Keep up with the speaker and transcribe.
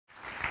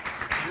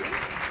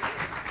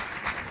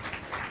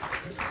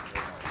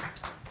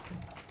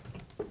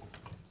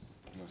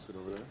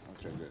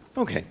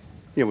Okay.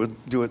 Yeah, we'll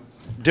do it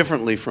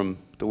differently from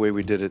the way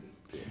we did it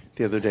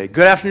the other day.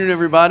 Good afternoon,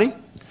 everybody.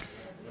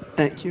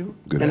 Thank you.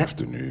 Good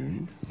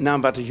afternoon. Now I'm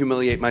about to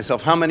humiliate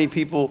myself. How many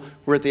people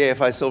were at the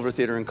AFI Silver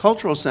Theater and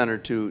Cultural Center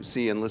to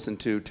see and listen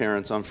to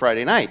Terence on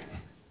Friday night?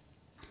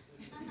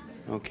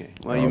 Okay.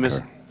 Well, you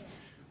missed.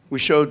 We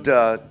showed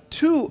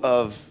two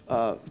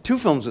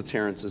films with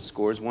Terence's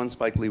scores, one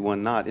Spike Lee,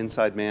 one not,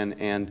 Inside Man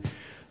and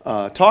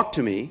Talk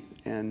to Me,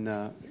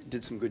 and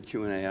did some good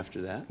Q&A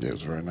after that. Yeah, it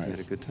was very nice. We had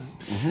a good time.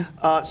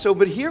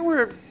 But here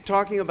we're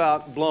talking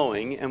about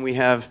blowing, and we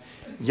have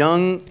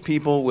young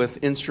people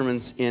with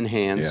instruments in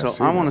hand. Yeah,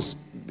 so I want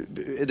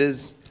to, it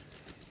is,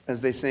 as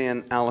they say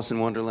in Alice in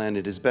Wonderland,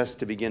 it is best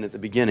to begin at the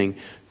beginning.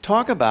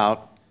 Talk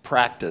about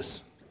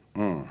practice.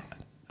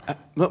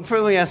 Let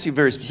me ask you a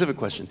very specific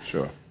question.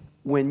 Sure.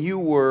 When you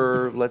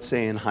were, let's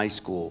say, in high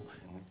school,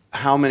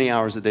 how many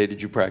hours a day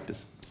did you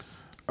practice?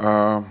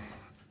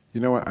 You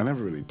know what, I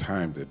never really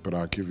timed it, but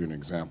I'll give you an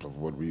example of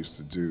what we used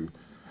to do.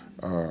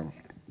 And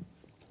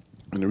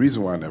the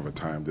reason why I never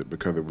timed it,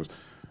 because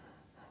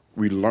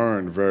we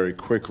learned very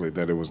quickly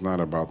that it was not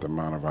about the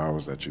amount of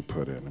hours that you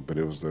put in, but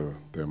it was the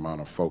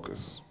amount of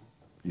focus,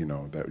 you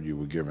know, that you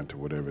were given to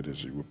whatever it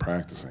is you were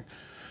practicing.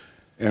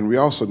 And we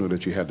also knew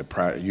that you had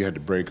to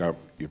break up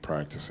your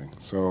practicing.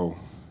 So,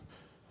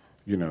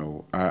 you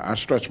know, I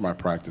stretched my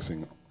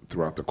practicing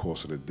throughout the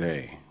course of the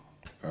day.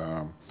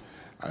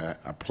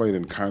 I played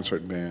in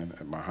concert band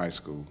at my high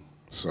school,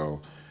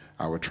 so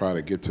I would try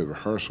to get to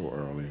rehearsal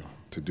early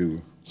to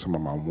do some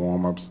of my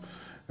warm-ups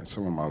and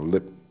some of my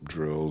lip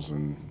drills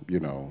and,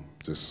 you know,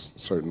 just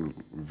certain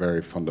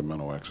very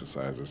fundamental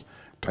exercises,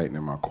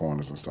 tightening my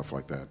corners and stuff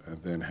like that, and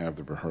then have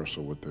the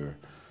rehearsal with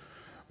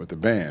the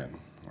band.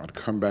 I'd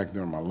come back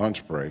during my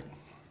lunch break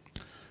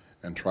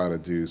and try to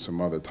do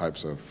some other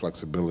types of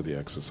flexibility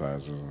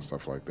exercises and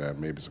stuff like that,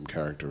 maybe some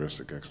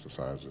characteristic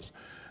exercises.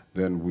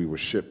 Then we were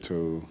shipped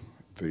to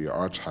the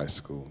Arts High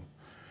School,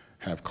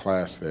 have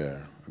class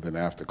there. Then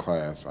after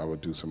class, I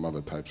would do some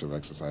other types of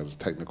exercises,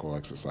 technical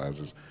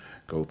exercises,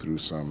 go through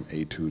some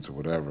etudes or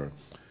whatever.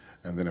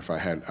 And then if I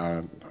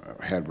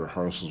had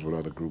rehearsals with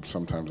other groups,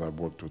 sometimes I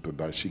worked with the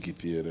Daishiki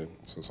Theater,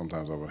 so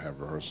sometimes I would have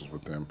rehearsals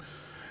with them.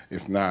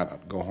 If not,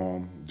 I'd go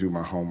home, do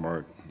my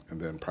homework, and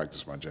then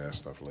practice my jazz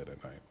stuff late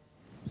at night.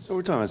 So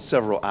we're talking about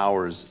several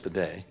hours a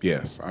day.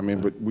 Yes, I mean,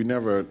 but we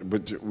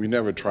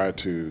never tried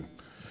to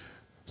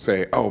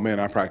say, oh man,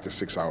 I practice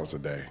 6 hours a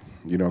day,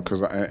 you know,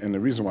 and the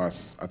reason why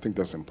I think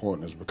that's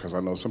important is because I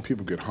know some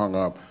people get hung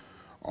up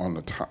on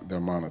the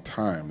amount of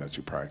time that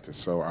you practice.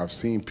 So I've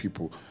seen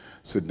people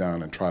sit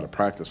down and try to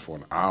practice for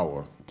an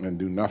hour and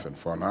do nothing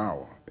for an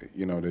hour.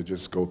 You know, they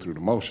just go through the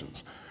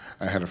motions.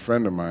 I had a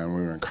friend of mine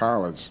when we were in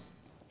college.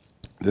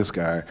 This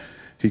guy,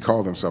 he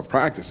called himself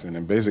practicing,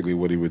 and basically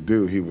what he would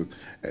do, he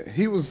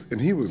was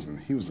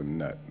a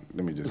nut.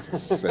 Let me just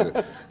say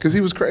it, because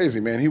he was crazy,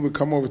 man. He would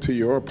come over to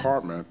your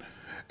apartment.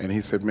 And he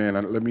said, man,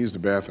 let me use the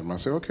bathroom. I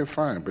said, okay,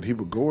 fine. But he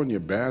would go in your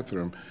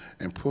bathroom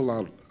and pull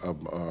out,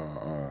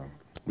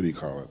 what do you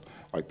call it,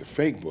 like the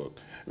fake book.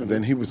 And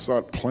then he would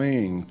start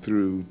playing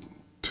through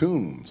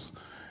tunes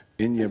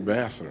in your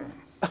bathroom.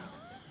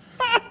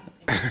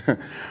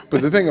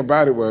 But the thing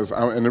about it was,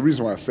 and the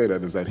reason why I say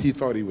that is that he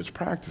thought he was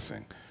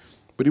practicing.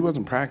 But he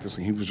wasn't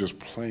practicing. He was just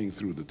playing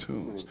through the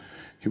tunes.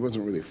 He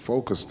wasn't really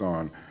focused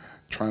on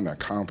trying to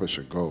accomplish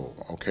a goal.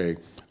 Okay,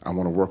 I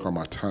want to work on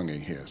my tonguing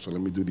here, so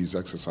let me do these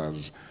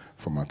exercises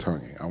for my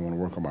tonguing. I want to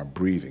work on my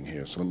breathing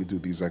here, so let me do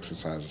these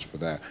exercises for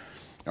that.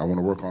 I want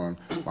to work on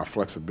my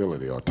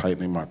flexibility or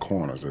tightening my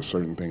corners. There's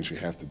certain things you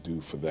have to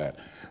do for that.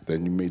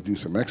 Then you may do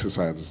some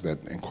exercises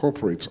that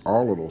incorporates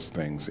all of those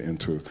things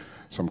into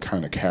some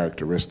kind of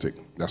characteristic.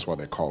 That's why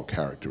they're called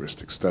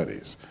characteristic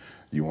studies.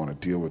 You want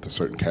to deal with the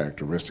certain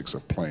characteristics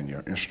of playing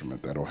your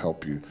instrument that'll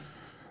help you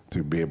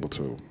to be able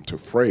to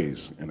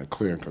phrase in a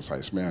clear and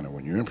concise manner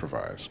when you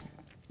improvise.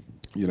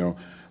 You know,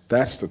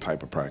 that's the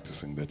type of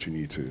practicing that you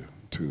need to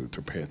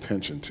pay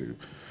attention to.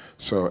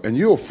 So, and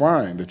you'll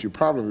find that you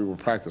probably will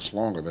practice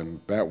longer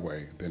than that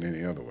way than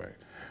any other way.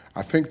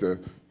 I think the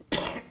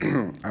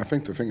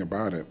thing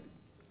about it,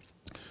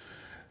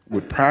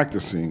 with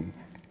practicing,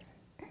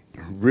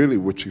 really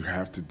what you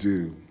have to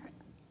do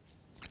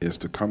is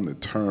to come to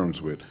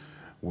terms with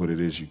what it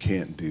is you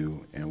can't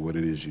do and what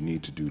it is you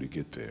need to do to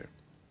get there.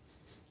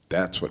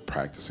 That's what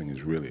practicing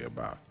is really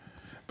about.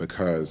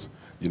 Because,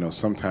 you know,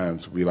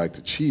 sometimes we like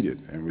to cheat it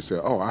and we say,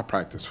 oh, I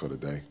practiced for the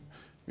day.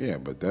 Yeah,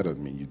 but that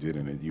doesn't mean you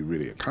didn't and you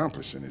really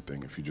accomplished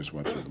anything if you just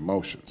went through the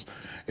motions.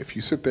 If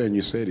you sit there and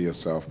you say to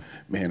yourself,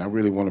 man, I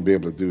really want to be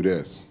able to do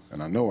this,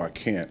 and I know I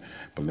can't,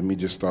 but let me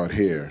just start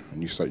here,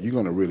 and you're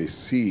going to really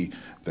see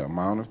the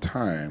amount of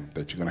time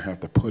that you're going to have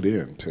to put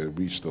in to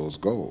reach those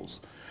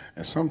goals.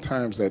 And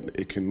sometimes that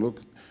it can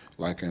look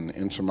like an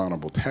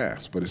insurmountable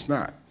task, but it's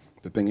not.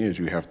 The thing is,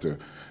 you have to,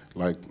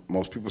 like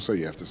most people say,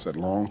 you have to set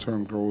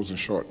long-term goals and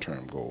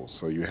short-term goals.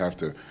 So you have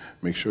to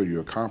make sure you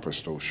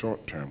accomplish those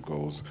short-term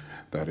goals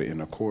that are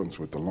in accordance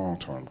with the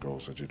long-term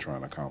goals that you're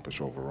trying to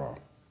accomplish overall.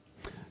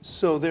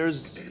 So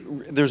there's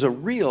a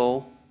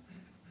real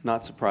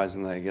not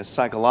surprisingly, I guess,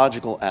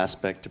 psychological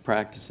aspect to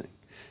practicing.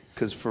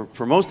 Because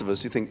for most of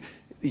us,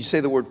 you say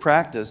the word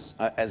practice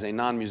as a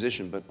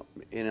non-musician, but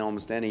in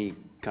almost any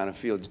kind of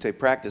field, you take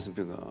practice and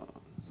people go, oh.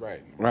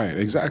 Right,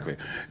 exactly.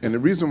 And the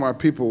reason why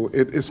people,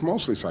 it's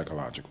mostly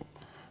psychological.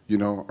 You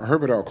know,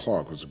 Herbert L.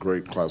 Clarke was a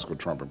great classical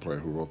trumpet player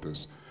who wrote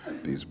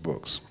these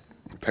books,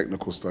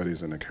 Technical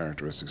Studies and the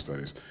Characteristic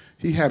Studies.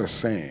 He had a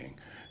saying.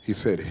 He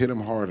said, hit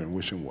him hard and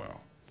wish him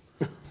well.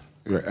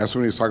 That's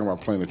when he was talking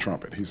about playing the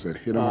trumpet. He said,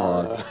 hit him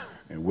hard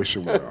and wish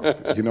him well.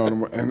 You know,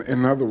 and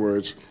in other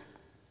words,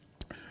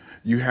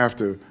 you have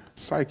to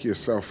psych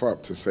yourself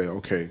up to say,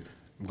 okay,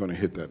 I'm going to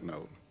hit that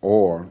note,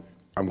 or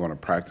I'm going to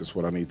practice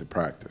what I need to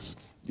practice,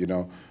 you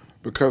know?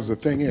 Because the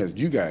thing is,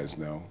 you guys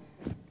know,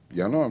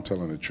 y'all know I'm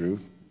telling the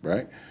truth,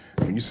 right?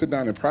 When you sit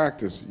down and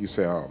practice, you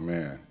say, oh,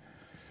 man,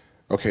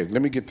 okay,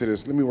 let me get to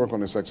this, let me work on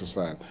this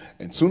exercise.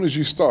 And as soon as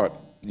you start,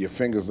 your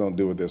fingers don't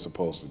do what they're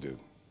supposed to do,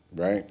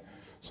 right?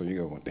 So you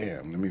go, well,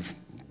 damn, let me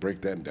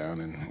break that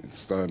down and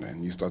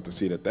you start to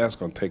see that that's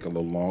going to take a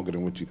little longer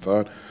than what you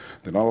thought.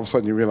 Then all of a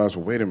sudden you realize,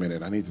 well, wait a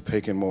minute, I need to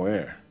take in more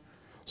air.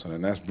 So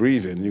then that's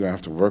breathing. You're going to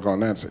have to work on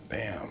that and say,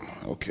 damn,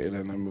 okay,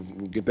 then I'm going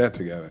to get that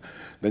together.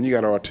 Then you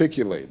got to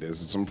articulate.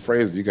 There's some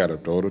phrases you got to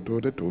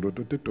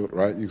do,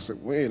 right? You say,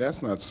 wait,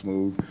 that's not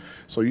smooth.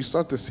 So you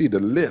start to see the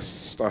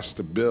list starts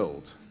to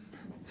build,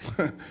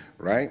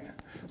 right?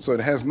 So it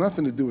has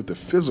nothing to do with the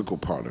physical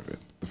part of it.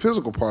 The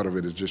physical part of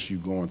it is just you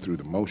going through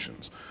the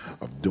motions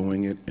of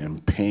doing it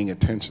and paying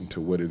attention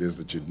to what it is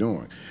that you're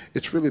doing.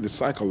 It's really the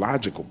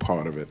psychological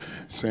part of it,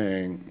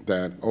 saying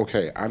that,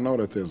 okay, I know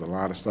that there's a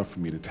lot of stuff for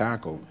me to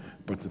tackle,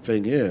 but the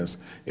thing is,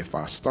 if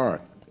I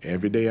start,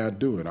 every day I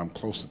do it, I'm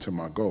closer to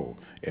my goal.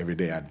 Every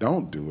day I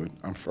don't do it,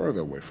 I'm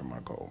further away from my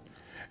goal.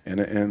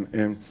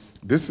 And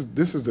this is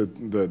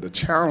the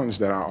challenge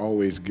that I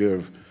always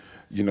give,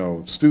 you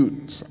know,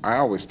 students. I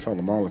always tell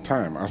them all the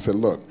time. I said,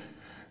 look,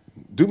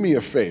 do me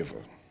a favor.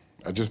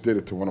 I just did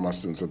it to one of my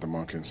students at the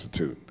Monk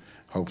Institute.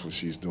 Hopefully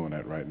she's doing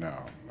that right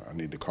now. I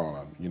need to call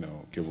her, you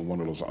know, give her one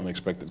of those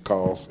unexpected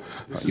calls.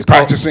 You're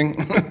practicing,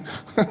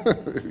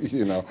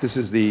 you know. This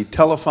is the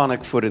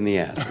telephonic foot in the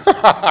ass.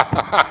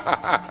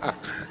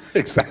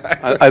 Exactly.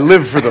 I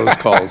live for those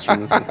calls.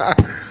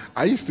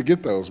 I used to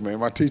get those, man.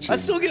 My teacher. I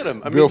still get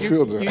them. Bill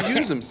Fields. You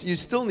use them. You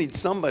still need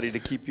somebody to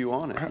keep you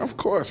on it. Of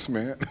course,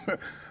 man.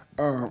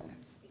 But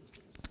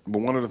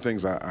one of the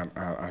things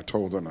I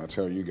told her, and I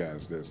tell you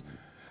guys this,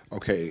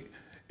 okay,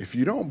 if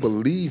you don't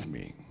believe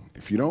me,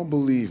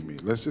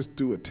 let's just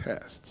do a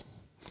test.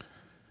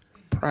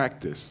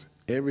 Practice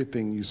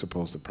everything you're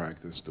supposed to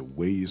practice the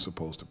way you're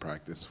supposed to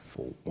practice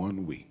for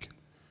 1 week.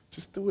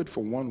 Just do it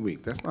for 1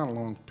 week. That's not a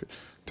long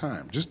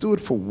time. Just do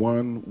it for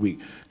 1 week.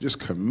 Just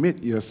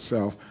commit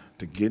yourself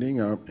to getting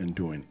up and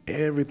doing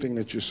everything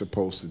that you're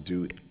supposed to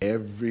do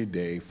every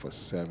day for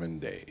 7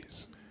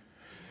 days.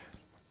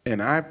 And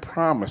I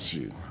promise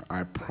you,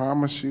 I'm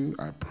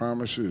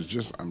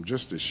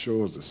just as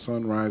sure as the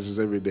sun rises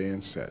every day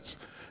and sets,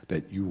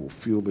 that you will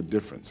feel the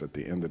difference at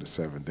the end of the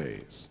 7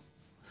 days.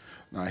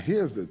 Now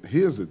here's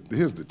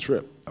the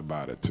trip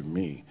about it to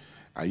me.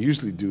 I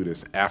usually do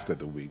this after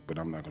the week, but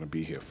I'm not going to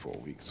be here for a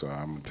week, so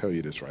I'm going to tell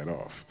you this right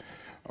off.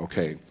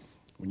 Okay,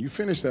 when you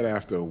finish that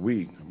after a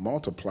week,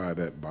 multiply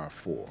that by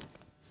 4,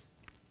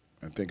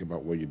 and think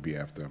about where you'd be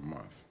after a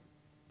month,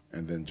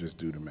 and then just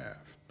do the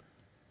math.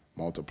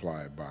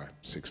 Multiply it by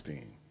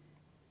 16.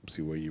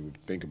 See where you would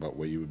think about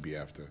where you would be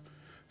after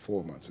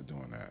 4 months of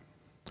doing that.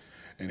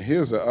 And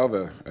here's the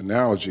other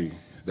analogy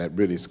that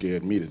really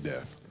scared me to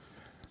death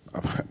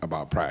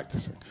about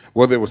practicing.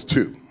 Well, there was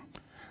two.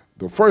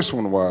 The first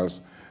one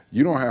was,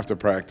 you don't have to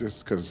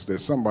practice because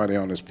there's somebody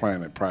on this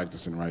planet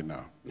practicing right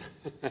now.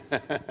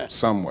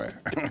 Somewhere.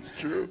 It's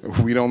true.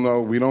 We don't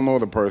know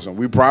the person.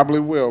 We probably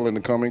will in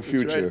the coming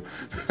future.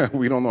 Right.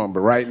 We don't know them. But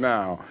right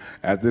now,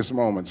 at this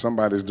moment,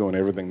 somebody's doing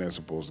everything they're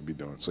supposed to be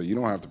doing. So you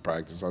don't have to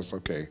practice. That's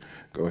okay.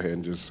 Go ahead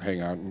and just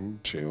hang out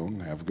and chill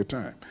and have a good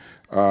time.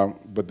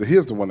 But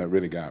here's the one that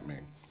really got me.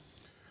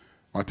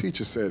 My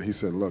teacher said, he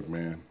said, look,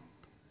 man,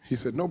 he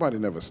said, nobody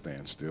never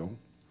stands still.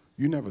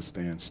 You never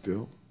stand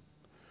still.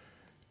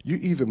 You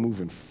either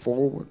moving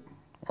forward,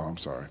 oh, I'm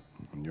sorry,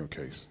 in your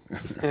case.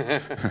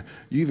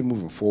 You're either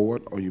moving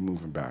forward or you're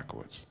moving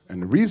backwards.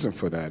 And the reason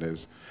for that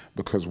is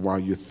because while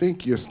you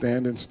think you're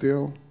standing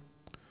still,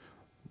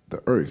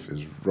 the earth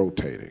is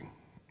rotating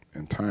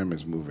and time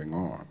is moving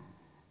on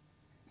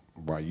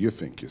while you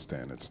think you're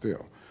standing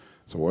still.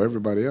 So while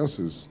everybody else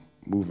is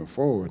moving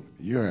forward,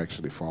 you're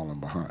actually falling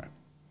behind.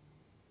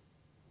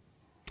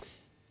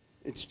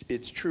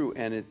 It's true,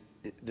 and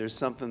there's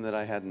something that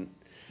I hadn't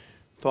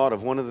thought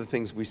of. One of the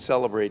things we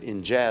celebrate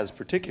in jazz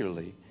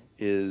particularly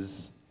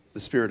is the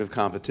spirit of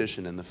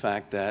competition and the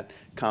fact that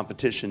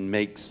competition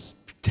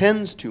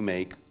tends to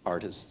make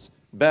artists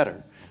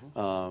better.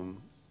 I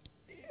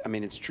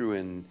mean, it's true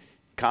in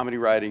comedy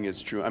writing,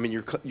 it's true. I mean,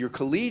 you're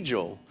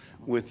collegial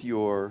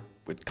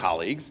with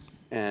colleagues,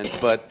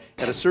 but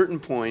at a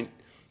certain point,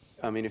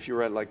 I mean, if you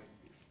write like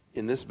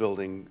in this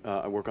building,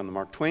 I work on the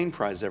Mark Twain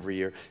Prize every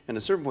year, and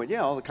at a certain point,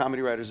 yeah, all the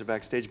comedy writers are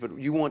backstage, but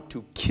you want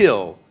to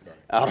kill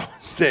out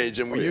on stage,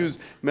 and we use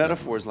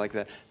metaphors like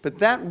that. But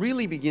that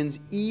really begins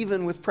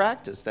even with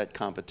practice, that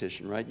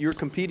competition, right? You're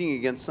competing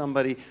against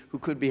somebody who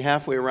could be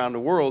halfway around the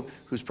world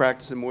who's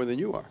practicing more than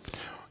you are.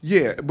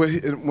 Yeah, but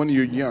when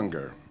you're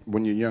younger,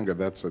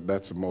 that's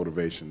a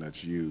motivation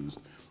that's used.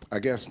 I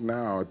guess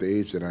now, at the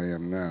age that I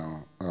am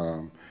now,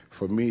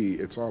 for me,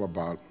 it's all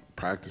about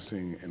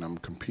practicing, and I'm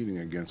competing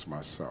against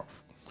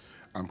myself.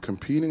 I'm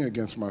competing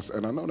against myself,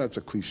 and I know that's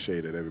a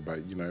cliche that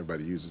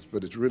everybody uses,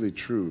 but it's really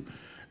true.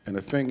 And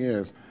the thing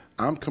is,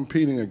 I'm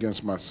competing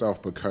against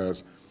myself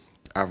because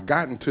I've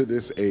gotten to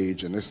this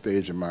age and this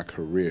stage in my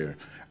career.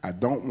 I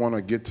don't want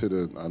to get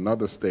to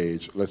another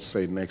stage, let's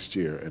say next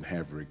year, and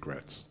have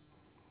regrets.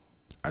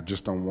 I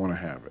just don't want to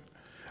have it.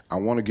 I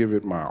want to give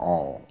it my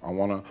all.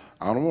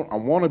 I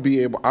don't want to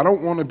be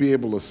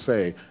able to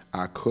say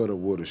I coulda,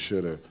 woulda,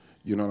 shoulda.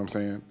 You know what I'm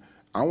saying?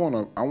 I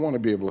want to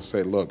be able to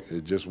say, look,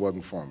 it just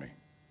wasn't for me.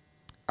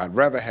 I'd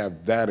rather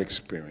have that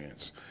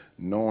experience,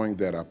 knowing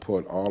that I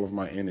put all of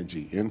my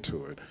energy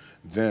into it,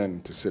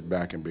 than to sit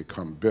back and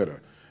become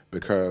bitter,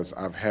 because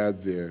I've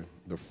had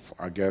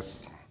I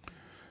guess,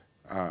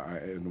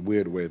 in a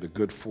weird way, the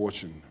good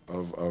fortune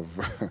of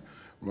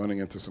running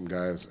into some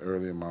guys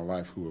early in my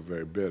life who were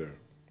very bitter,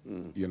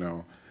 you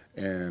know,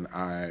 and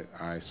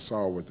I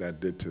saw what that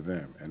did to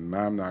them, and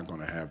I'm not going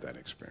to have that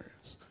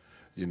experience.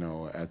 You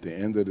know, at the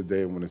end of the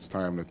day, when it's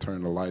time to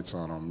turn the lights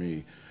on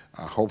me,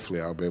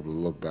 hopefully I'll be able to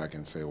look back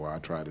and say, well, I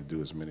tried to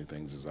do as many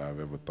things as I've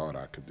ever thought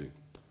I could do.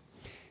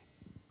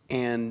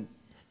 And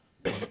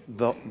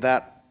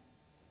that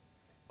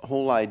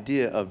whole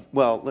idea of,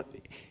 well,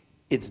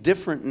 it's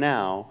different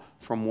now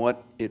from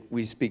what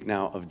we speak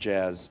now of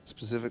jazz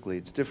specifically.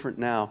 It's different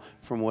now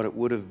from what it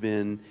would have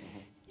been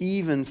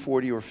even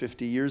 40 or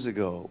 50 years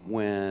ago,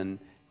 when,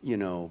 you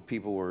know,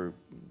 people were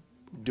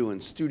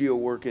doing studio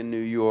work in New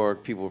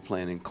York, people were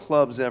playing in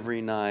clubs every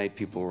night,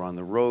 people were on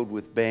the road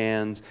with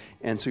bands,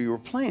 and so you were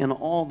playing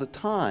all the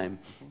time.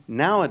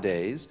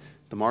 Nowadays,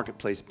 the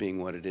marketplace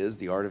being what it is,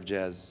 the art of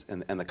jazz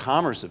and the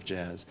commerce of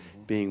jazz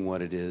being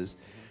what it is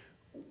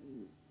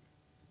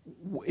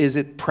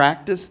it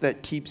practice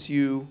that keeps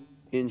you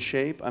in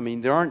shape? I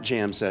mean, there aren't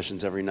jam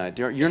sessions every night.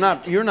 You're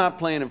not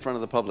playing in front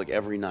of the public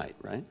every night,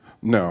 right?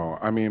 No,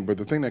 I mean, but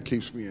the thing that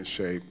keeps me in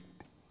shape,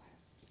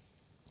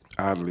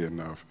 oddly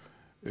enough,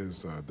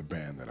 is the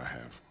band that I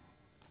have.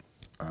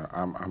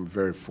 I'm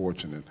very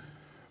fortunate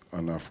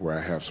enough where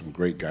I have some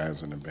great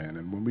guys in the band,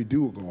 and when we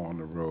do go on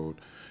the road,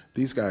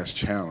 these guys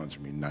challenge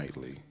me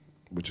nightly,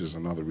 which is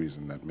another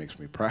reason that makes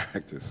me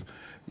practice,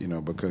 you know,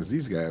 because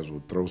these guys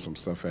will throw some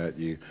stuff at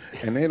you,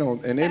 and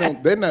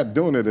they're not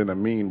doing it in a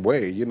mean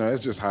way, you know,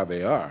 it's just how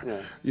they are.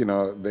 Yeah. You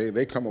know,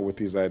 they come up with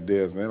these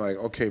ideas, and they're like,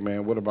 okay,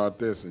 man, what about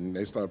this? And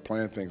they start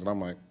playing things, and I'm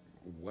like,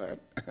 what?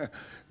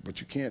 But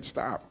you can't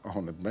stop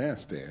on the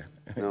bandstand.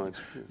 No, it's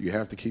true. You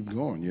have to keep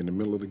going. You're in the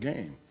middle of the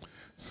game.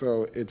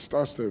 So it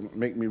starts to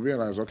make me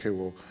realize, okay,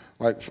 well,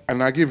 like,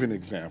 and I'll give you an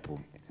example.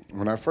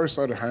 When I first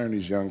started hiring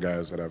these young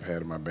guys that I've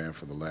had in my band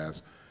for the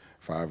last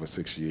 5 or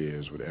 6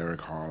 years, with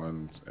Eric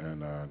Harland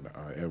and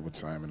Edward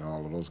Simon and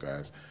all of those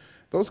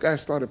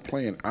guys started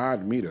playing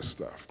odd meter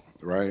stuff,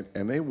 right?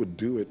 And they would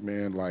do it,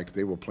 man, like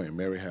they were playing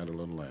Mary Had a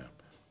Little Lamb,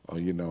 or,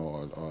 you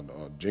know,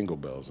 or Jingle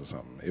Bells or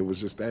something. It was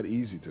just that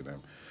easy to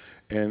them.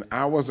 And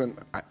I wasn't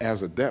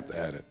as adept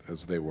at it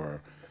as they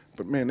were.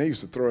 But, man, they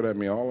used to throw it at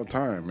me all the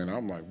time, and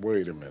I'm like,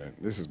 wait a minute,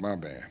 this is my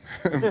band.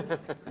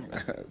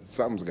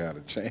 Something's got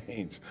to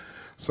change.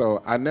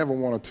 So I never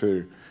wanted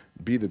to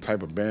be the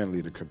type of band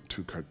leader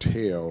to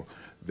curtail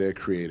their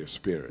creative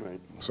spirit.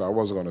 Right. So I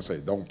wasn't going to say,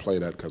 don't play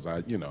that because I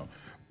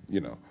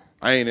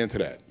ain't into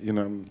that. You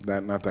know,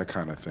 not that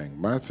kind of thing.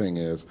 My thing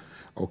is,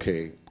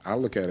 okay, I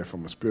look at it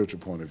from a spiritual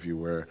point of view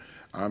where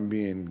I'm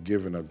being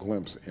given a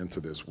glimpse into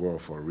this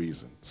world for a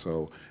reason.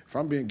 So if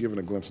I'm being given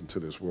a glimpse into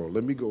this world,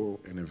 let me go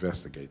and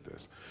investigate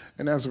this.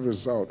 And as a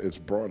result, it's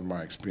broadened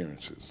my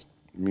experiences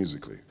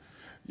musically.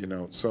 You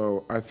know,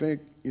 so I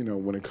think, you know,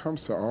 when it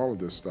comes to all of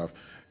this stuff,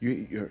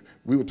 we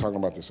were talking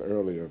about this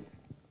earlier.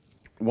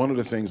 One of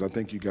the things I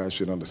think you guys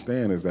should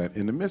understand is that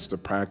in the midst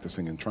of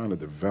practicing and trying to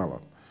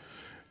develop,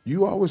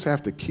 you always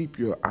have to keep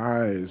your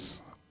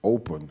eyes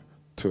open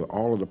to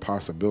all of the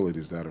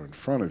possibilities that are in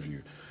front of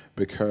you,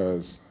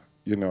 because,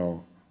 you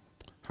know,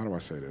 how do I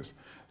say this?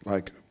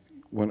 Like,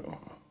 when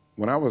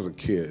I was a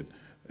kid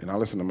and I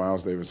listened to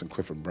Miles Davis and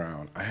Clifford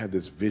Brown, I had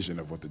this vision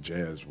of what the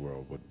jazz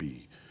world would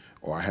be,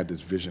 or I had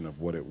this vision of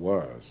what it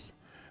was.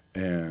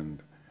 And,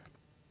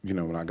 you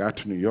know, when I got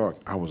to New York,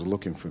 I was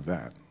looking for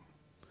that,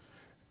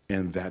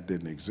 and that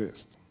didn't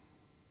exist.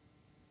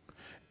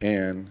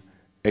 And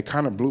it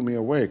kind of blew me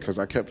away, because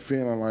I kept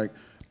feeling like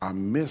I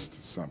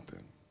missed something.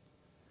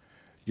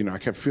 You know, I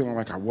kept feeling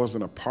like I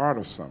wasn't a part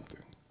of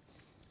something.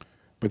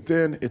 But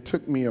then it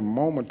took me a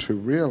moment to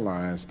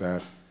realize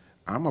that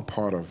I'm a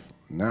part of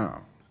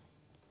now,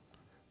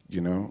 you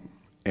know,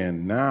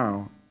 and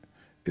now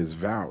is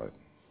valid.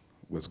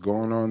 What's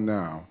going on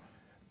now,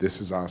 this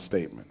is our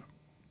statement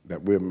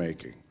that we're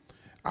making.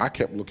 I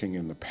kept looking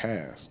in the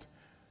past.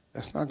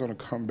 That's not going to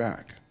come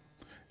back.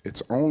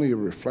 It's only a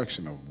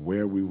reflection of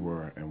where we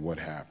were and what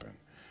happened.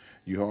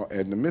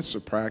 In the midst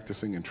of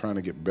practicing and trying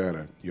to get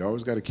better, you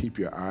always got to keep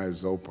your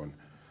eyes open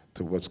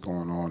to what's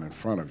going on in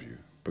front of you,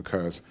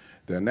 because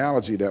the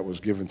analogy that was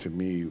given to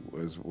me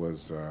was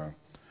the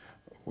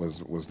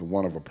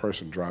one of a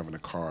person driving a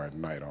car at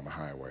night on the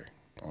highway,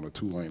 on a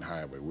 2-lane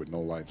highway with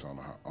no lights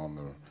on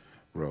the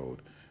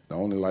road. The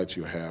only lights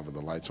you have are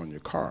the lights on your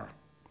car,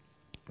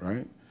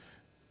 right?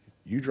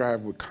 You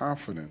drive with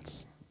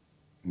confidence,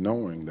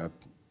 knowing that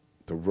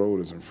the road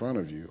is in front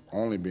of you,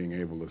 only being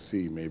able to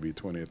see maybe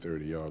 20 or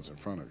 30 yards in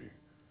front of you.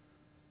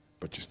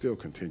 But you still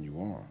continue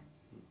on,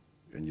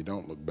 and you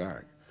don't look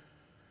back.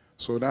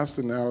 So that's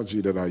the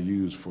analogy that I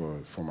use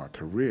for my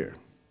career.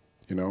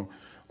 You know,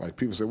 like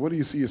people say, what do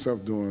you see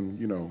yourself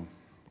doing,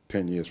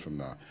 10 years from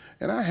now?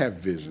 And I have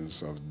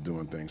visions of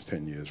doing things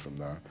 10 years from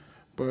now,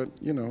 but,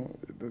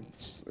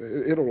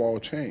 it'll all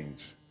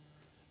change.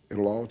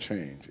 It'll all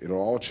change. It'll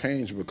all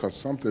change because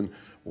something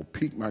will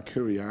pique my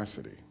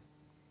curiosity,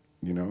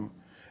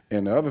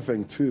 And the other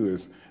thing, too,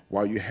 is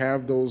while you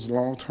have those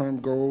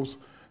long-term goals,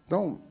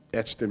 don't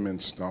etch them in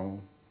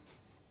stone,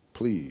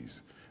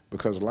 please,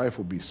 because life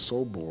will be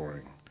so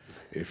boring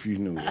if you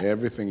knew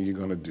everything you're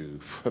going to do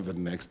for the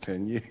next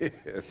 10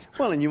 years.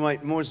 Well, and you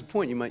might, more's the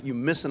point, you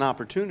miss an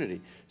opportunity,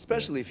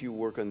 especially if you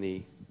work on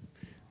the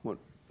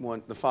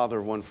father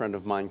of one friend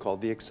of mine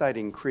called the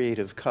exciting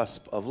creative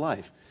cusp of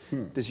life.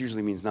 This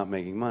usually means not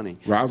making money.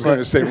 Well, I was going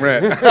to say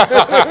rent.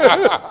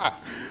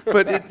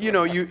 But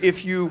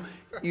if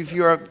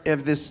you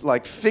have this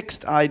like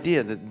fixed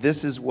idea that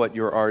this is what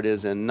your art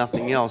is and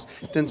nothing else,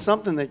 then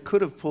something that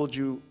could have pulled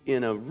you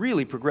in a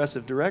really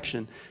progressive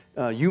direction,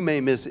 you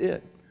may miss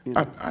it.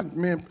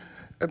 Man,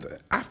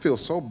 I feel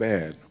so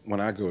bad when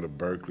I go to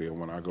Berkeley and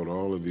when I go to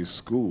all of these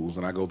schools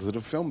and I go to the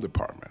film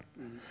department.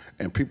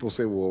 And people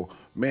say, well,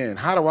 man,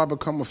 how do I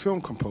become a film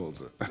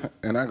composer?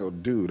 And I go,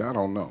 dude, I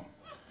don't know.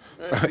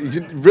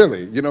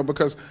 Really,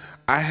 because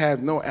I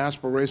had no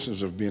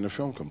aspirations of being a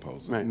film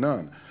composer, right.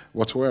 None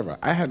whatsoever.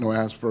 I had no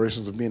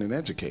aspirations of being an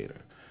educator.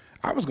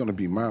 I was going to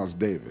be Miles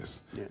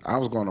Davis. Yeah. I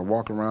was going to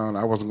walk around.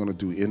 I wasn't going to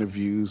do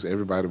interviews.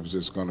 Everybody was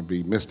just going to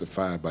be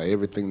mystified by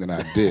everything that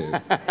I did.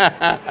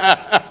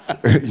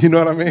 You know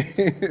what I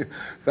mean?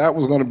 That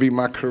was going to be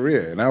my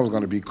career, and I was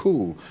going to be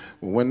cool.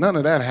 But when none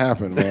of that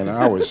happened, man,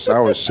 I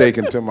was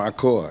shaken to my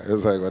core. It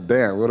was like, well,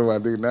 damn, what do I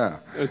do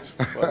now? That's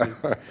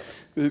funny.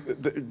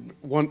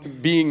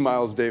 Being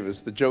Miles Davis,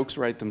 the jokes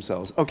write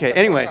themselves. Okay,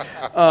 anyway,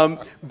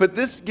 but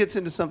this gets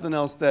into something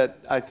else that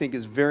I think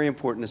is very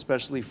important,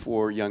 especially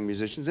for young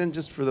musicians and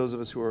just for those of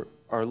us who are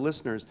our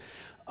listeners.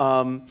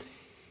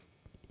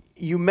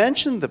 You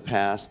mentioned the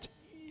past.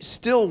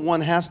 Still,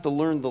 one has to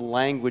learn the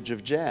language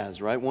of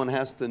jazz, right? One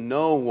has to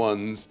know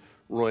one's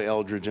Roy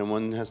Eldridge, and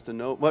one has to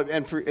know.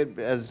 And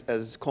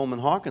as Coleman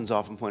Hawkins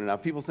often pointed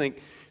out, people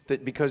think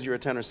that because you're a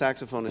tenor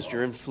saxophonist,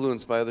 you're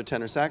influenced by other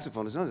tenor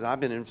saxophonists. No, I've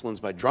been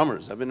influenced by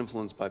drummers. I've been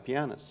influenced by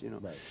pianists.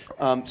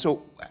 Right.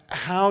 So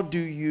how do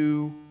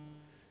you,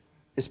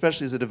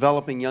 especially as a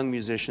developing young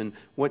musician,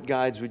 what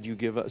guides would you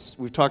give us?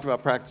 We've talked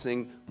about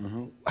practicing.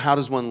 Mm-hmm. How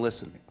does one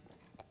listen?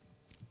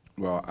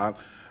 Well,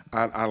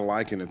 I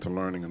liken it to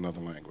learning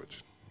another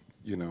language.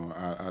 If you're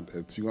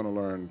going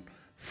to learn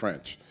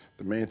French,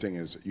 the main thing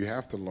is you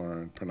have to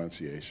learn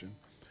pronunciation.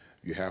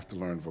 You have to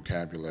learn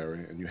vocabulary,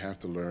 and you have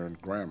to learn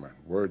grammar,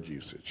 word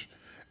usage.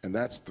 And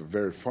that's the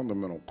very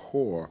fundamental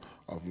core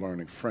of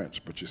learning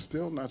French. But you're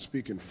still not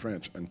speaking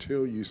French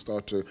until you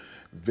start to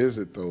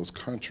visit those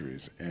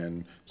countries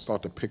and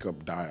start to pick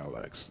up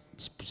dialects,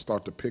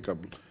 start to pick up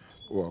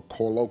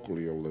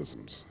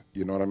colloquialisms,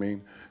 you know what I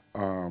mean?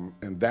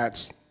 And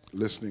that's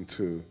listening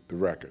to the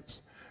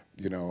records.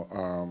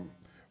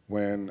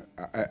 When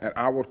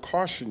I would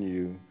caution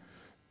you,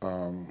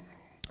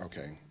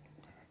 okay,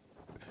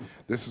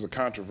 this is a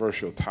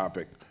controversial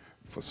topic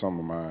for some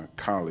of my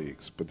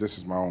colleagues, but this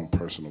is my own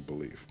personal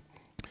belief.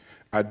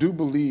 I do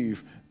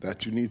believe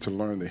that you need to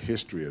learn the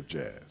history of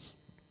jazz.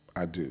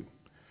 I do.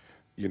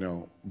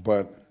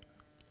 But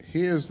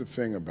here's the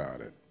thing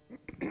about it.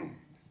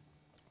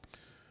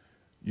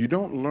 You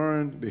don't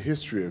learn the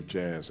history of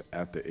jazz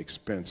at the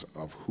expense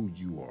of who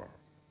you are.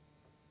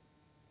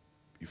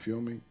 You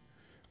feel me?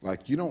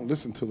 Like, you don't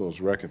listen to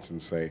those records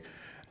and say,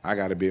 I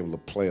got to be able to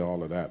play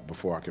all of that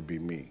before I could be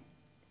me.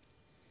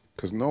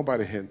 Because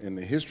nobody in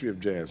the history of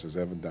jazz has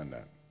ever done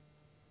that.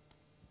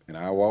 And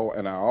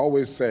I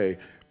always say,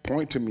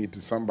 point to me to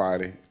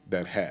somebody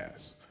that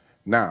has.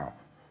 Now,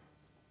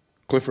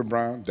 Clifford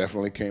Brown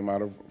definitely came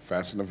out of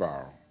Fats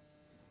Navarro.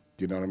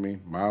 You know what I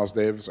mean? Miles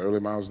Davis,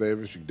 early Miles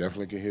Davis, you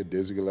definitely can hear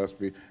Dizzy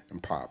Gillespie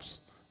and Pops,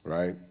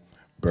 right?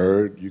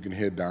 Bird, you can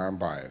hear Don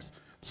Byas.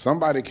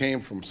 Somebody came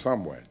from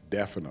somewhere,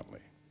 definitely.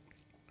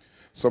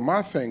 So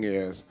my thing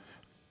is,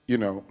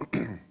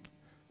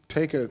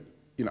 take a,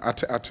 I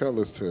tell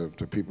this to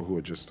people who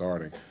are just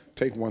starting,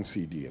 take one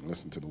CD and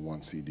listen to the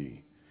one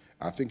CD.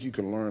 I think you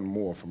can learn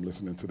more from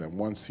listening to that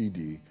one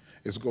CD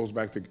It goes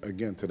back to,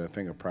 again, to that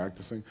thing of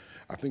practicing.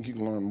 I think you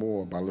can learn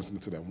more by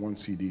listening to that one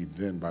CD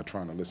than by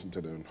trying to listen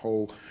to the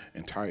whole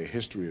entire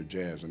history of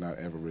jazz and not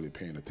ever really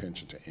paying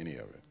attention to any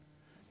of it.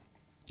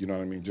 You know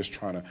what I mean? Just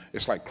trying to,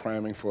 it's like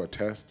cramming for a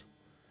test.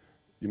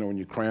 You know, when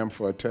you cram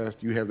for a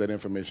test, you have that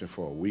information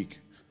for a week.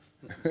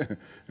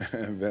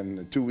 And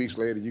then 2 weeks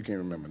later, you can't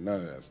remember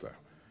none of that stuff.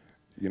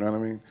 You know what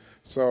I mean?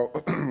 So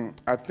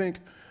I think,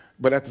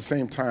 but at the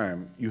same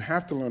time, you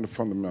have to learn the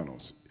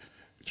fundamentals.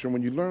 So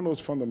when you learn those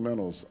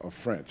fundamentals of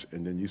French,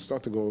 and then you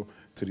start to go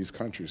to these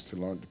countries to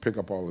learn, to pick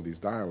up all of these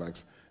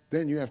dialects,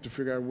 then you have to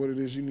figure out what it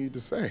is you need to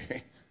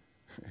say.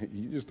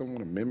 You just don't want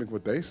to mimic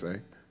what they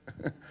say.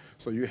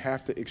 So you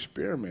have to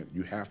experiment.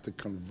 You have to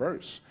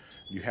converse.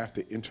 You have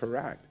to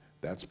interact.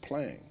 That's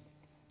playing,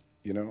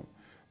 you know?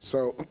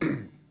 So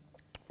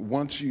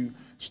once you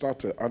start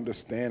to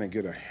understand and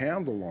get a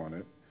handle on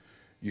it,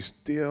 you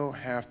still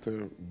have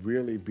to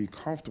really be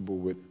comfortable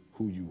with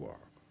who you are,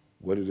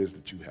 what it is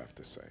that you have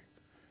to say.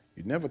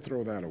 You never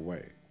throw that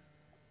away.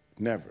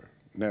 Never,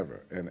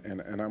 never. And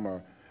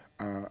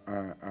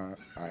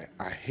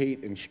I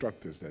hate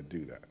instructors that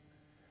do that.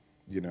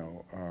 You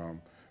know,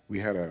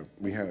 we've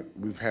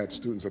had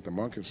students at the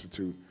Monk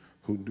Institute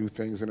who do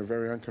things in a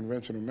very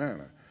unconventional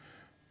manner.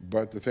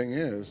 But the thing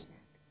is,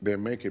 they're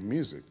making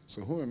music.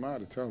 So who am I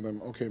to tell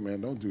them, okay,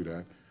 man, don't do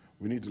that.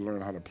 We need to learn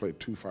how to play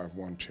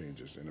 2-5-1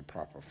 changes in the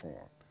proper form.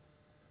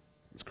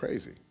 It's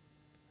crazy.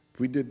 If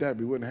we did that,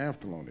 we wouldn't have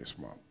Thelonious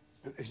Monk.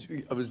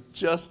 I was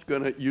just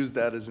going to use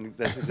that as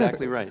that's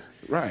exactly right.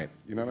 Right,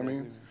 you know what I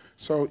mean?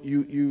 So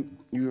you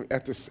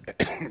at this,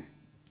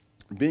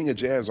 being a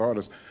jazz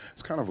artist,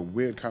 it's kind of a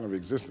weird kind of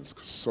existence.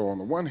 So on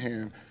the one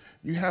hand,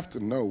 you have to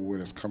know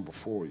what has come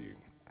before you.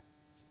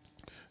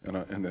 And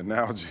the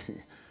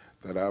analogy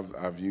that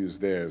I've used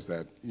there is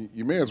that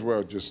you may as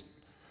well just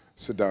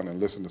sit down and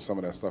listen to some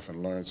of that stuff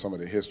and learn some of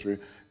the history,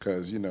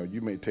 because you know, you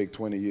may take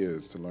 20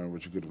 years to learn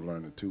what you could have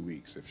learned in 2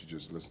 weeks if you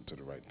just listen to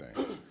the right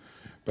things.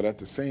 But at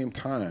the same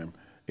time,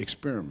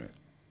 experiment.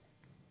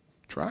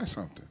 Try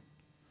something.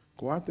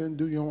 Go out there and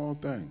do your own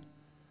thing.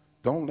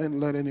 Don't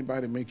let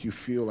anybody make you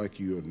feel like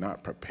you're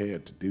not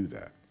prepared to do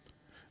that.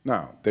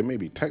 Now, there may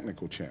be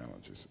technical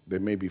challenges. There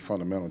may be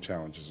fundamental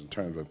challenges in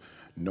terms of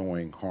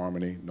knowing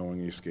harmony,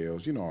 knowing your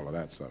scales, you know, all of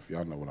that stuff.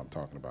 Y'all know what I'm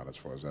talking about as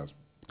far as that's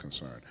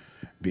concerned.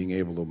 Being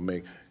able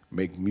to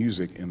make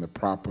music in the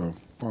proper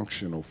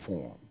functional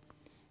form.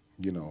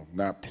 You know,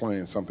 not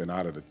playing something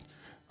out of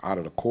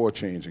the chord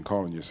change and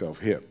calling yourself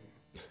hip.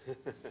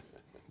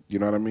 You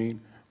know what I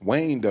mean?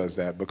 Wayne does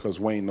that because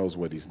Wayne knows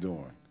what he's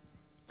doing.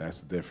 That's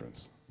the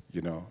difference.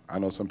 You know, I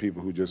know some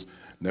people who just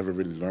never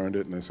really learned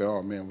it and they say,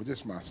 oh man, well, this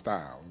is my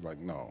style. I'm like,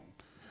 no.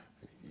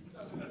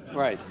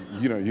 Right.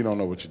 You know, you don't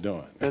know what you're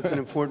doing. That's an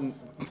important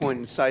point,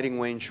 and citing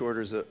Wayne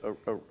Shorter is a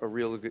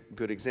real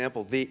good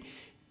example.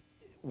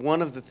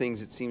 One of the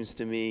things it seems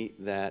to me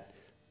that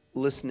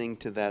listening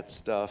to that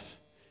stuff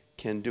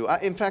can do.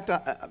 In fact,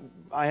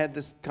 I had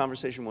this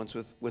conversation once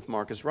with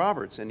Marcus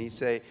Roberts, and he'd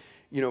say,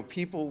 you know,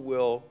 people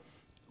will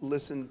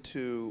listen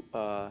to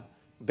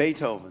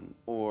Beethoven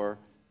or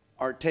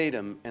Art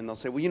Tatum, and they'll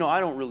say, well, you know, I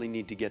don't really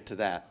need to get to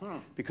that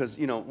because,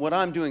 you know, what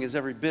I'm doing is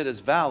every bit as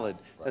valid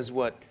as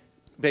what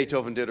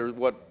Beethoven did or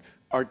what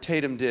Art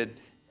Tatum did.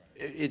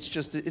 It's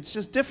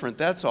just different,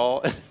 that's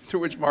all. To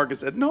which Marcus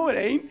said, no, it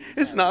ain't.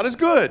 It's not as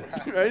good,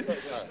 right?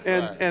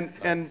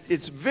 And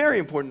it's very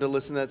important to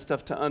listen to that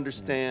stuff to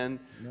understand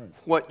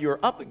what you're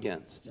up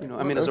against. You know,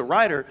 I mean, as a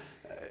writer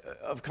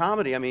of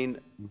comedy, I mean,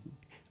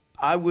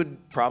 I would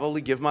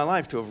probably give my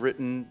life to have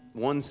written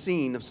one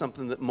scene of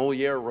something that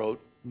Moliere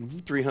wrote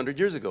 300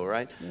 years ago,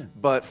 right? Yeah.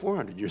 But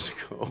 400 years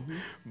ago.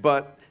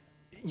 But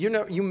you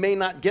know, you may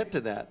not get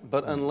to that,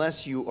 but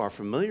unless you are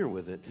familiar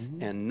with it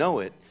and know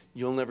it,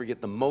 you'll never get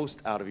the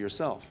most out of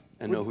yourself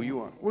and know who you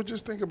are. Well,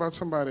 just think about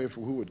somebody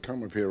who would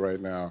come up here right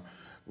now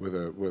with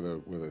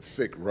a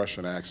thick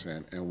Russian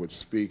accent and would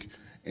speak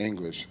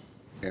English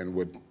and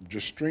would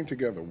just string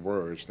together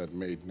words that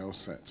made no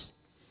sense.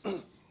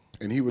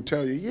 And he would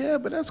tell you, yeah,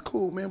 but that's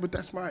cool, man, but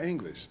that's my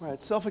English. Right,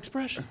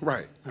 self-expression.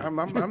 Right. I'm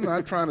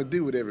not trying to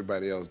do what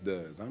everybody else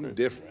does. I'm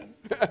different.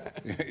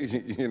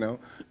 You know?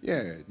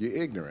 Yeah, you're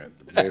ignorant,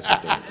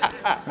 basically.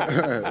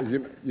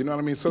 You know what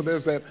I mean? So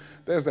there's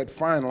that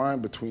fine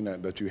line between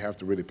that you have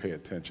to really pay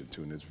attention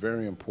to, and it's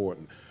very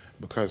important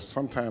because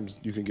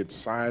sometimes you can get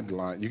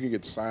sidelined, you can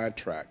get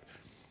sidetracked.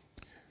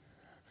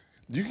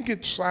 You can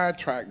get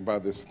sidetracked by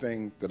this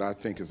thing that I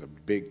think is a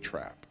big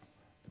trap.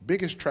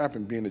 Biggest trap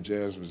in being a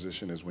jazz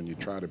musician is when you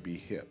try to be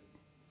hip.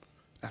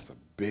 That's a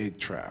big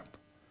trap.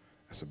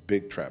 That's a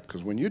big trap,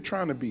 because when you're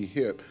trying to be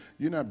hip,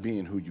 you're not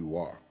being who you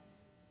are.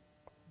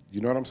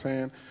 You know what I'm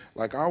saying?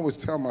 Like I always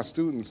tell my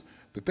students,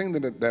 the thing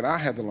that I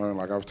had to learn,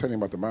 like I was telling you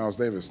about the Miles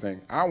Davis thing,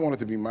 I wanted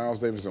to be Miles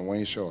Davis and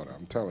Wayne Shorter,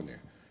 I'm telling you.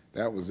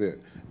 That was it.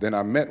 Then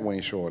I met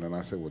Wayne Shorter and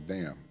I said, well,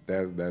 damn,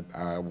 that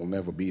I will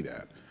never be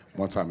that.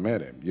 Once I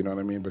met him, you know what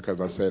I mean? Because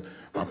I said,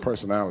 my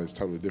personality is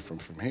totally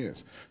different from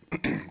his.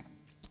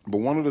 But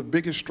one of the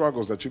biggest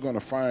struggles that you're going to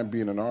find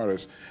being an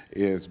artist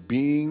is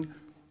being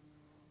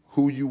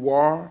who you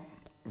are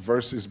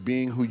versus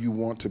being who you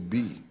want to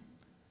be.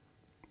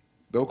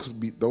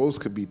 Those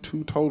could be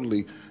two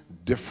totally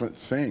different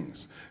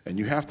things. And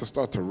you have to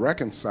start to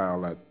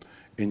reconcile that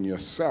in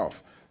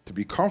yourself, to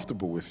be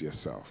comfortable with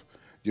yourself.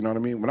 You know what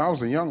I mean? When I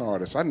was a young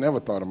artist, I never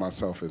thought of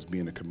myself as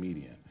being a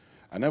comedian.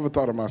 I never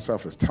thought of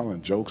myself as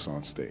telling jokes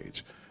on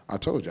stage. I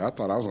told you, I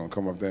thought I was going to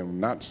come up there and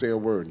not say a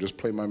word, just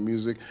play my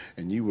music,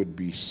 and you would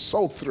be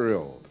so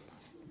thrilled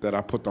that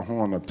I put the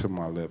horn up to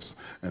my lips,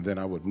 and then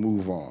I would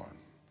move on.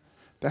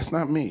 That's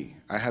not me.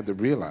 I had to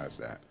realize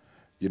that,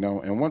 you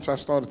know, and once I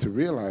started to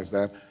realize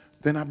that,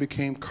 then I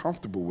became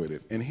comfortable with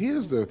it. And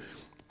here's the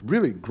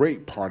really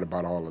great part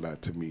about all of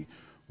that to me.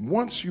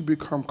 Once you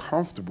become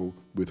comfortable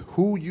with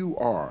who you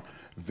are,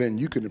 then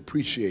you can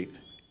appreciate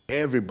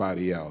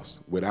everybody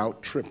else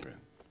without tripping.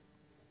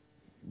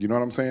 You know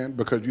what I'm saying?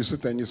 Because you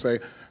sit there and you say,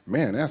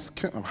 man,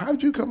 how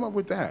did you come up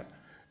with that?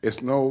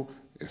 It's no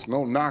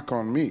knock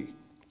on me.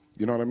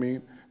 You know what I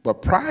mean?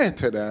 But prior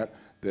to that,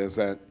 there's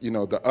that, you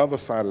know, the other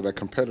side of that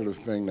competitive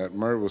thing that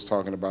Murray was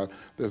talking about,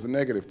 there's a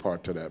negative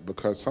part to that,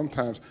 because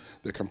sometimes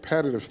the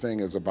competitive thing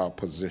is about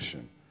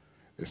position.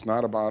 It's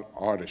not about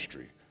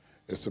artistry.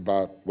 It's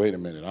about, wait a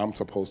minute, I'm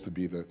supposed to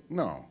be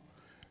no.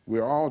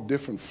 We're all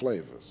different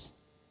flavors,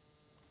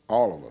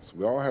 all of us.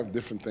 We all have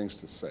different things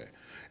to say.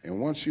 And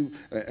once you,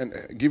 and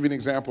give you an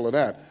example of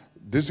that,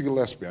 Dizzy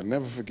Gillespie, I'll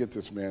never forget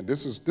this, man.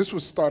 This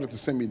was started to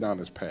send me down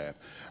this path.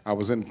 I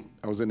was in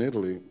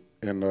Italy,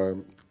 and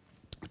the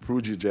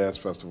Perugia Jazz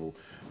Festival,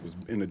 was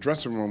in the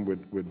dressing room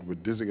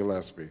with Dizzy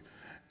Gillespie,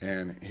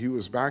 and he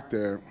was back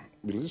there,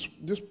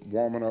 just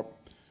warming up,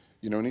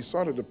 you know, and he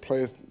started to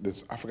play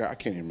this, I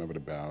can't even remember the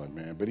ballad,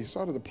 man, but he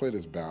started to play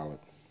this ballad,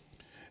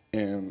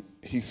 and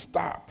he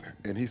stopped,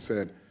 and he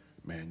said,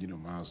 man, you know,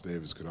 Miles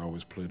Davis could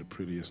always play the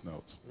prettiest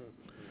notes.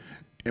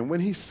 And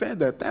when he said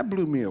that, that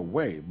blew me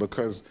away,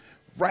 because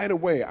right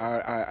away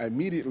I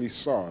immediately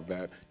saw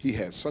that he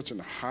had such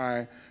a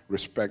high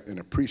respect and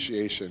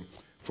appreciation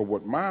for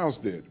what Miles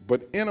did,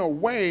 but in a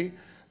way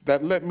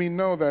that let me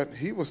know that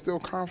he was still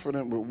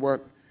confident with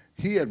what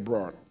he had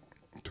brought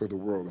to the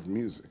world of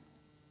music.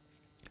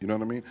 You know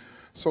what I mean?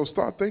 So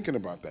start thinking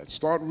about that.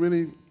 Start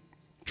really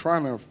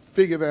trying to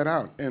figure that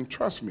out. And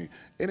trust me,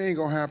 it ain't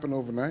gonna happen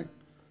overnight.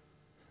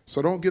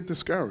 So don't get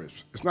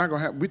discouraged. It's not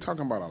gonna happen. We're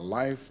talking about a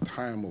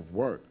lifetime of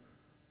work.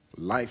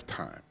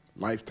 Lifetime.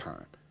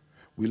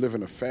 We live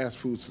in a fast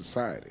food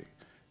society,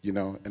 you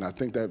know, and I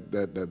think that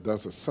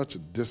does us such a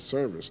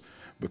disservice,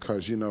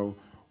 because, you know,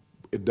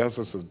 it does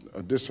us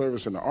a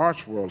disservice in the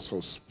arts world.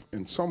 So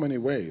in so many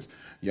ways,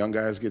 young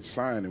guys get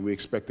signed and we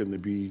expect them to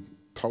be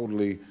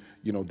totally,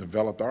 you know,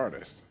 developed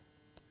artists.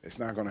 It's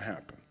not gonna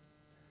happen.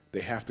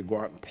 They have to go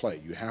out and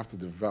play. You have to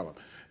develop.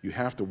 You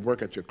have to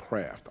work at your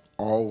craft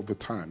all the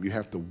time. You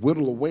have to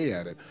whittle away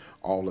at it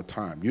all the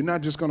time. You're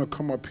not just gonna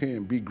come up here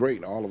and be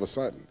great all of a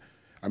sudden.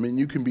 I mean,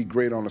 you can be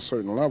great on a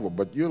certain level,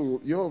 but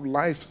your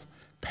life's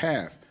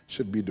path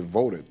should be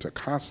devoted to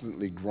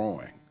constantly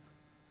growing,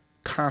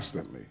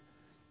 constantly.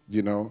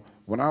 You know,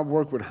 when I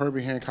work with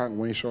Herbie Hancock and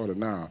Wayne Shorter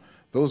now,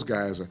 those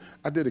guys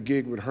I did a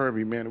gig with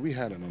Herbie, man, we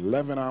had an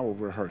 11-hour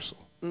rehearsal.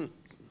 An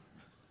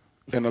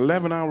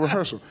 11-hour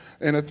rehearsal.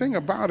 And the thing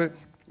about it,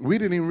 we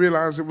didn't even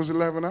realize it was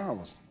 11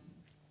 hours.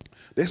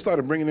 They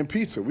started bringing in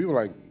pizza. We were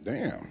like,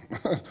 damn,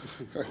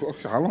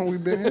 how long we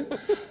been here?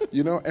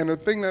 You know, and the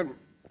thing that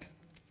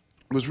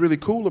was really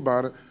cool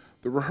about it,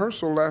 the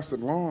rehearsal lasted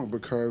long,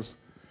 because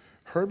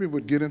Herbie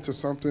would get into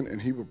something and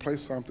he would play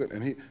something,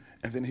 and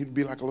then he'd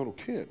be like a little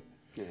kid.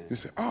 Yeah. He'd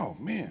say, oh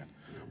man,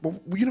 well,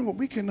 you know what,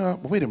 we can,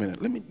 wait a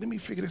minute, let me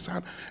figure this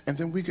out. And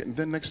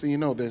then next thing you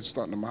know, they're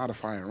starting to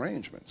modify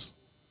arrangements.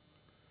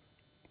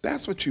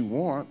 That's what you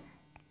want.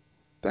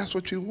 That's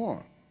what you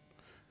want.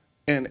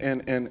 And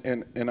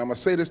I'm gonna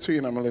say this to you,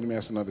 and I'm gonna let him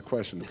ask another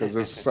question, because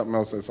there's something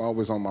else that's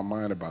always on my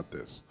mind about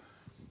this.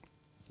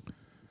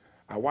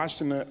 I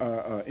watched an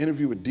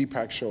interview with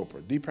Deepak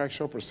Chopra. Deepak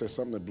Chopra said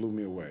something that blew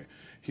me away.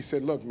 He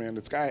said, look, man,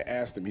 this guy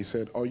asked him, he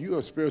said, are you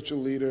a spiritual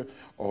leader,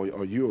 or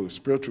are you a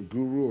spiritual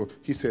guru?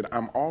 He said,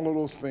 I'm all of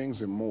those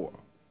things and more,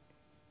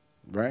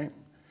 right?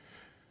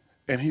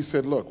 And he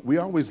said, look, we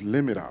always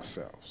limit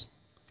ourselves.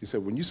 He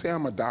said, when you say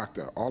I'm a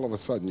doctor, all of a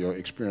sudden your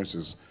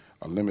experiences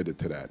are limited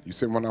to that. You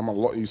say, when I'm a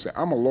lawyer, you say,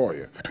 I'm a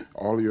lawyer,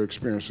 all of your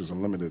experiences are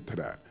limited to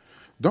that.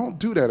 Don't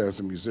do that as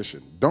a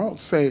musician. Don't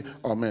say,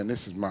 oh man,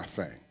 this is my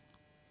thing.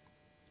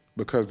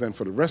 Because then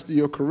for the rest of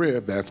your career,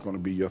 that's gonna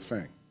be your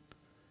thing.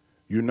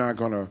 You're not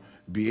gonna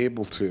be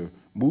able to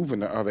move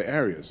into other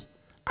areas.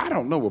 I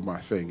don't know what my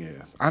thing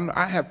is.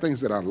 I have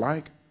things that I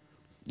like,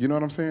 you know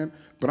what I'm saying?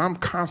 But I'm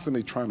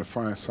constantly trying to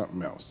find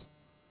something else.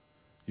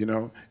 You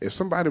know, if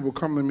somebody will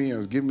come to me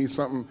and give me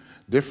something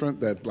different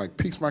that like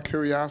piques my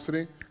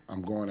curiosity,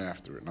 I'm going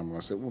after it. And I'm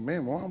gonna say, well,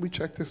 man, why don't we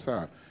check this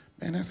out?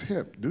 Man, that's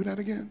hip, do that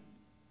again.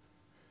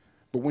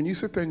 But when you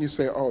sit there and you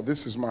say, oh,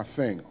 this is my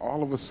thing,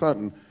 all of a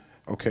sudden,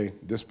 okay,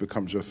 this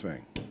becomes your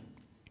thing.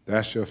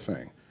 That's your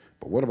thing.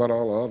 But what about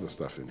all the other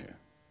stuff in here?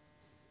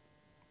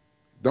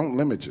 Don't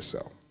limit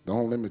yourself.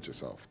 Don't limit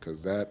yourself,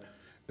 because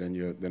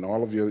then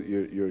all of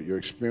your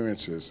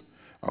experiences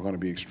are going to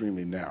be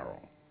extremely narrow.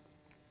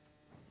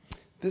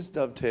 This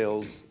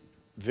dovetails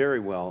very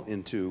well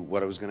into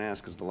what I was going to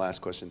ask as the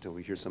last question until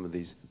we hear some of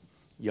these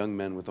young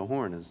men with a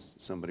horn, as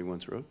somebody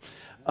once wrote.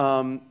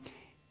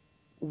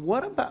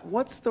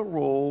 What's the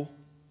role,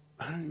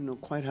 I don't even know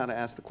quite how to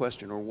ask the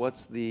question, or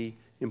what's the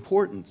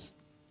importance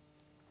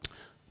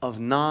of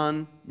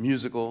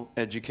non-musical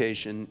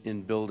education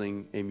in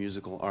building a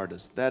musical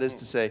artist? That is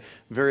to say,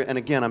 and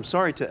again, I'm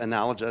sorry to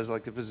analogize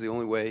like this is the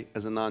only way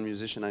as a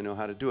non-musician I know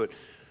how to do it.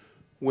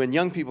 When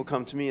young people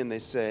come to me and they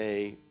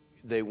say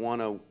they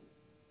want to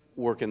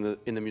work in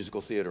the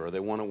musical theater, or they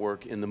want to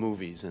work in the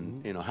movies,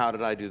 and you know, how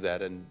did I do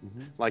that? And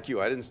like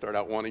you, I didn't start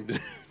out wanting to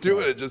do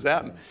it, it just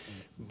happened.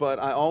 But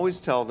I always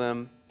tell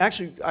them,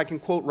 actually I can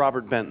quote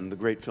Robert Benton, the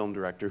great film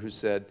director, who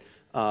said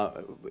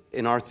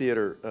in our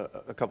theater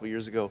a couple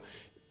years ago,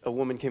 a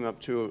woman came up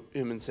to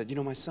him and said, you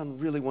know, my son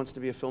really wants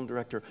to be a film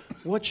director.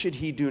 What should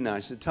he do now?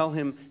 She said, tell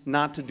him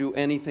not to do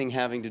anything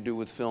having to do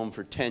with film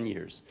for 10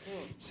 years.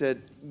 He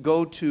said,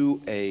 go to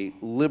a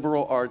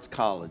liberal arts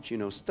college, you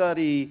know,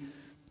 study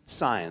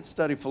science,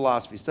 study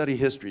philosophy, study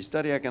history,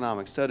 study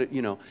economics, study,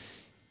 you know.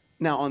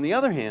 Now, on the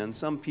other hand,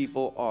 some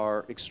people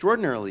are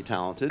extraordinarily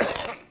talented,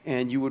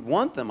 and you would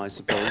want them, I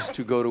suppose,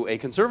 to go to a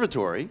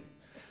conservatory,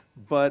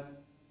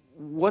 but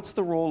what's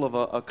the role of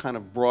a kind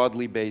of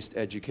broadly based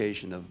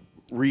education, of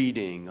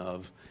reading,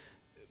 of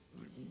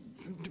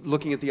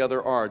looking at the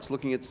other arts,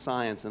 looking at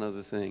science and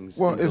other things?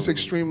 Well, it's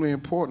extremely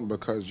important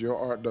because your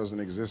art doesn't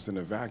exist in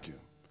a vacuum.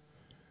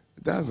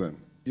 It doesn't.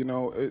 You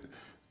know,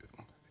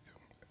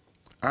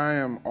 I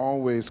am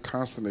always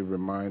constantly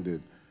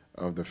reminded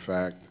of the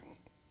fact,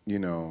 you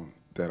know,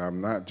 that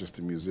I'm not just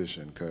a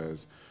musician,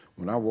 because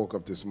when I woke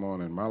up this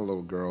morning, my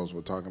little girls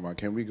were talking about,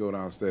 can we go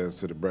downstairs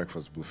to the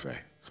breakfast buffet?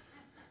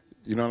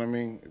 You know what I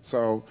mean?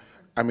 So,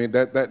 I mean,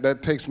 that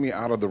takes me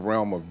out of the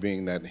realm of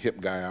being that hip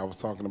guy I was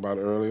talking about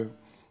earlier.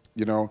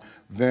 You know,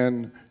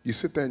 then you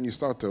sit there and you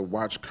start to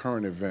watch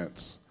current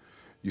events.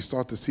 You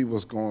start to see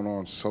what's going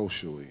on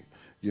socially.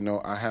 You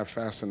know, I have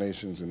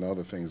fascinations and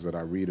other things that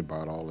I read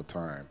about all the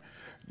time.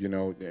 You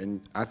know,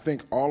 and I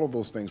think all of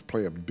those things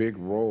play a big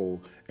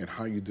role in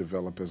how you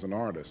develop as an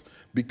artist.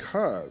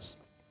 Because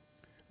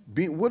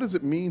what does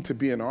it mean to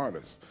be an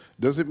artist?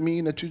 Does it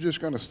mean that you're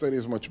just going to study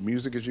as much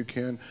music as you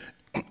can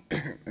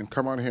and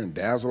come out here and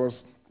dazzle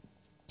us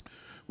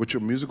with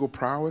your musical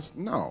prowess?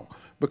 No,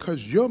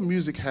 because your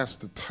music has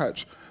to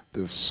touch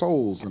the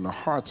souls and the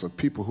hearts of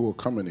people who are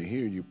coming to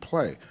hear you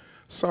play.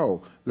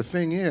 So the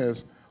thing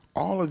is,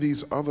 all of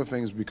these other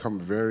things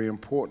become very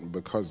important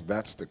because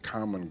that's the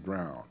common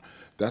ground.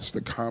 That's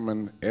the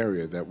common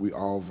area that we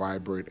all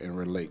vibrate and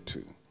relate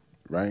to,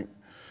 right?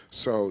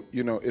 So,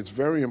 you know, it's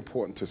very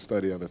important to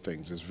study other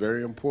things. It's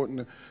very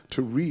important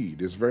to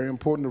read. It's very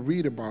important to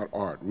read about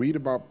art, read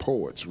about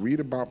poets,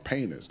 read about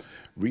painters,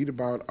 read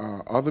about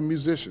other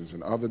musicians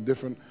and other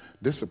different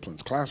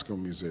disciplines, classical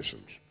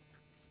musicians.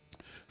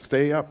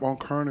 Stay up on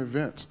current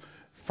events.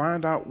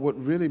 Find out what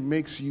really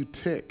makes you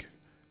tick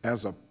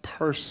as a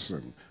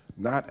person,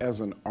 not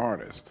as an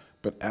artist,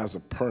 but as a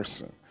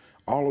person.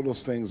 All of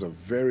those things are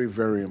very,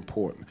 very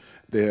important.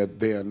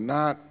 They're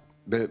not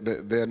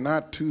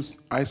two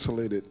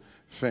isolated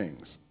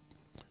things.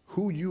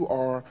 Who you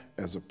are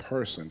as a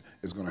person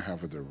is going to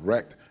have a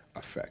direct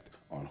effect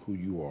on who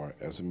you are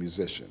as a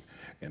musician.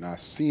 And I've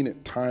seen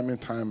it time and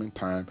time and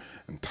time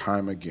and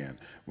time again.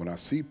 When I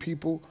see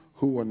people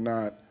who are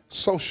not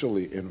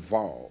socially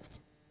involved,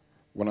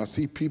 when I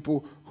see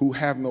people who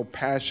have no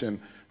passion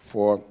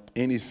for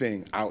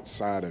anything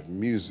outside of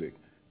music,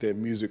 their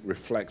music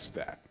reflects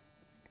that.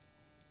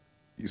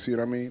 You see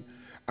what I mean?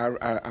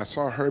 I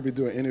saw Herbie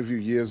do an interview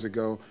years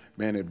ago.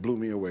 Man, it blew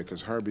me away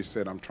because Herbie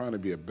said, I'm trying to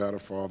be a better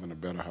father and a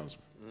better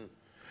husband.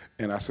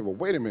 And I said, well,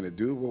 wait a minute,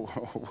 dude. Well,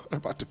 what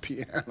about the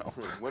piano?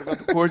 What about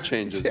the chord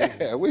changes?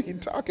 Yeah, what are you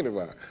talking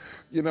about?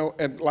 You know,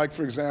 and like,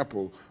 for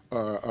example,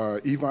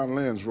 Yvonne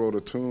Lenz wrote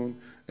a tune,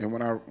 and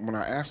when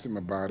I asked him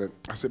about it,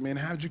 I said, man,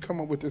 how did you come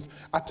up with this?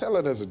 I tell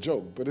it as a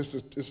joke, but it's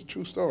a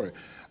true story.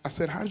 I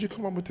said, how did you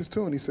come up with this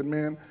tune? He said,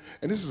 man,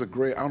 and this is a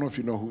great, I don't know if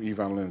you know who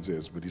Yvonne Lenz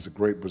is, but he's a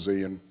great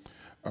Brazilian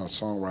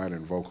songwriter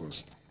and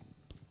vocalist.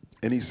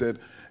 And he said,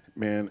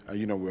 man,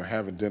 you know, we were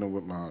having dinner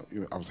with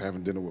I was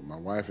having dinner with my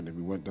wife, and then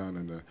we went down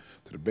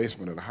to the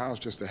basement of the house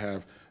just to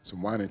have some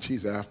wine and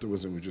cheese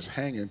afterwards, and we were just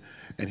hanging.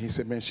 And he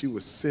said, man, she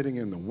was sitting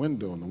in the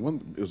window,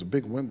 and it was a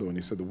big window, and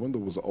he said the window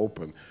was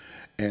open,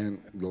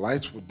 and the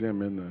lights were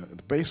dim in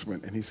the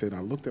basement. And he said,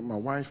 I looked at my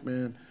wife,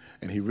 man,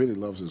 and he really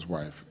loves his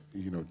wife,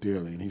 you know,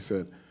 dearly. And he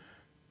said,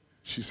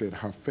 she said,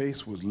 her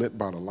face was lit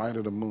by the light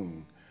of the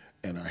moon,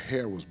 and her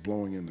hair was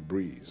blowing in the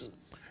breeze.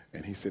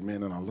 And he said,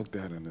 man, and I looked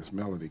at her, and this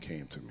melody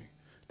came to me.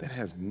 That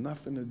has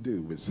nothing to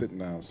do with sitting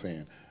down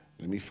saying,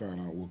 let me find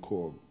out what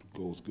chord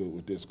goes good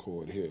with this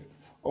chord here.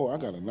 Oh, I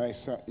got a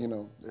nice sound, you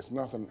know, there's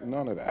nothing,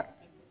 none of that.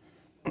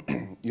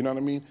 You know what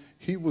I mean?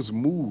 He was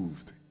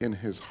moved in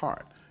his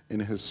heart, in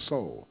his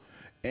soul.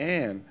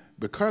 And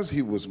because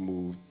he was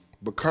moved,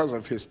 because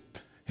of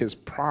his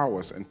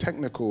prowess and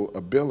technical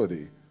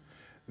ability,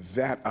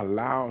 that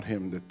allowed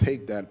him to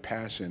take that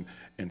passion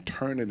and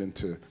turn it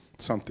into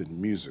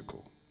something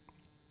musical.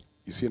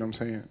 You see what I'm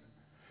saying?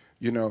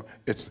 You know,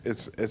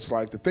 it's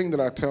like the thing that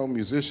I tell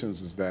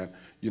musicians is that,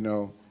 you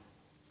know,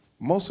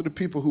 most of the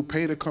people who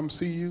pay to come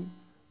see you,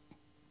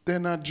 they're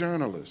not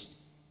journalists.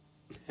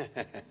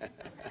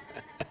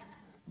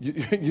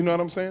 You know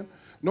what I'm saying?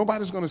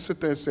 Nobody's going to sit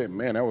there and say,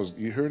 man,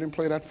 you heard him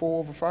play that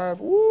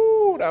 4/5?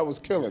 Ooh, that was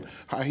killing.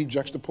 How he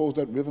juxtaposed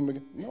that rhythm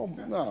again.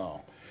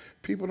 No.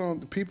 People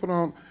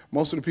don't,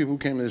 most of the people who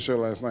came to the show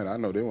last night, I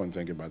know they weren't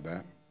thinking about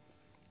that.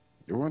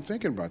 They weren't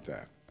thinking about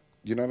that.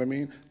 You know what I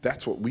mean?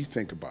 That's what we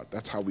think about.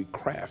 That's how we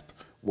craft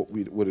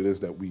what it is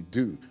that we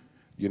do.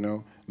 You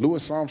know,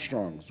 Louis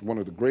Armstrong is one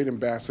of the great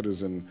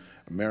ambassadors in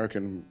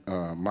modern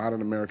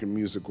American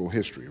musical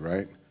history,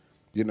 right?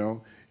 You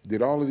know,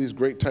 did all of these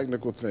great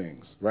technical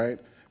things, right?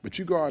 But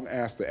you go out and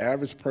ask the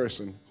average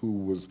person who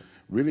was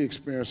really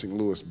experiencing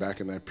Louis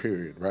back in that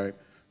period, right?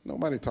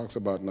 Nobody talks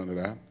about none of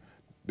that.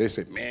 They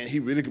say, man, he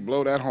really could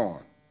blow that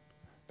horn.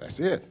 That's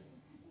it.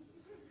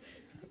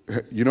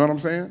 You know what I'm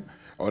saying?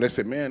 Or they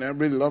say, man, I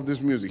really love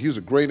this music. He was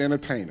a great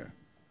entertainer.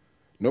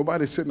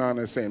 Nobody's sitting on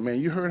there saying, man,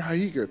 you heard how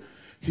he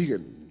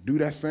could do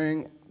that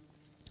thing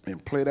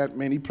and play that,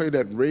 man, he played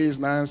that raised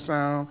 9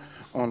 sound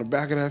on the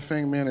back of that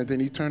thing, man, and then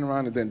he turned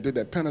around and then did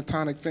that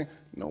pentatonic thing.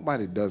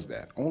 Nobody does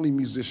that. Only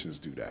musicians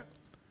do that.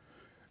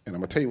 And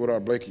I'm going to tell you what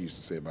Art Blakey used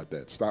to say about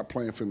that. Stop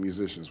playing for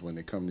musicians when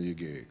they come to your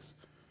gigs.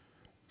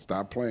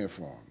 Stop playing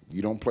for them.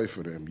 You don't play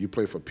for them. You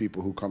play for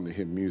people who come to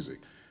hear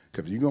music.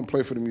 Because if you're going to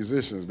play for the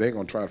musicians, they're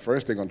going to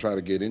try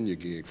to get in your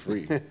gig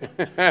free.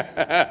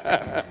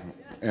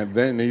 And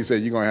then he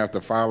said, you're going to have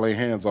to file their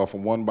hands off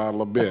of 1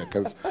 bottle of beer,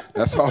 because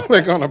that's all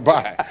they're going to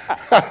buy.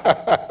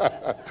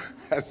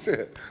 That's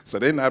it. So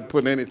they're not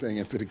putting anything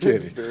into the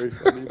kitty. It's very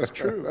funny. It's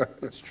true.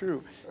 It's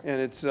true. And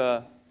it's,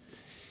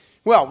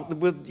 well,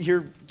 we'll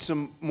hear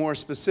some more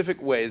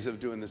specific ways of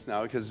doing this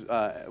now, because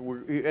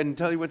and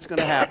tell you what's going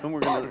to happen.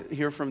 We're going to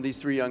hear from these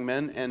 3 young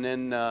men, and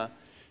then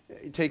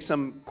take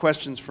some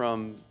questions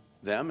from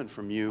them and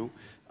from you.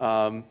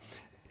 And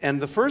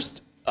the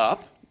first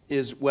up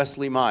is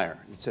Wesley Meyer.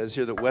 It says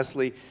here that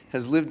Wesley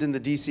has lived in the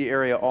D.C.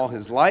 area all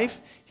his life.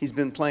 He's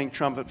been playing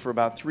trumpet for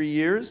about 3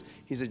 years.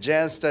 He's a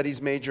jazz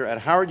studies major at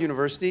Howard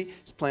University.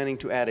 He's planning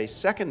to add a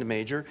second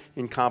major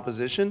in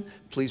composition.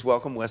 Please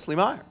welcome Wesley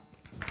Meyer.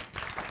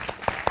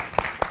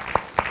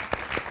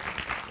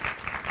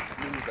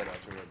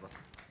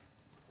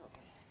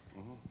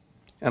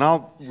 And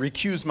I'll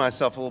recuse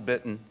myself a little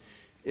bit, and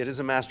it is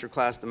a master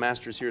class. The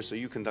master's here, so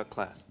you conduct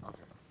class. Okay.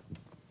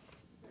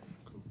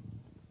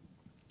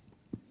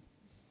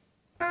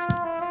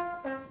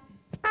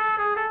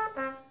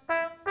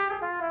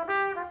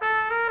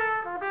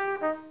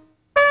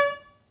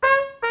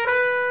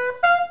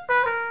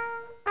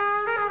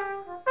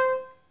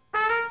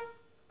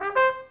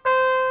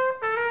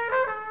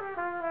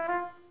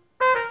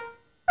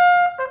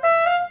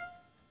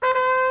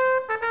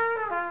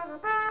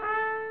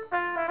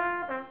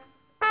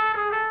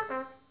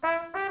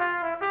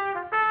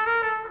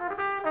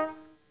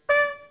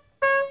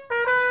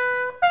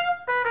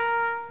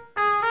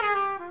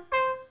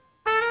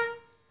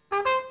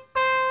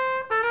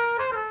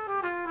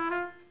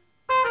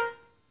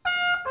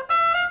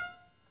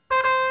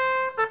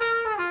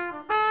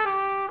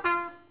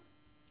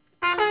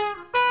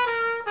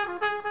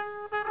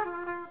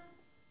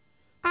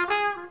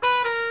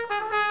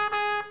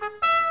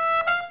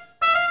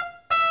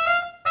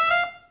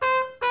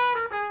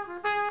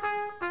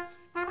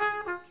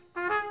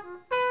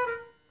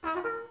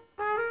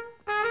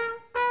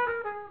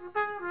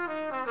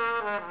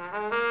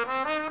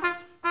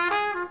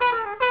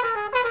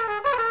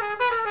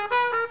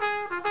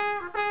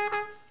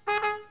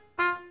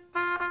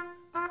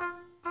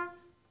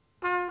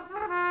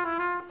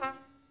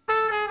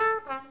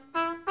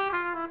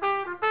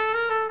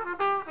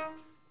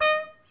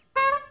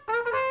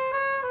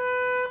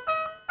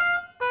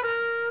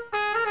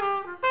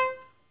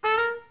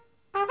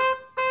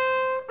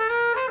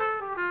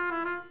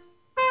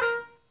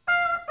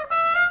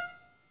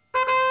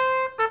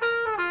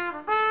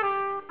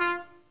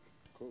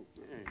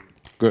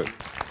 Good.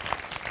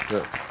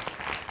 Good.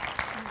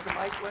 Use the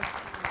mic, Wes.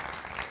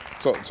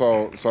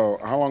 So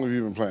how long have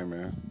you been playing,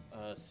 man?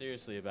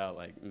 Seriously, about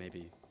like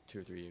maybe 2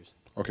 or 3 years.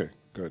 Okay,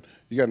 good.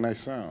 You got a nice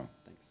sound.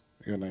 Thanks.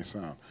 You got a nice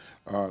sound.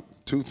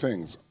 2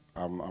 things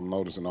I'm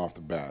noticing off the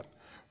bat.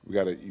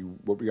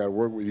 What we got to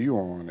work with you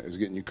on is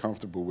getting you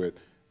comfortable with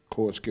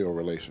chord scale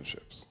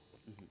relationships,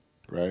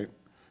 right?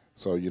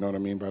 So you know what I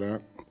mean by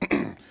that?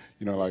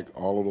 You know, like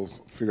all of those,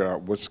 figure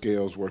out which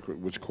scales work with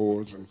which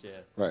chords, and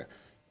Yeah. right.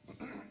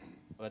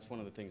 Well, that's one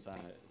of the things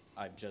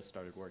I've just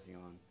started working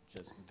on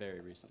just very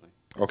recently.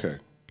 Okay.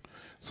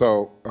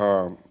 So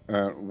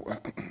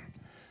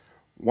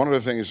one of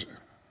the things,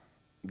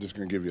 I'm just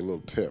going to give you a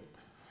little tip.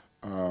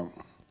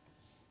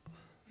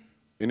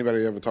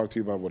 Anybody ever talk to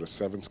you about what a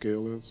 7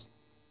 scale is?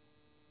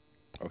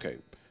 Okay,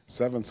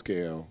 7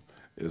 scale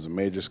is a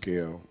major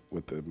scale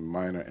with the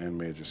minor and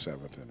major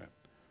 7th in it.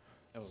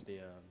 That would be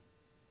a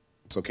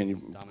So can you?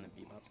 dominant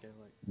bebop scale,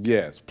 like?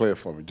 Yes, play it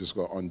for me. Just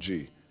go on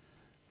G.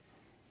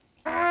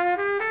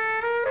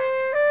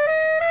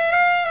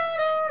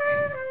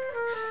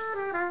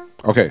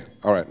 Okay,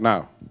 all right.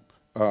 Now,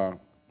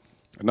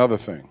 another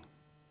thing.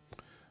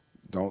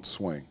 Don't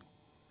swing.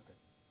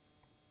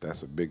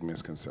 That's a big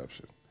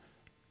misconception.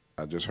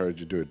 I just heard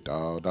you do it.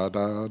 Da, da,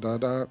 da, da,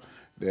 da.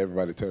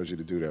 Everybody tells you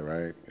to do that,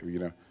 right? You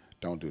know,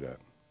 don't do that.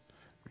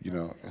 You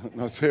know,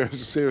 no,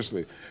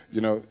 seriously.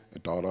 You know,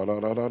 da da da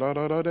da da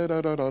da da da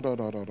da da da da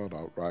da da da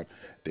da. Right?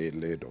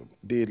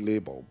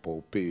 Diddly bo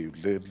bo beep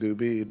diddly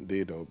beep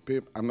diddle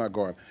beep. I'm not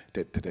going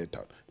because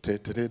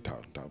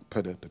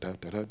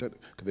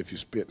if you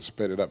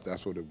sped it up,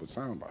 that's what it would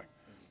sound like,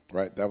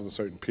 right? That was a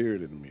certain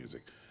period in the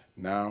music.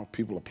 Now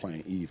people are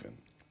playing even,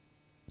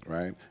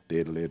 right?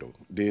 Diddly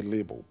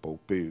bo bo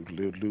beep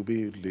diddly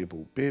beep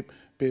diddle beep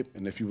beep.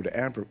 And if you were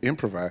to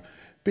improvise.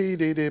 See,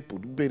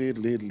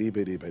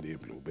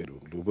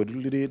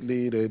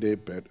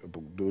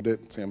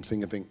 I'm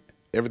singing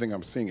everything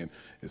I'm singing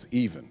is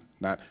even,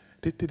 not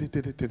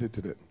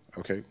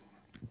okay?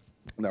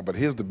 Now, but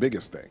here's the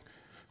biggest thing.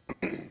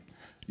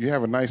 You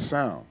have a nice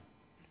sound,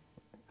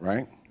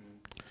 right?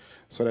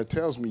 So that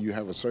tells me you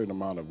have a certain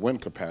amount of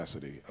wind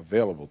capacity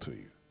available to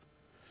you.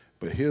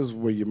 But here's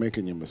where you're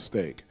making your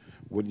mistake.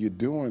 What you're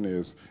doing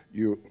is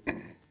you're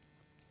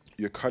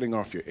cutting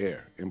off your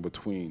air in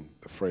between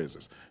the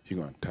phrases.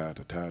 You're going ta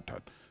ta ta ta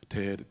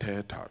ta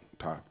ta ta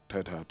ta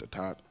ta ta ta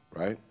ta,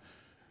 right?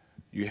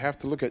 You have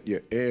to look at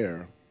your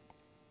air.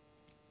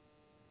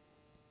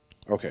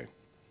 Okay,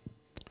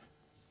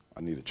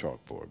 I need a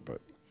chalkboard,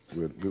 but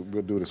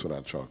we'll do this without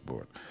a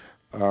chalkboard.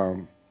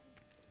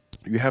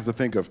 You have to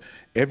think of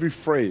every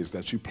phrase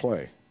that you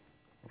play,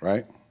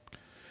 right?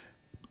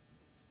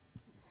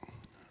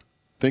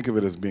 Think of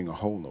it as being a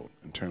whole note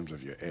in terms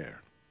of your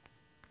air.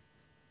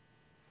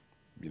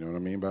 You know what I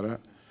mean by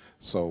that?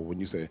 So when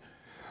you say,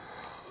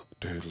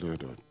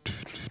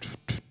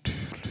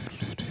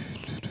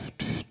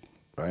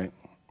 right?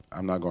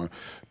 I'm not going,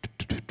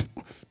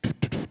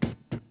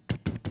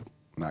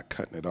 not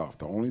cutting it off.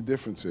 The only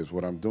difference is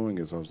what I'm doing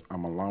is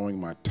I'm allowing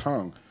my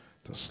tongue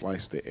to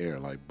slice the air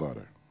like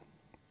butter,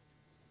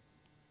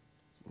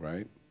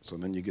 right? So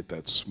then you get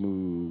that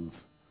smooth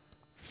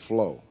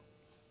flow,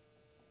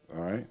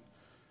 all right?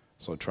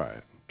 So try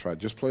it. Try it.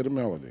 Just play the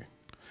melody.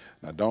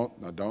 Now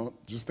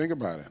don't, just think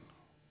about it.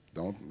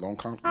 Don't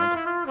count.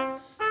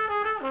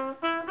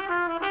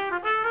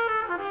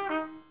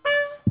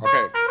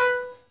 Okay.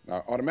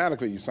 Now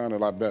automatically you sound a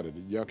lot better.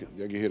 Y'all can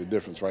hear the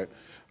difference, right?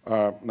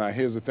 Now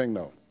here's the thing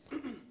though.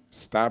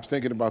 Stop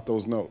thinking about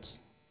those notes.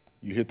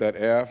 You hit that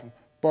F,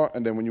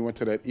 and then when you went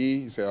to that E,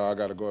 you say, oh, I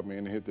gotta go up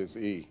and hit this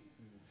E.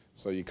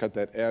 So you cut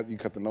that F, you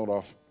cut the note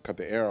off, cut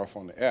the air off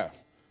on the F.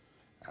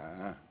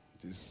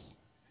 Just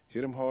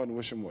hit them hard and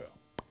wish them well.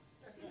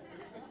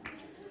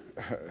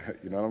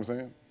 You know what I'm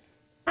saying?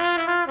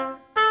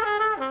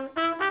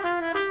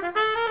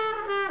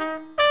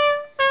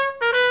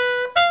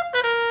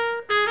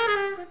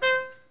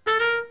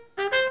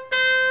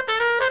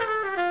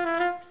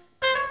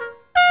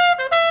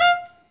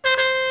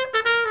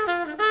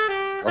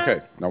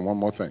 Okay, now one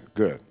more thing.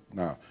 Good.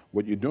 Now,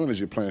 what you're doing is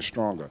you're playing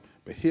stronger.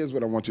 But here's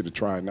what I want you to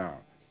try now.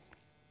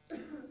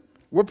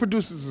 What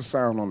produces the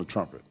sound on the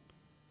trumpet?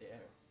 The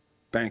air.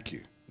 Thank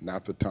you.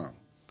 Not the tongue.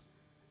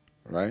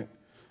 Right?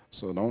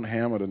 So don't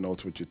hammer the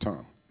notes with your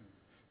tongue.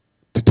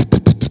 You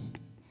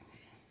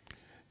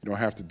don't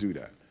have to do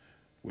that.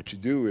 What you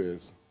do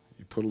is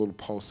you put a little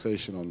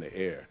pulsation on the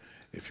air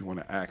if you want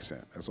to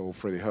accent. That's an old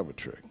Freddie Hubbard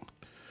trick.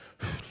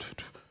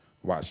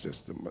 Watch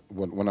this.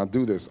 When I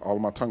do this, all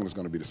of my tongue is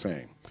going to be the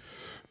same.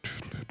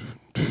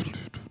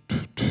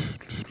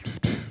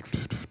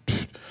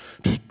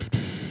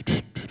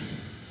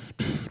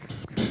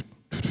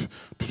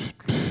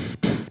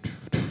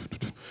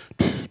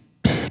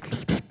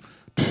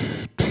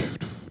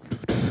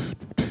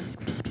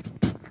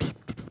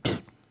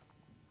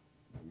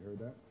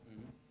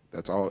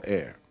 That's all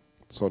air.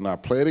 So now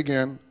play it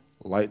again,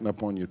 lighten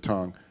up on your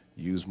tongue,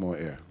 use more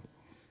air.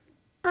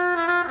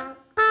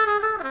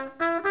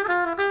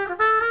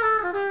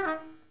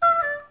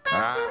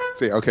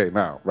 See, okay,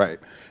 now, right.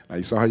 Now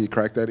you saw how you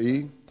cracked that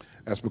E?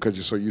 That's because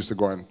you're so used to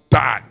going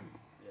dot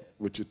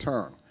with your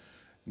tongue.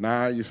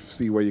 Now you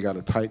see where you got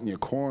to tighten your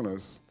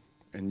corners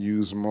and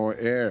use more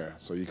air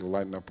so you can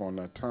lighten up on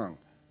that tongue.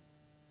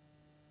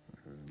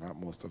 There's not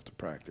more stuff to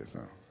practice,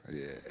 huh?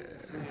 Yeah.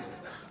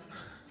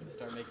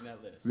 Start making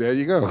that list. There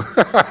you go.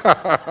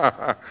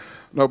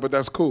 No, but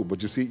that's cool.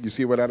 But you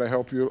see where that'll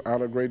help you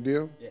out a great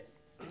deal? Yeah.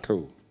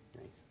 Cool.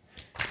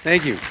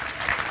 Thank you.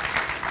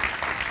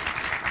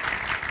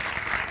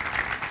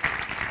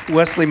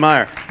 Wesley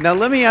Meyer. Now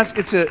let me ask,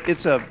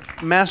 it's a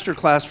master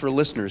class for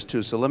listeners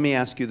too, so let me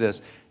ask you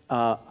this.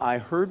 I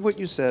heard what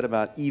you said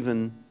about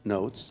even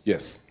notes.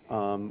 Yes.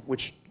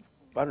 Which,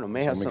 I don't know,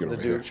 may have something to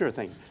do, here. sure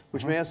thing,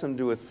 which may have something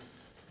to do with,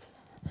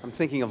 I'm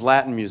thinking of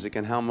Latin music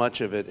and how much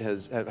of it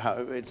has, how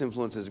its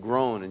influence has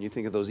grown, and you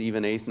think of those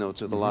even eighth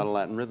notes with a lot of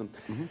Latin rhythm.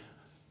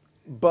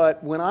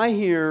 But when I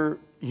hear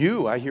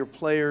you, I hear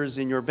players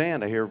in your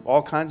band, I hear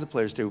all kinds of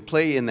players too, who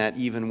play in that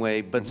even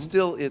way, but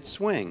still it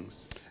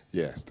swings.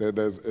 Yes,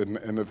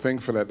 and the thing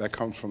for that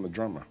comes from the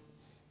drummer.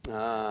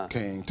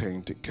 King,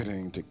 ting, tick,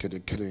 kidding, tick,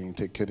 kidding, kidding,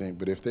 tick, kidding.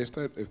 But if they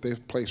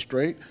play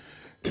straight,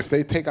 if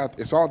they take out,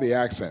 it's all the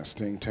accents.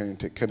 Ting, ting,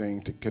 tick,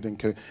 kidding, tick, kidding,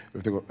 kidding.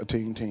 If they go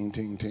ting, ting,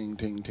 ting, ting,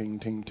 ting, ting,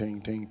 ting,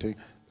 ting, ting, ting,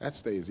 that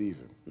stays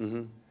even.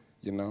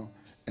 You know,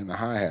 and the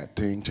hi-hat,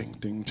 ting, ting,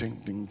 ting,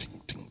 ting, ting,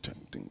 ting, ting,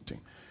 ting, ting,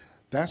 ting.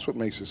 That's what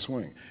makes it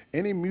swing.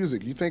 Any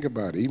music, you think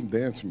about it, even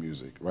dance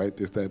music, right?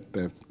 It's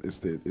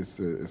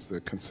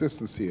the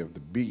consistency of the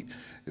beat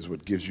is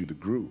what gives you the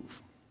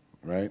groove,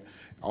 right?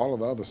 All of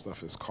the other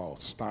stuff is called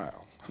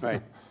style.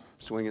 Right.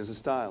 Swing is a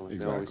style, as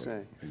Exactly. they always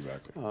say.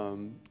 Exactly.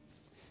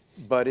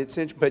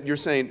 But you're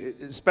saying,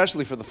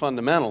 especially for the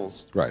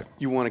fundamentals, Right.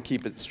 you want to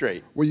keep it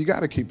straight. Well, you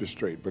got to keep it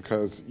straight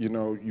because you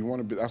know you want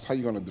to be. That's how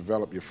you're going to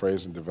develop your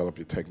phrase and develop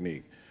your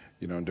technique.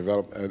 You know, and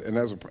develop. And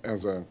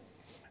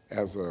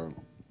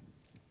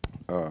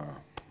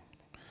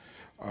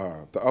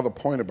the other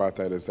point about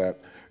that is that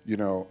you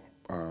know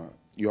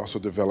you also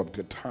develop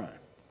good time.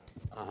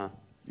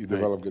 You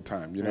develop good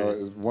time. You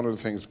know, one of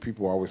the things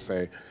people always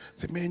say,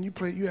 man, you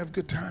have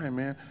good time,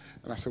 man.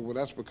 And I said, well,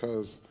 that's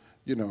because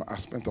you know I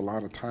spent a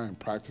lot of time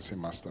practicing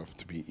my stuff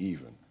to be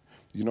even.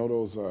 You know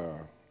those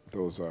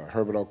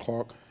Herbert L.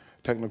 Clark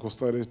technical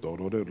studies, right?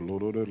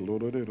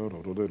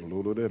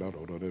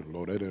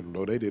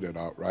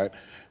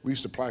 We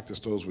used to practice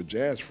those with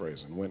jazz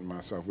phrasing. Went and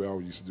myself, we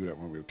always used to do that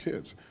when we were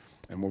kids.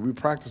 And when we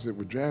practiced it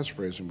with jazz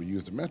phrasing, we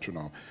used the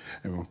metronome.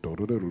 And we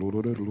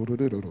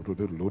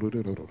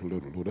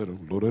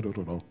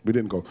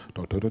didn't go,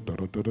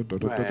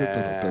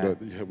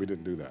 yeah, we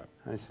didn't do that.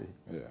 I see.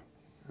 Yeah.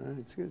 All right,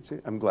 it's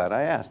good. I'm glad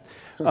I asked.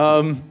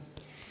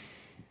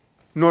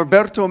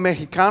 Norberto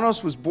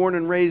Mexicanos was born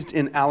and raised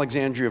in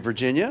Alexandria,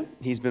 Virginia.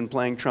 He's been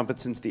playing trumpet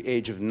since the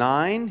age of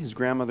 9. His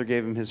grandmother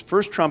gave him his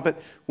first trumpet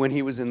when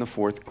he was in the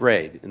 4th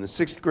grade. In the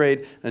 6th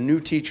grade, a new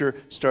teacher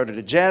started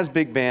a jazz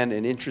big band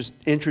and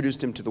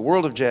introduced him to the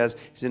world of jazz.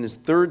 He's in his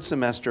 3rd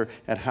semester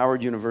at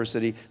Howard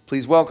University.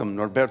 Please welcome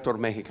Norberto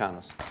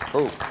Mexicanos.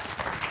 Oh.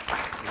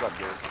 What's up,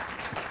 Bruce?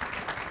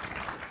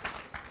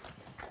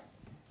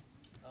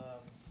 I'm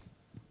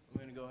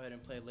going to go ahead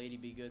and play Lady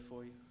Be Good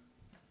for you.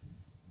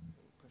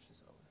 Push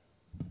this over.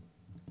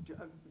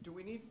 Do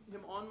we need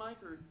him on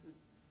mic or?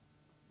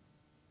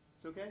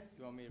 It's okay?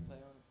 You want me to play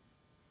on it?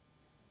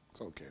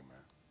 It's okay,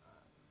 man.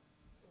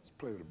 Let's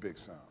play with a big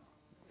sound.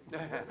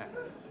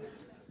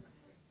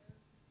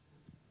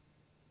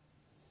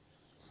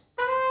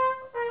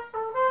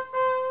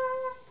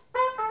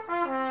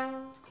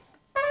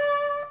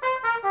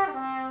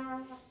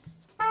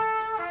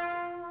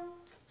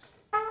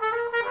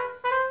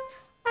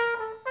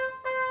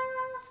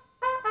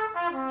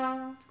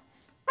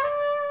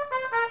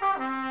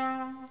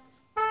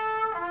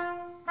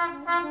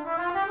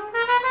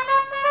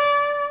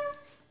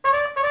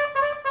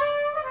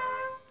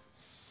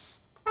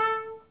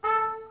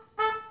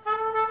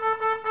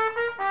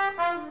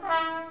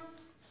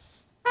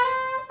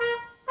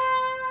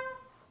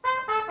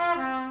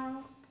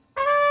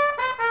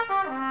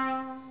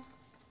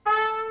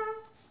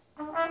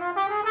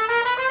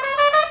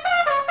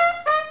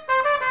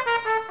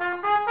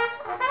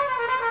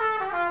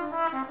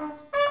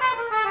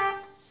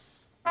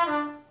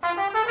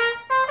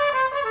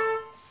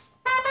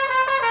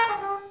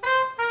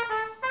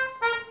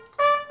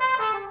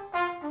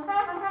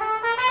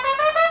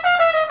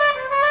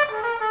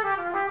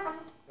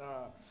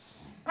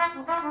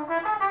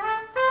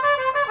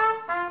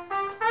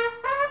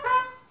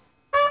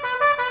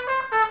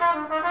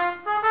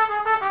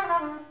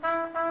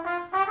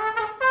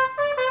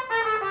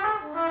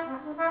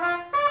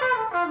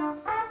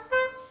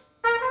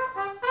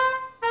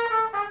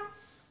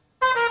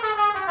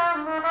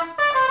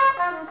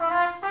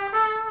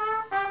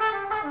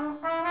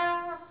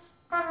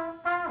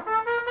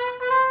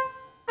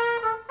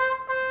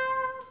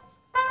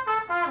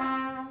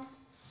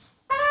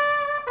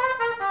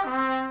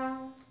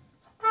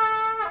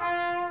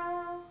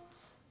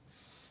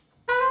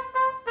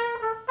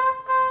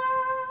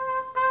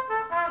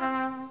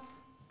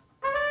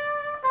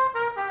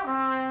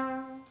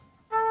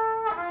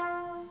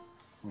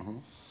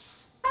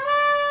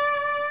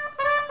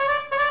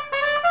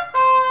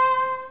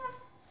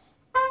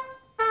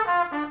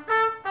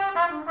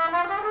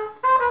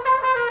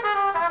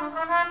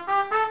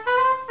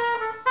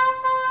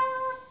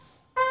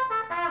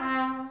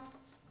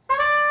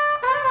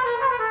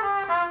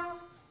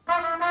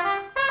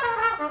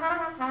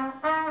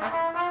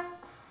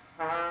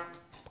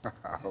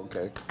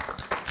 Okay.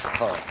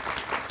 All right.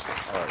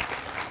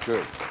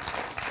 Good.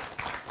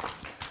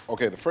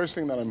 Okay, the first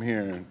thing that I'm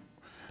hearing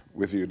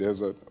with you,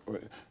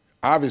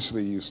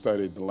 obviously you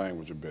studied the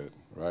language a bit,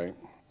 right?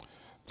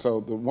 So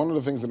one of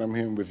the things that I'm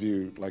hearing with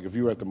you, like if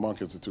you were at the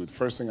Monk Institute, the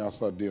first thing I'll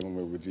start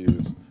dealing with you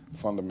is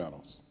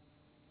fundamentals.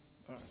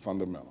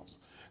 Fundamentals.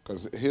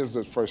 Because here's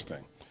the first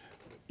thing.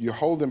 You're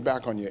holding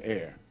back on your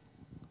air.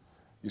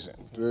 You're saying,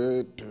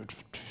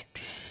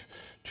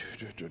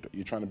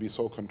 you're trying to be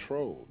so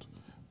controlled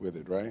with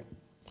it, right?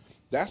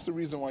 That's the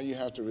reason why you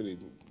have to really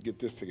get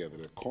this together,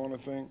 the corner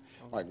thing.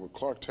 Like with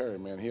Clark Terry,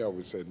 man, he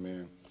always said,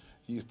 man,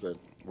 he used to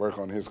work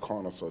on his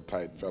corner so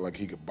tight, felt like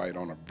he could bite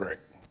on a brick.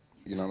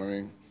 You know what I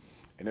mean?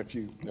 And if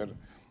you,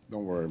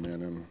 don't worry,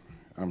 man,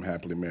 I'm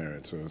happily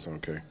married, so it's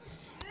okay.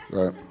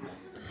 But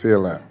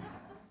feel that.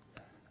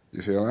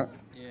 You feel that?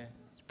 Yeah.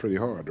 It's pretty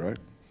hard, right?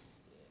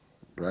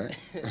 Right?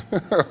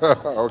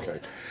 Okay.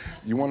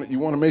 You want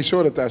to make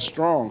sure that that's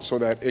strong so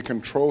that it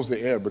controls the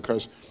air,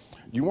 because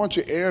you want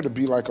your air to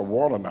be like a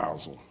water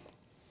nozzle.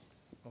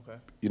 Okay.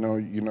 You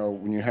know,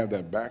 when you have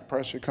that back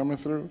pressure coming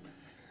through,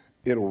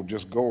 it'll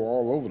just go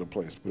all over the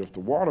place. But if the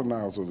water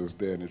nozzle is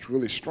there and it's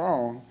really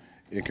strong,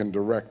 it can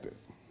direct it.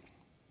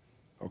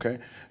 Okay?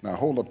 Now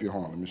hold up your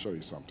horn. Let me show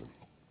you something.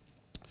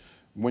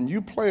 When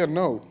you play a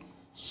note,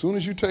 as soon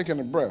as you take in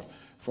a breath,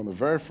 from the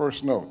very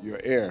first note, your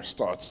air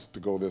starts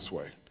to go this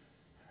way.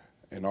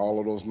 And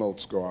all of those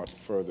notes go out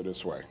further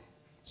this way.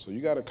 So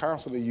you got to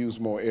constantly use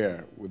more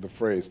air with the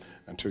phrase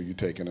until you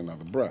take in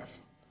another breath.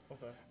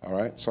 Okay. All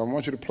right? So I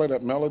want you to play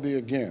that melody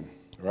again,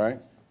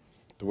 right?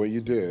 The way you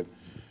did.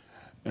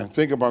 And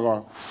think about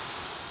going,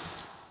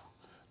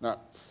 now,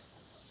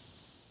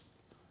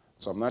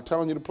 so I'm not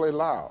telling you to play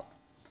loud.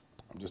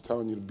 I'm just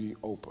telling you to be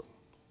open.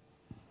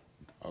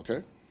 Okay?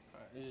 All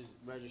right. It's just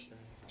registering.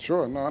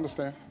 Sure, no, I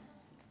understand.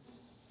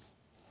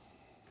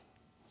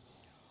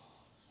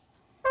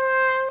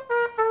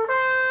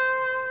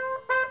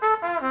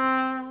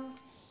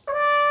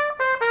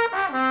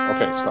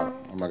 Okay, stop.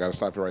 I got to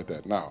stop you right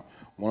there. Now,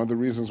 one of the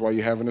reasons why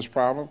you're having this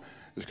problem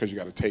is because you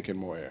got to take in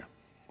more air.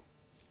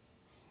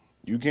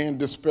 You can't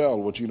dispel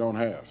what you don't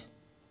have.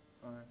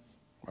 All right.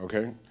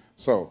 Okay?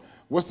 So,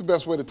 what's the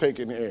best way to take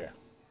in the air?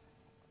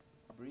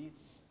 Breathe.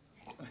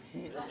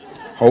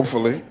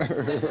 Hopefully.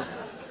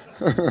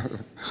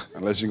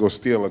 Unless you go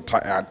steal an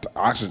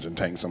oxygen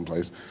tank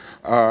someplace.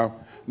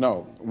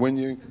 No, when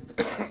you,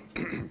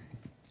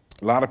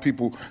 a lot of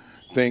people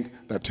think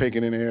that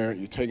taking in air,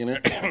 you're taking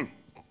in,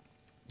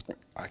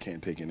 I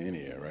can't take in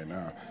any air right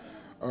now,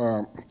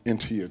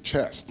 into your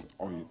chest,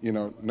 or,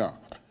 no,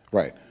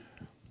 right.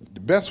 The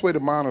best way to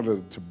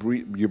monitor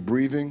your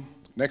breathing,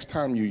 next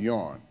time you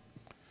yawn,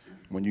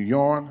 when you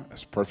yawn,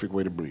 that's a perfect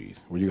way to breathe.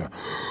 When you go,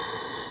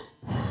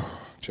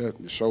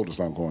 your shoulders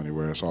don't go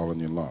anywhere, it's all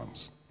in your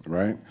lungs,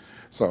 right?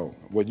 So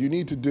what you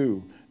need to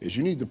do is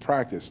you need to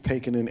practice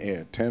taking in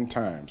air 10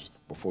 times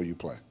before you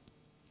play.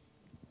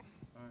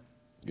 All right.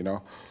 You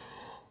know?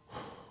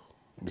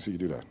 Let me see you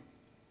do that.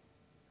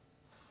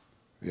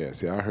 Yeah,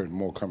 see, I heard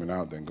more coming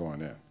out than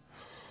going in.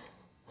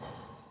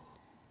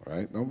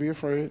 Right? Don't be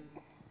afraid.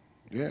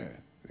 Yeah,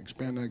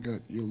 expand that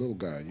gut. You're a little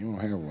guy. You don't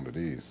have one of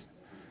these.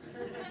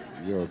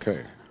 You're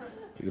okay.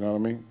 You know what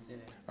I mean? Yeah.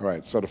 All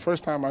right, so the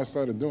first time I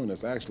started doing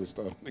this, I actually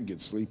started to get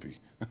sleepy.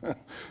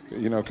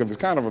 Because it's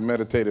kind of a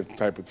meditative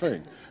type of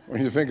thing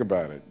when you think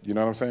about it. You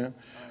know what I'm saying?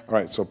 All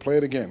right, so play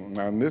it again.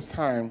 Now, in this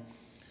time,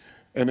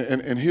 and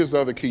here's the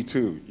other key,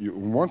 too.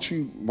 Once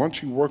you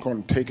work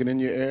on taking in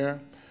your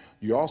air,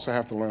 you also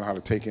have to learn how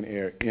to take in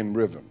air in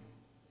rhythm.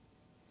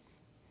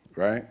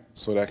 Right?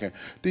 So that can,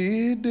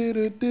 you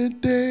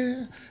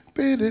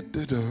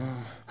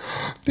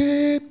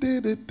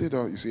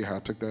see how I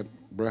took that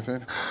breath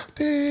in?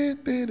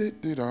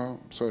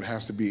 So it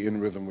has to be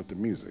in rhythm with the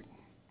music.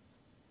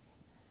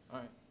 All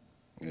right.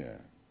 Yeah.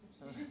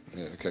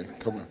 Yeah, okay,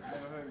 come on.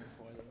 Never heard it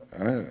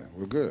before. Yeah,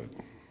 we're good.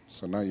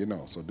 So now you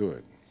know, so do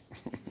it.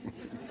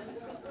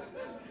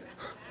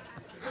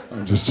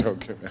 I'm just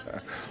joking.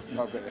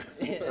 My bad.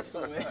 Yeah, that's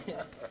cool, man.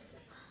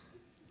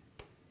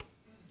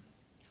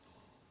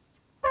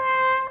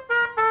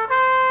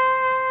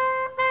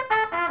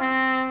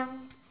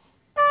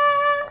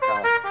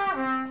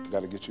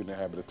 Got to get you in the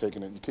habit of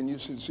taking it. Can you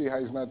see how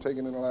he's not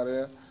taking in a lot of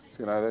air?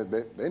 See, now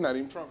they're not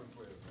even trumpet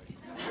players.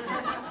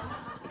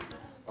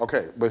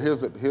 Okay, but here's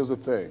the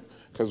thing,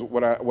 because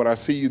what I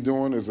see you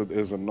doing is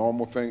a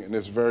normal thing, and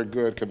it's very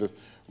good because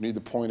we need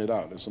to point it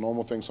out. It's a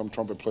normal thing some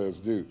trumpet players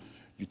do.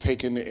 You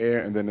take in the air,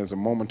 and then there's a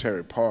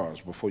momentary pause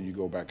before you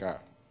go back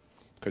out,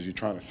 because you're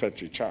trying to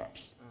set your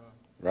chops,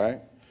 right?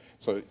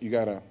 So you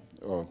gotta.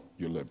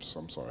 Your lips,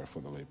 I'm sorry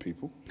for the lay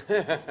people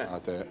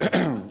out there.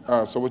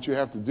 So what you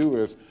have to do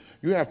is,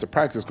 you have to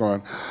practice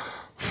going,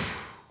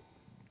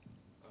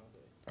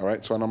 all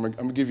right? So I'm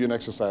gonna give you an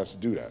exercise to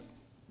do that.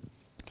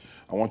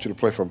 I want you to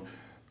play from,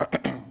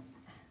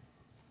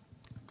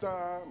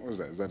 da, what is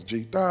that? Is that a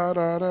G? Da,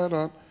 da, da,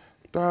 da,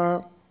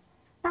 da.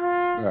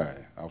 All right,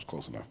 I was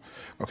close enough.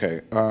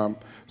 Okay,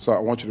 so I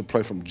want you to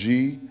play from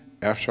G,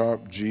 F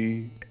sharp,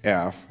 G,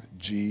 F,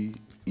 G,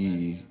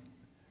 E,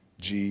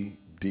 G,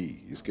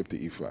 D. You skip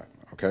the E flat,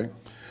 okay?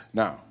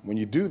 Now, when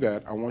you do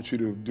that, I want you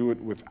to do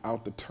it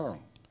without the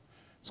tongue.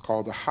 It's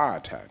called the high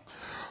attack.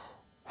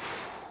 All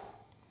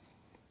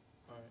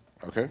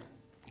right. Okay?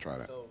 Try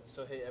that.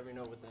 So hit every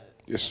note with that.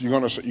 Yes, you're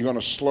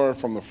gonna slur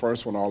from the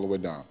first one all the way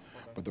down.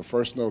 Okay. But the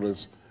first note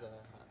is,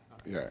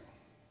 yeah.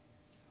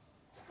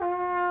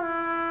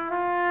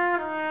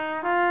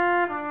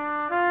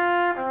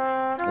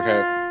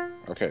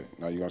 Okay,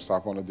 now you're gonna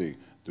stop on the D.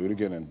 Do it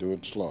again and do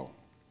it slow.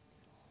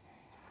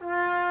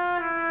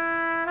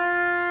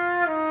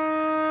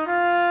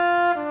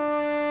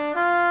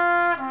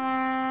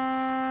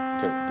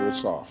 Okay, do it it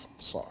soft,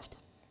 soft.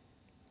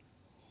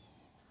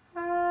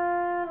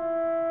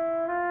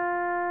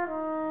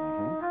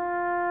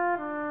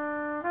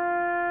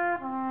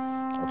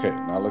 Okay,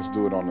 now let's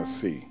do it on the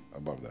C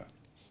above that.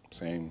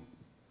 Same,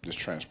 just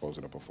transpose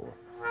it up a 4.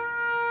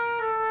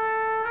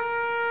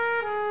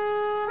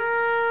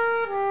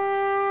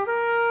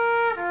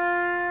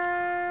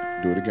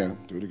 Do it again,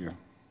 do it again.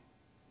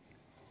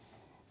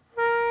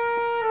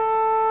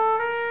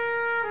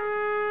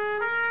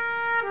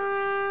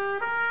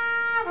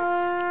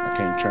 I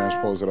can't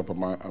transpose it up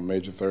a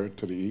major third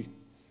to the E.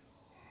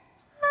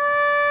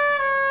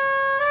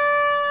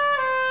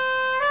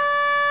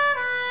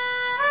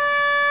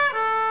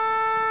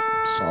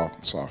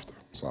 Softer,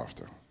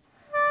 softer.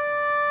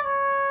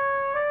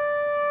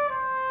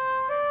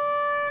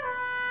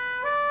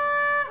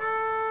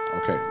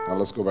 Okay, now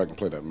let's go back and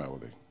play that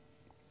melody.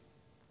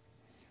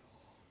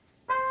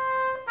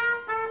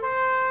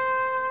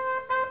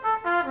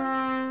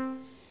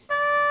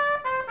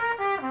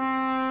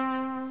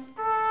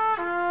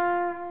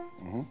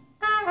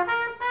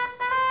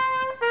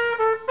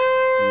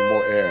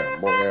 More air,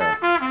 more air,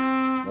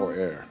 more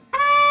air.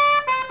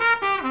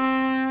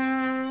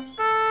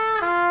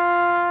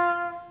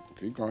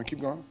 Keep going, keep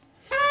going.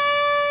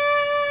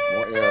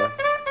 More air.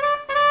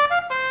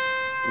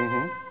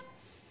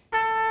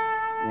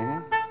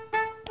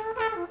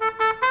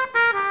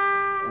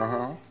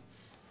 Uh-huh.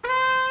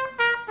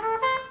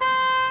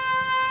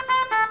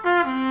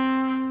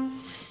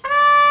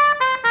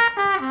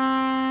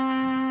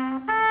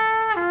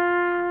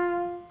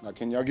 Now,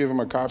 can y'all give him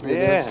a copy of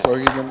this so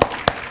he can?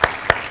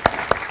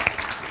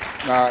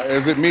 Now,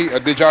 is it me?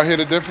 Did y'all hear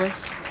the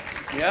difference?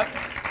 Yep.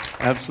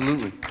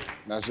 Absolutely.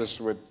 That's just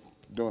with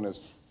doing this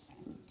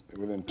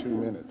within 2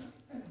 minutes.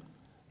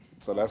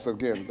 So that's,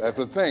 again, that's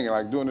the thing,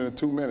 like doing it in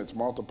 2 minutes,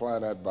 multiply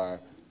that by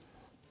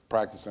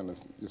practicing a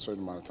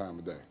certain amount of time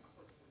a day.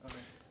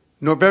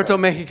 Norberto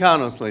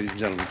Mexicanos, ladies and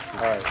gentlemen.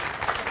 All right.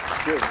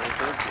 Good, man.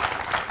 Thank you.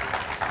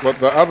 But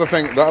the other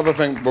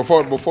thing,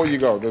 before you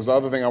go, there's the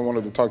other thing I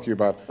wanted to talk to you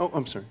about. Oh,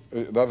 I'm sorry.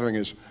 The other thing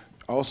is,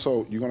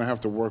 also, you're going to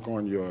have to work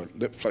on your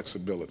lip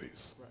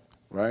flexibilities,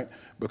 right?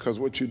 Because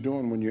what you're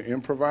doing when you're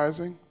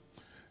improvising,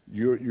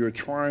 you're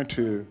trying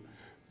to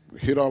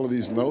hit all of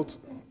these notes,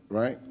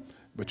 right?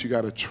 But you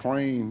got to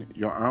train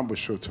your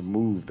embouchure to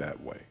move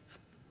that way,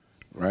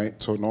 right?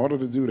 So in order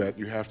to do that,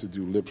 you have to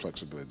do lip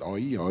flexibility,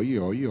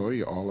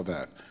 all of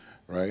that,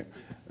 right?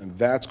 And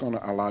that's going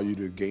to allow you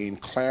to gain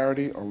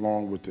clarity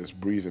along with this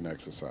breathing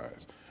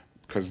exercise,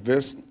 because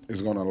this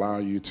is going to allow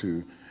you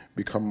to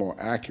become more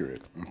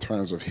accurate in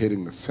terms of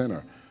hitting the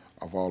center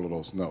of all of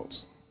those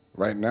notes.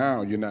 Right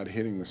now, you're not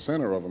hitting the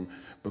center of them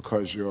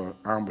because your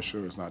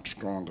embouchure is not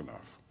strong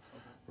enough,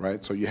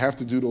 right? So you have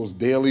to do those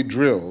daily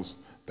drills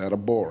that are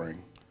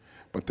boring,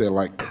 but they're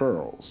like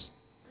curls.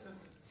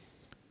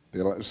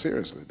 They're like,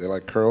 seriously, they're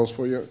like curls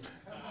for your,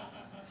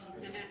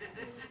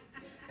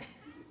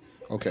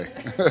 okay.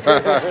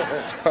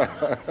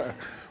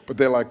 But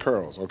they're like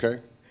curls,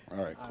 okay?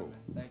 All right, cool.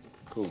 Thank you.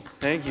 Cool.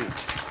 Thank you.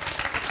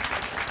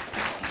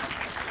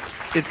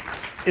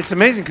 It's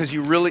amazing because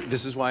you really,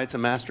 this is why it's a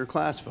master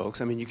class,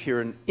 folks. I mean, you hear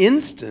an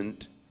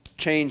instant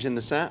change in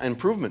the sound,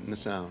 improvement in the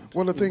sound.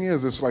 Well, the thing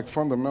is, it's like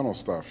fundamental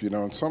stuff, you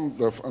know, and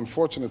the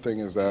unfortunate thing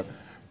is that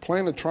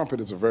playing the trumpet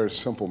is a very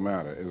simple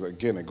matter.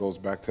 Again, it goes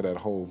back to that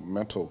whole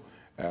mental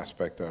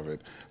aspect of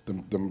it.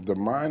 The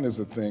mind is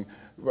the thing.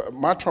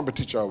 My trumpet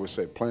teacher always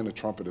say, playing the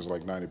trumpet is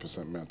like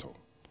 90% mental.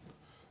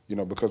 You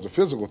know, because the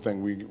physical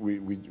thing we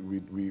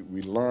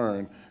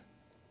learn,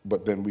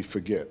 but then we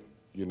forget.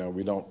 You know,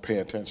 we don't pay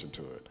attention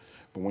to it.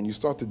 But when you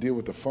start to deal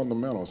with the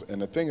fundamentals,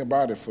 and the thing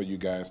about it for you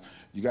guys,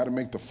 you got to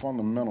make the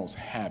fundamentals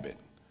habit.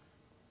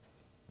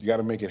 You got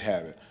to make it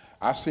habit.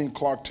 I've seen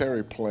Clark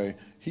Terry play.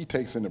 He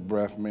takes in the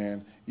breath,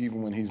 man,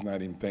 even when he's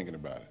not even thinking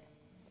about it.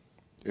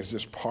 It's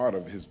just part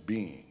of his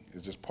being.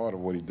 It's just part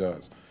of what he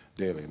does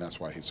daily, and that's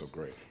why he's so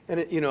great.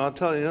 And, you know, I'll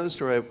tell you another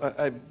story.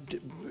 I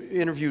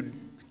interviewed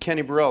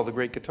Kenny Burrell, the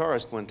great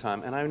guitarist, one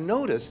time, and I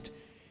noticed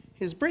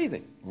his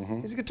breathing.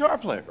 He's a guitar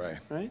player,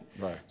 right?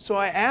 So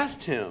I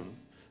asked him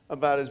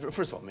about his,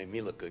 first of all, it made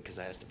me look good because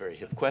I asked a very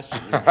hip question.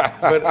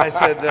 But I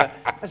said,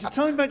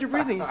 tell me about your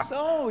breathing. He says,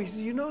 oh, he says,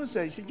 you notice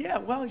that? He said, yeah,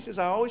 well, he says,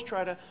 I always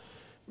try to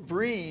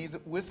breathe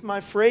with my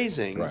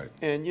phrasing. Right.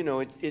 And, you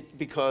know,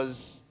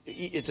 because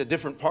it's a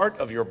different part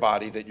of your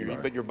body that you're,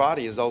 but your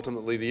body is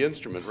ultimately the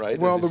instrument, right?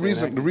 Well, the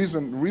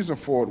reason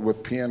for it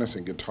with pianists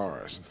and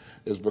guitarists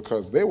is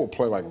because they will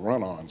play like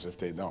run-ons if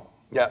they don't.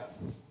 Yeah.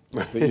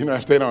 If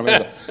they don't.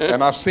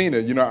 And I've seen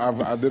it. You know,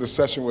 I did a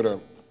session with a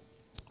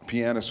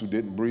pianist who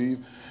didn't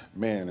breathe,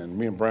 man. And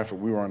me and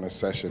Branford, we were on a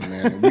session,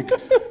 man. And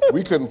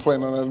we couldn't play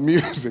none of the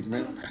music,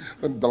 man.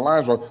 The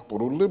lines were. It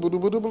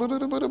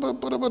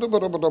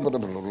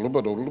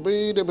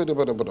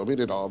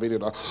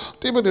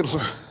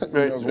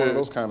was one of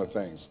those kind of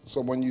things. So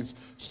when you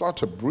start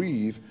to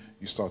breathe,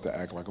 you start to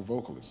act like a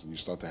vocalist, and you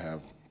start to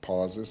have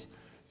pauses.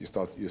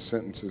 Your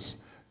sentences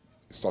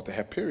start to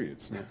have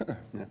periods.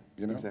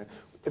 You know. Exactly.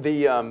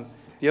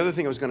 The other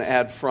thing I was going to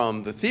add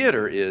from the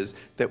theater is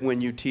that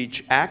when you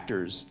teach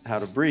actors how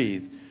to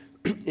breathe,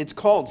 it's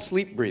called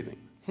sleep breathing.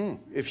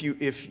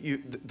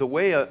 The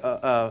way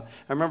I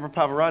remember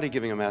Pavarotti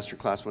giving a master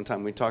class one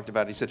time. We talked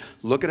about it. He said,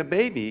 "Look at a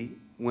baby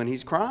when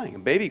he's crying. A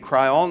baby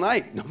cry all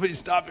night. Nobody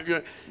stop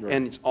him." Right.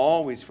 And it's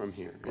always from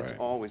here. It's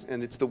always,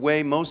 and it's the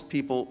way most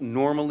people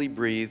normally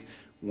breathe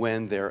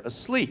when they're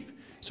asleep.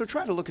 So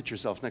try to look at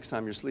yourself next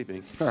time you're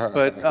sleeping.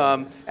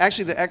 But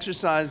actually, the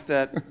exercise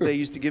that they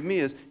used to give me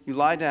is you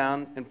lie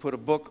down and put a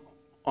book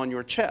on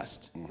your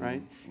chest,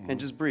 right? And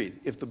just breathe.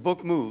 If the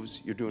book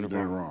moves, you're doing it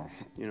wrong.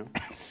 You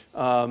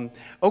know.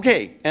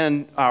 Okay,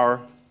 and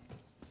our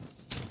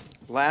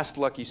last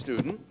lucky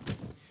student.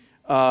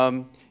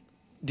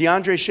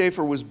 DeAndre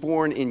Schaefer was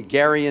born in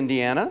Gary,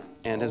 Indiana,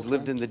 and has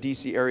lived in the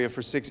D.C. area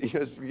for 6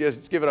 years.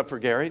 Let's give it up for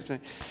Gary.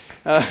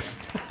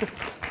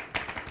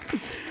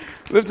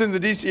 Lived in the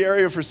D.C.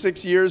 area for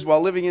 6 years.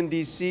 While living in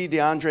D.C.,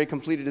 DeAndre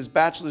completed his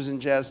bachelor's in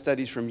jazz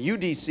studies from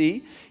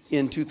UDC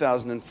in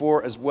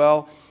 2004, as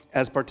well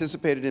as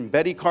participated in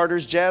Betty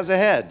Carter's Jazz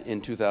Ahead in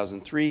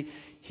 2003.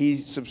 He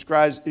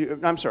subscribes,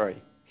 I'm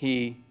sorry,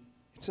 it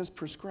says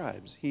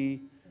prescribes.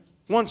 He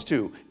wants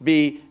to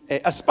be,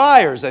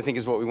 aspires, I think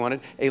is what we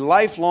wanted, a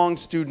lifelong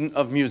student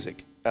of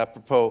music,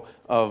 apropos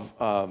of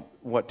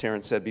what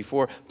Terence said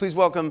before. Please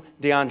welcome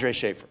DeAndre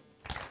Schaefer.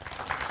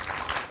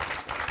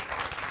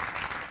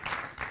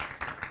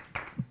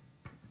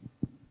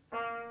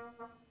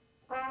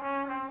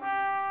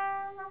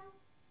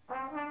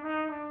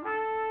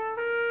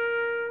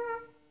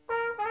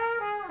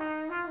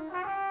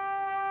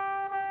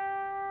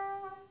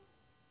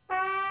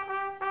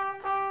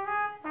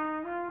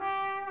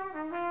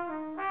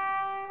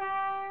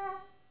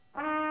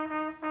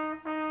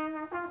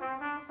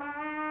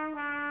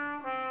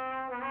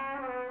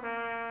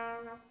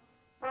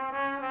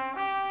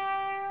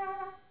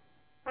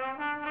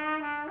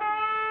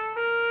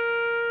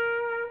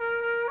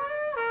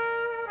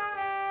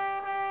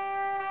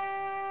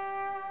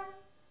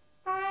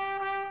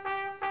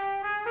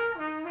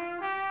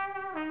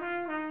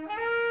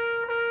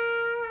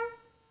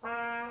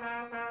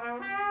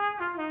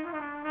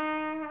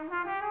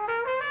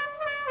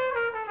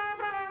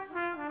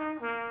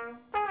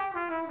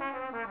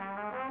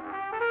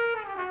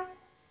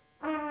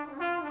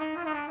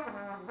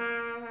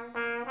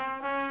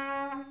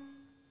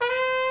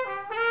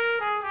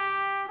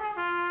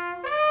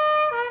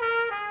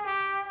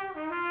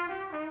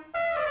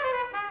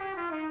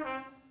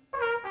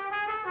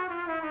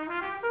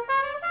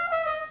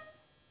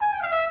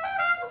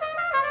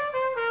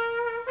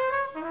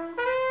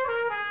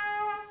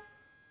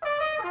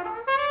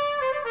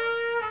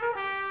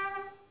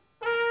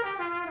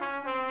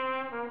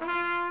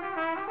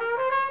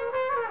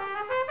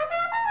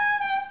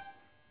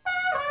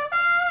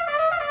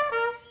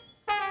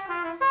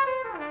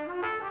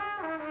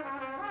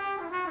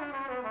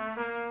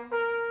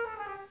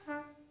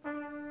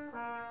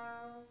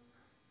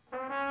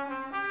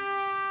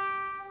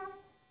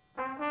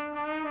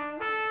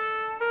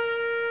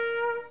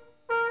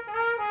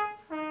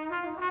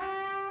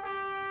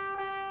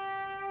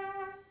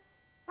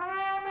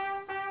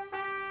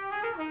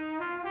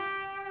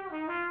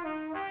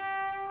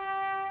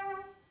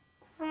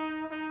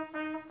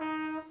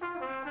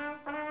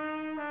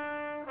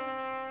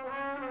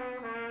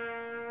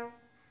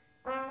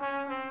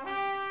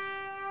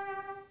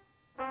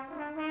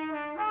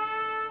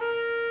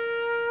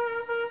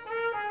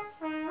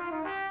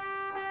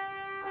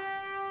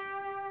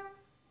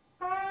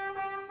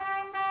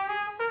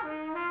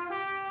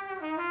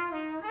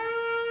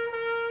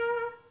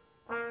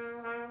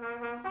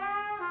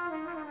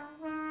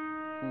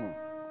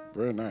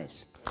 Very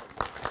nice.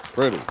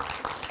 Pretty.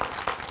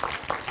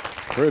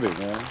 Pretty,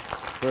 man.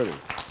 Pretty.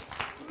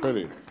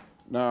 Pretty.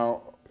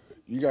 Now,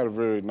 you got a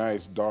very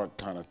nice, dark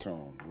kind of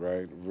tone,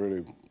 right?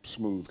 Really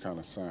smooth kind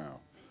of sound,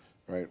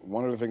 right?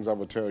 One of the things I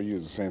would tell you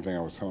is the same thing I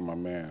was telling my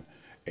man,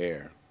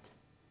 air.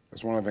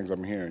 That's one of the things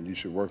I'm hearing. You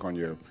should work on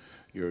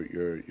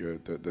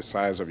the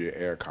size of your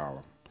air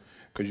column.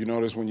 Because you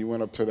notice when you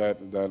went up to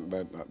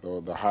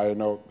the higher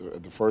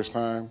note the first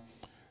time,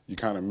 you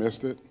kind of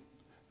missed it,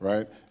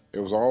 right? It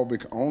was all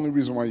because, only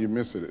reason why you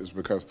missed it is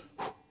because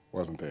it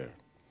wasn't there.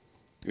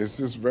 It's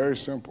just very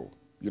simple,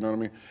 you know what I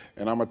mean?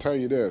 And I'm gonna tell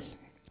you this,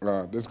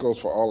 this goes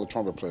for all the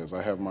trumpet players.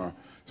 I have my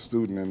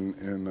student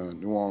in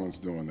New Orleans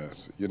doing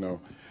this, you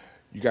know.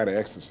 You gotta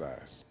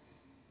exercise.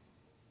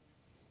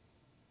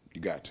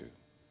 You got to.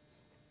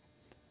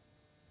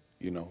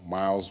 You know,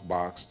 Miles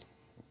boxed,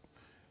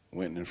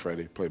 Winton and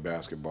Freddie play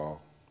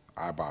basketball,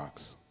 I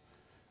box,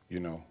 you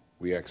know,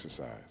 we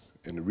exercise.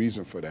 And the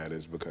reason for that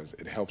is because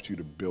it helps you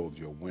to build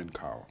your wind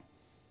column.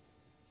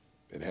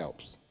 It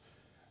helps.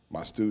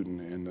 My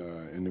student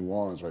in New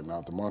Orleans right now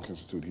at the Monk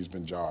Institute, he's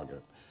been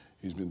jogging.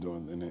 He's been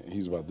doing, and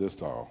he's about this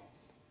tall.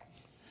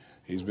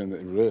 He's been,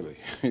 really,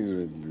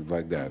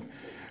 like that.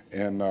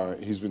 And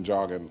he's been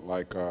jogging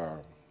like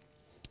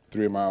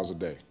 3 miles a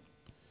day.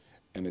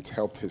 And it's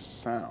helped his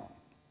sound.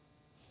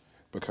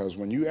 Because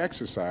when you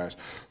exercise,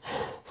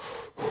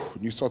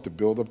 when you start to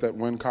build up that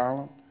wind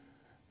column,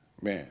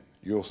 man,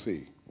 you'll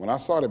see. When I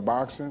started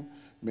boxing,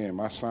 man,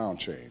 my sound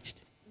changed.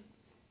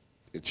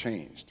 It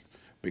changed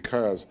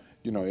because,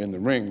 you know, in the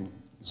ring,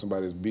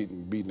 somebody's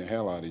beating the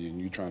hell out of you and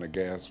you're trying to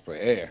gasp for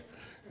air,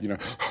 you know,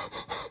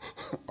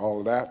 all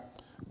of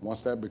that.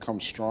 Once that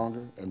becomes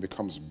stronger and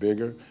becomes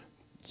bigger,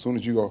 as soon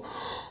as you go,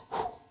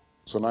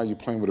 so now you're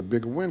playing with a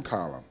bigger wind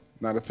column.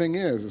 Now the thing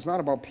is, it's not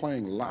about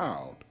playing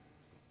loud.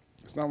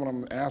 It's not what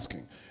I'm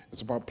asking.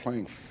 It's about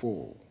playing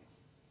full,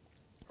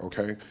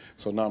 okay?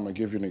 So now I'm gonna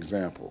give you an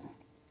example.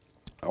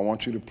 I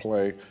want you to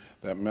play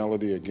that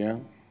melody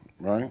again,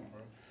 right?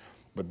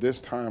 But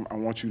this time, I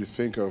want you to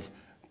think of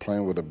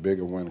playing with a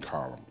bigger wind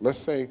column. Let's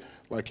say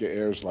like your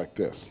air is like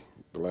this,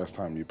 the last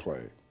time you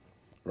played,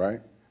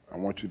 right? I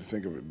want you to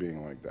think of it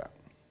being like that,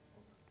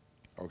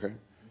 okay?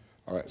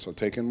 All right, so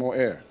take in more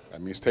air.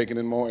 That means taking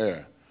in more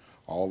air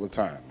all the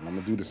time. And I'm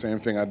gonna do the same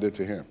thing I did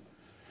to him,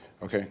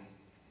 okay?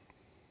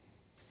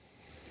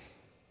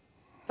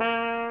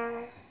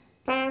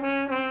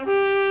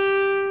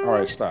 All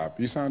right, stop.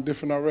 You sound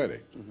different already.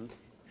 Mm-hmm.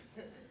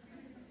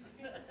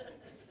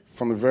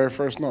 From the very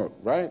first note,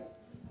 right?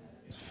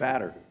 It's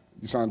fatter.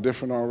 You sound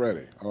different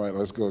already. All right,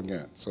 let's go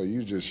again. So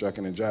you just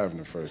shucking and jiving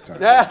the first time.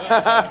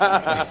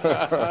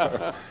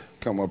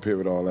 Come up here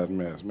with all that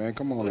mess. Man,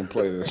 come on and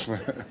play this,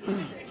 man.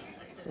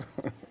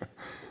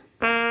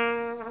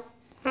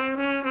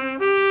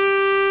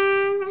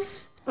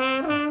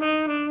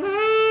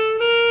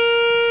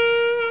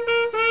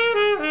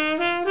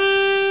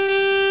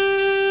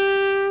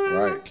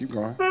 Right, keep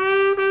going.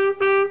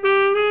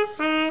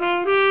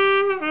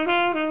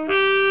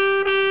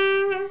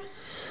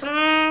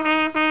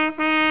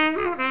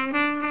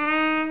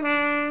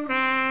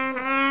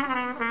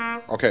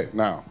 Okay,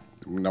 now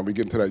we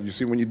get into that. You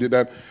see when you did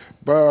that,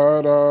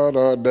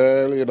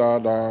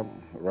 ba-da-da-da-da-da,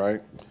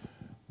 right?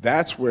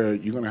 That's where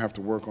you're gonna have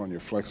to work on your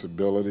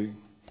flexibility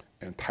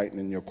and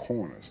tightening your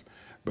corners.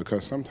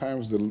 Because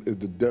sometimes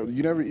the devil,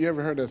 you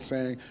ever heard that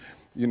saying,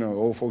 you know,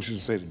 old folks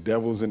used to say the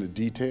devil's in the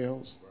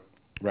details?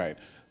 Right,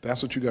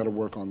 that's what you gotta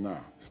work on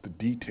now, it's the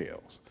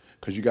details.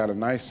 Because you got a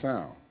nice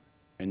sound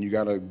and you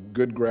got a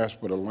good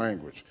grasp of the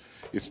language.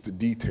 It's the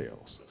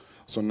details.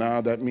 So now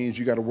that means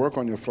you got to work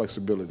on your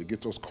flexibility,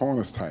 get those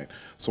corners tight.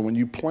 So when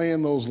you play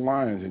in those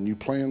lines and you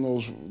play in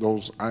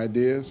those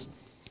ideas,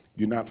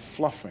 you're not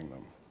fluffing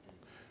them.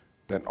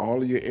 That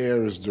all of your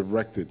air is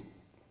directed,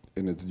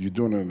 and you're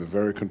doing it in a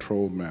very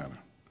controlled manner,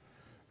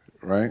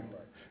 right?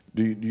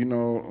 Do you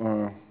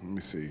know? Let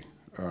me see.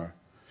 All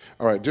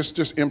right,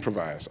 just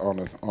improvise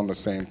on the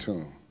same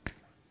tune.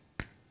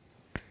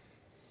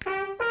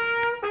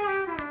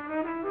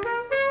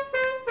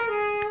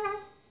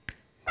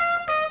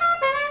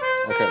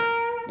 Okay,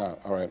 now,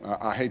 all right,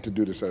 I hate to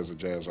do this as a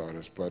jazz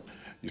artist, but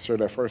you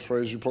heard that first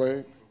phrase you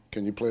played?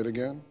 Can you play it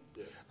again?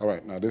 Yeah. All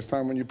right, now this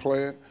time when you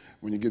play it,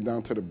 when you get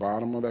down to the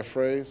bottom of that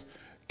phrase,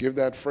 give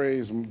that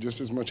phrase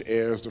just as much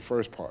air as the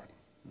first part,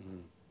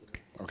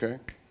 okay?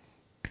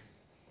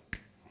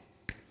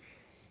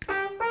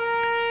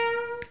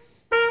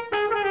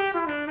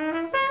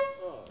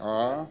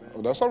 Oh,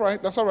 that's all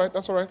right, that's all right,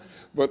 that's all right.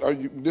 But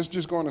this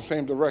just go in the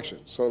same direction.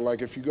 So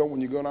like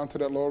when you go down to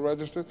that lower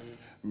register,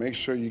 make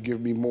sure you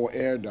give me more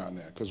air down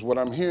there. Because what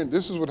I'm hearing,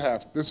 this is what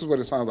happens, this is what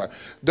it sounds like.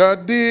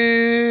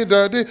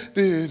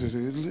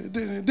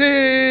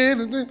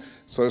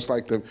 So it's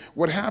like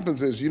what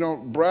happens is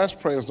brass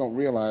players don't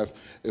realize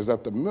is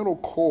that the middle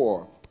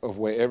core of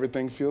where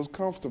everything feels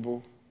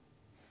comfortable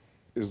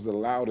is the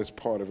loudest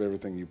part of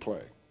everything you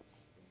play.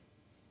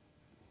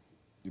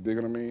 You dig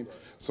what I mean?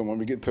 So when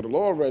we get to the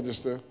lower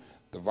register,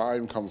 the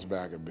volume comes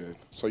back a bit.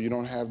 So you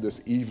don't have this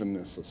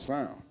evenness of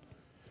sound,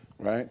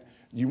 right?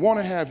 You want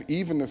to have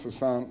evenness of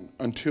sound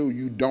until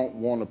you don't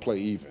want to play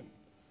even.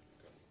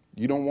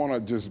 You don't want to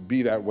just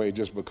be that way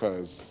just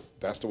because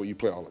that's the way you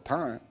play all the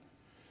time.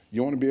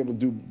 You want to be able to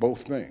do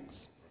both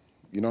things.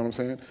 You know what I'm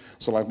saying?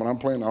 So like when I'm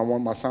playing, I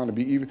want my sound to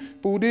be even.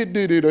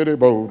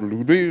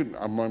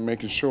 I'm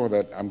making sure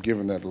that I'm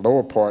giving that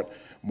lower part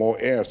more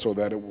air so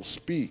that it will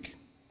speak.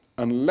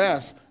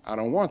 Unless I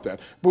don't want that.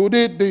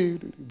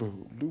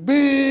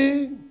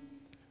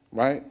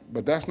 Right?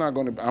 But that's not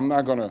going to, I'm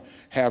not going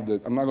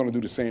to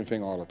do the same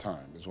thing all the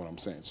time, is what I'm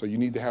saying. So you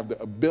need to have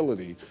the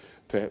ability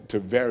to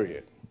vary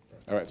it.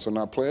 All right, so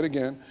now play it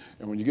again.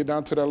 And when you get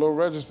down to that low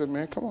register,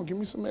 man, come on, give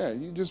me some air.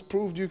 You just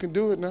proved you can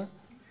do it now.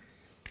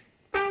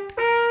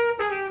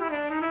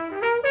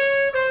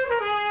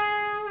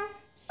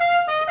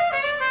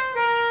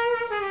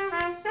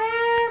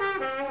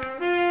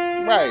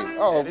 Right.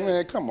 Oh,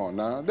 man, come on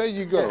now. There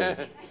you go.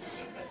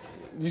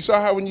 You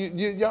saw how when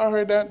y'all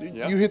heard that?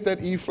 Yep. You hit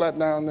that E flat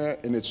down there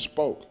and it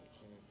spoke.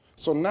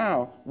 So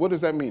now, what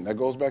does that mean? That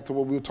goes back to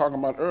what we were talking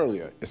about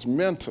earlier. It's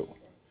mental.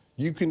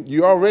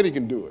 You already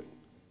can do it.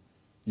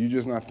 You're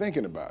just not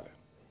thinking about it.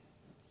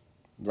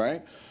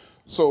 Right?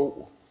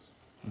 So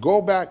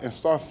go back and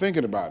start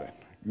thinking about it.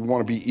 You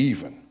want to be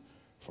even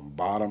from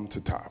bottom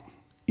to top.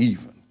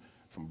 Even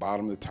from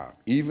bottom to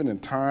top. Even in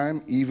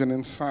time, even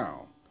in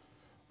sound.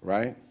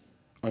 Right?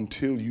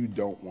 Until you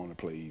don't want to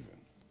play even.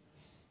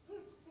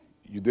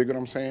 You dig what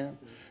I'm saying?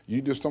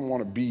 You just don't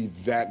want to be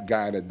that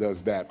guy that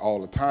does that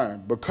all the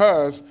time,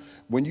 because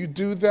when you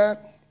do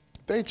that,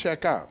 they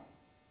check out.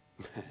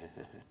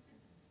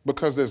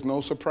 Because there's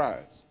no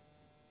surprise.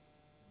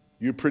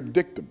 You're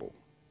predictable,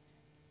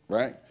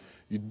 right?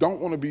 You don't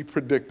want to be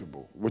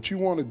predictable. What you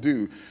want to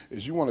do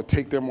is you want to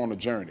take them on a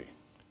journey.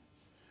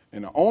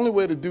 And the only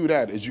way to do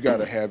that is you got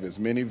to have as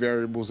many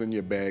variables in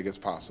your bag as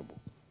possible.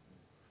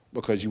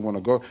 Because you want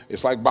to go,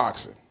 it's like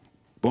boxing.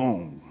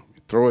 Boom,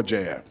 throw a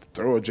jab,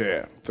 throw a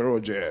jab, throw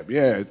a jab.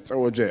 Yeah,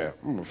 throw a jab.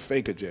 I'm going to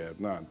fake a jab,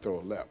 now and throw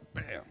a left.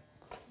 Bam.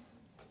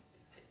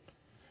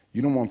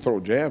 You don't want to throw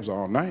jabs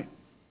all night.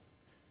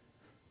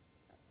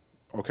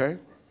 Okay?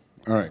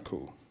 All right,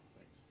 cool.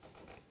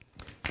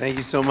 Thank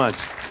you so much.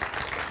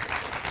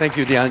 Thank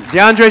you,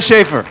 DeAndre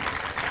Schaefer.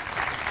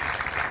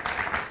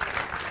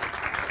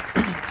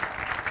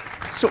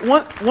 So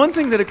one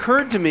thing that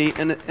occurred to me,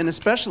 and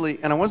especially,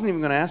 and I wasn't even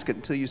going to ask it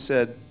until you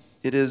said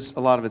it is, a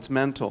lot of it's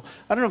mental.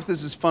 I don't know if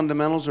this is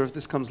fundamentals or if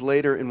this comes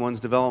later in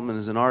one's development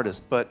as an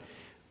artist, but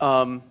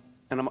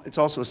it's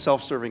also a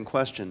self-serving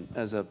question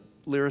as a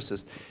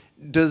lyricist.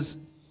 Does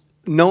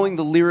knowing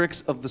the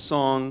lyrics of the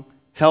song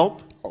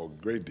help? Oh,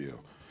 great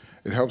deal.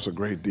 It helps a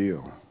great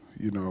deal,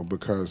 you know,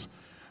 because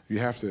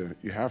you're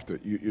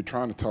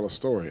trying to tell a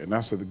story. And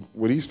that's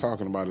what he's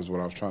talking about is what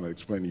I was trying to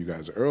explain to you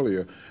guys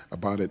earlier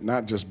about it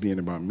not just being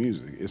about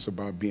music, it's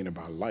about being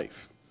about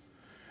life.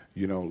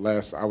 You know,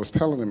 I was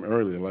telling him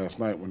earlier last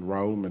night when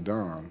Raul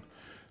Madon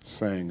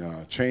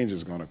sang Change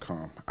Is Gonna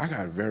Come, I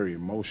got very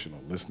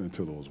emotional listening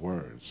to those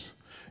words.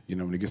 You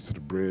know, when he gets to the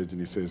bridge and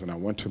he says, and I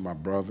went to my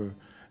brother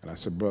and I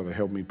said, brother,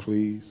 help me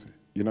please.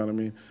 You know what I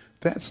mean?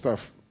 That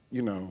stuff,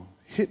 you know,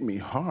 hit me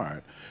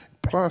hard.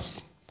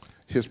 Plus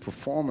his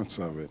performance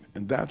of it,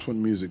 and that's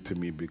when music to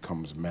me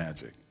becomes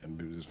magic,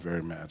 and it's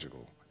very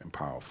magical and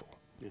powerful.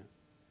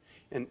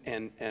 Yeah.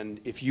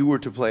 And if you were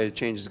to play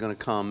Change Is Gonna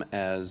Come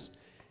as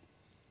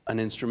an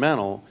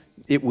instrumental,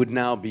 it would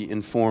now be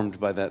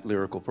informed by that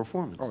lyrical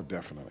performance. Oh,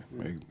 definitely.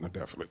 Yeah.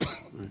 Definitely.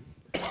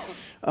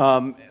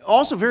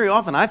 Also, very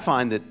often I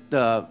find that,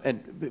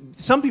 and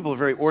some people are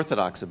very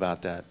orthodox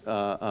about that.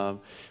 I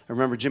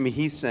remember Jimmy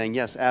Heath saying,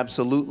 yes,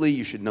 absolutely,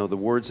 you should know the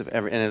words of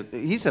every, and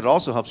he said it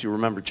also helps you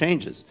remember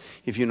changes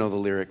if you know the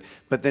lyric.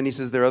 But then he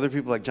says there are other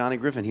people like Johnny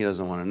Griffin, he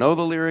doesn't want to know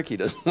the lyric, he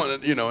doesn't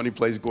want to, you know, and he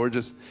plays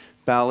gorgeous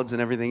ballads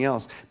and everything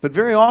else. But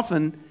very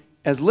often,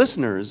 as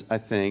listeners, I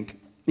think,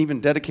 even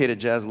dedicated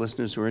jazz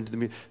listeners who are into the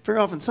music, very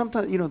often,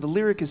 sometimes, you know, the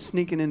lyric is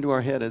sneaking into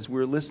our head as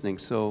we're listening.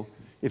 So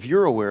if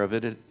you're aware of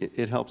it,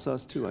 it helps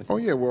us too, I think. Oh,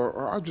 yeah,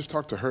 well, I just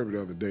talked to Herbie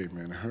the other day,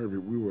 man. Herbie,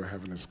 we were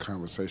having this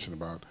conversation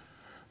about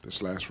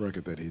this last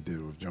record that he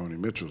did with Joni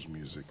Mitchell's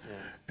music.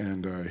 Yeah.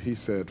 And he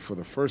said for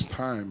the first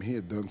time he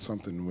had done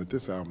something with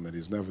this album that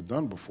he's never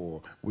done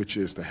before, which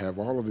is to have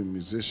all of the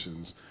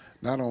musicians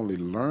not only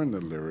learn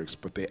the lyrics,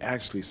 but they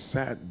actually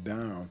sat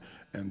down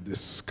and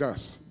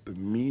discussed the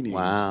meanings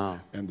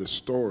and the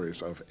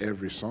stories of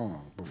every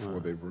song before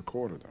they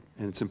recorded them.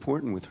 And it's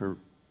important with her,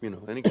 you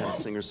know, any kind of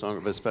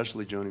singer-songwriter, but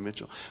especially Joni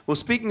Mitchell. Well,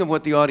 speaking of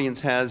what the audience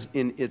has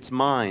in its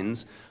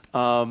minds,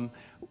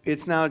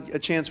 it's now a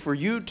chance for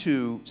you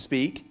to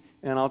speak,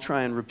 and I'll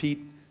try and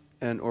repeat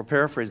or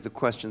paraphrase the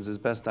questions as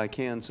best I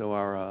can so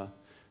our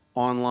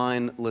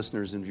online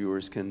listeners and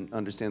viewers can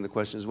understand the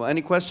questions as well.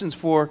 Any questions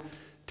for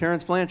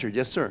Terence Blanchard?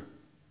 Yes, sir.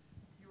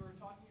 You were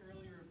talking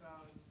earlier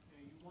about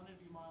you wanted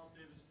to be Miles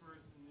Davis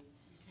first, and then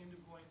you came to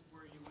a point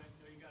where you went,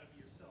 no, you got to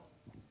be yourself.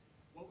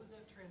 What was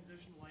that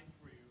transition like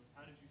for you?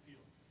 How did you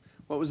feel?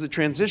 What was the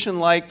transition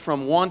like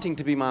from wanting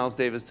to be Miles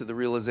Davis to the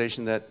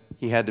realization that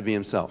he had to be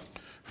himself?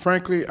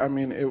 Frankly, I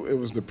mean, it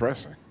was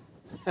depressing.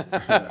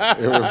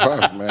 It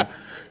was, man.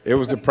 It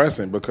was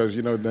depressing because,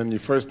 you know, then your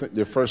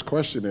first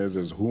question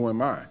is who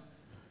am I?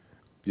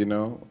 You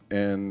know,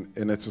 and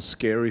it's a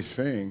scary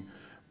thing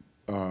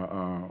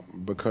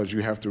because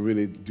you have to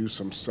really do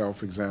some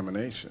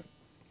self-examination.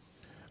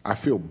 I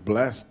feel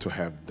blessed to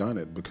have done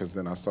it because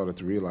then I started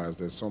to realize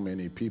there's so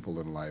many people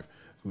in life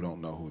who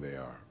don't know who they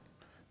are,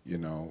 you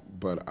know.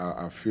 But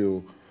I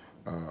feel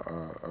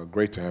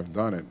great to have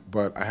done it.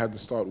 But I had to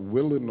start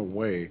whittling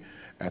away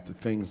at the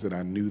things that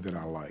I knew that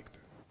I liked.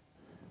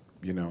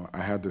 You know, I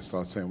had to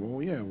start saying,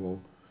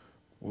 well,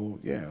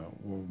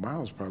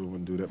 Miles probably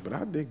wouldn't do that, but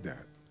I dig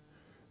that.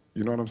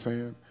 You know what I'm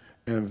saying?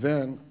 And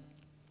then,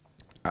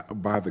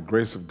 by the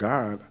grace of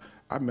God,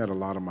 I met a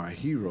lot of my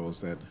heroes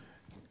that,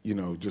 you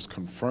know, just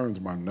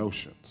confirmed my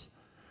notions.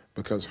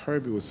 Because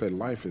Herbie would say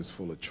life is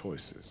full of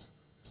choices.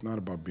 It's not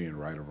about being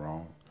right or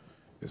wrong.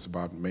 It's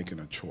about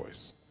making a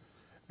choice.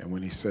 And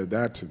when he said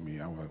that to me,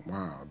 I was like,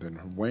 wow. Then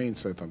Wayne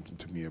said something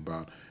to me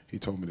about, he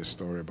told me this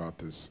story about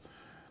this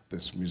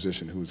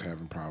musician who was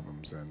having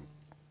problems, and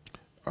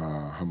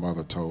her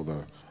mother told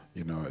her,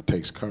 you know, it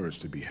takes courage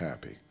to be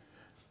happy.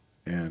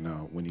 And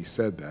when he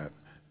said that,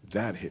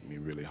 that hit me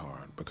really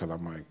hard because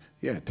I'm like,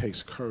 yeah, it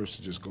takes courage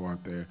to just go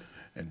out there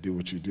and do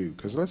what you do.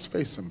 Because let's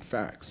face some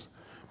facts.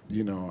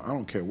 You know, I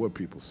don't care what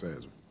people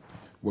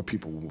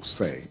will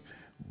say,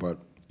 but,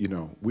 you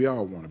know, we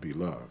all want to be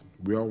loved.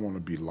 We all want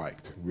to be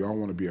liked. We all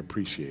want to be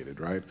appreciated,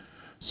 right?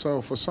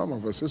 So for some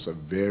of us, it's a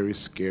very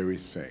scary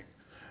thing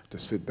to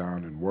sit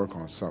down and work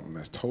on something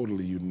that's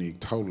totally unique,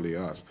 totally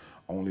us,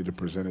 only to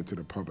present it to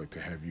the public to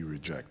have you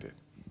reject it.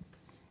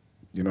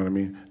 You know what I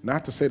mean?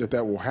 Not to say that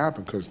that will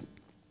happen, because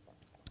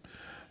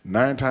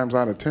 9 times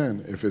out of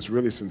 10, if it's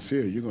really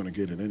sincere, you're going to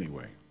get it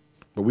anyway.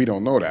 But we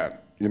don't know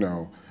that. You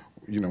know,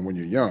 when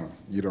you're young,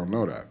 you don't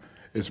know that.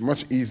 It's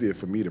much easier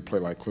for me to play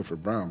like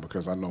Clifford Brown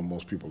because I know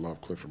most people love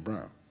Clifford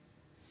Brown.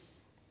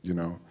 You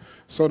know,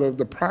 so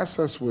the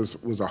process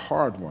was a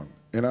hard one,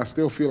 and I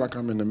still feel like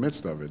I'm in the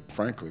midst of it,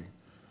 frankly.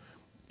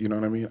 You know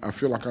what I mean? I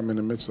feel like I'm in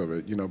the midst of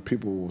it. You know,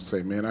 people will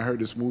say, "Man, I heard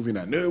this movie and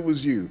I knew it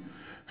was you,"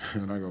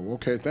 and I go,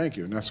 "Okay, thank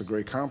you," and that's a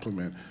great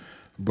compliment.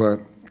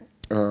 But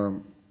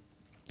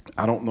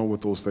I don't know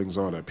what those things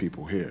are that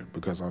people hear,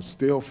 because I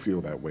still feel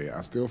that way.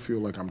 I still feel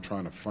like I'm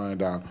trying to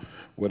find out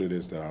what it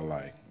is that I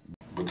like.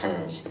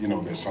 Because, you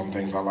know, there's some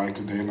things I like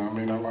today and I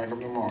may not like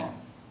them tomorrow,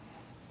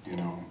 you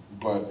know,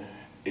 but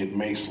it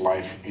makes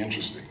life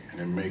interesting and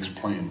it makes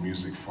playing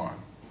music fun.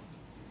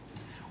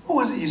 What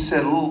was it you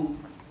said a little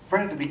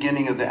right at the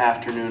beginning of the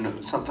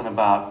afternoon, something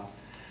about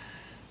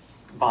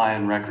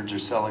buying records or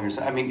selling or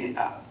something? I mean,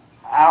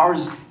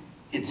 ours,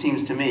 it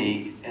seems to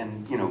me,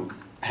 and, you know,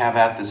 have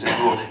at this if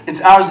you will,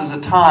 it's ours is a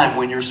time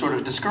when you're sort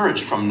of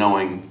discouraged from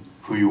knowing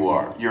who you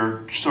are.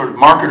 Your sort of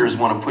marketers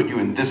want to put you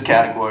in this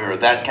category or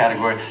that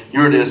category.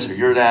 You're this or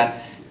you're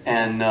that,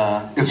 and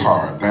it's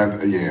hard.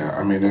 Yeah.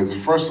 I mean,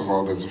 first of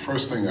all, there's the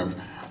first thing of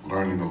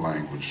learning the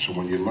language. So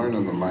when you're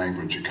learning the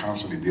language, you're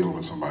constantly dealing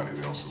with somebody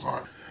else's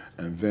art.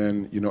 And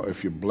then, you know,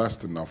 if you're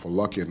blessed enough or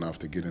lucky enough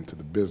to get into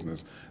the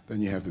business,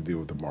 then you have to deal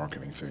with the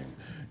marketing thing.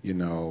 You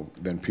know,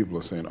 then people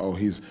are saying, "Oh,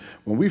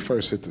 when we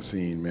first hit the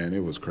scene, man,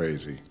 it was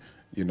crazy."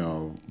 You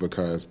know,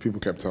 because people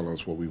kept telling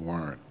us what we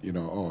weren't. You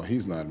know, "Oh,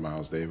 he's not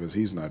Miles Davis,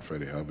 he's not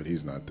Freddie Hubbard,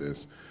 he's not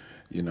this,"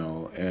 you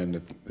know, and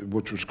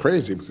which was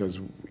crazy because,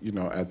 you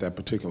know, at that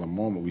particular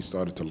moment we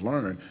started to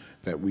learn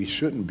that we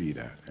shouldn't be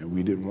that, and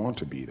we didn't want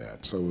to be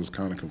that. So it was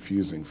kind of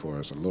confusing for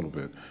us a little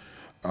bit.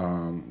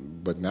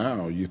 But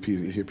now you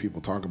hear people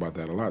talk about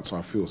that a lot, so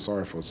I feel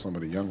sorry for some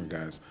of the younger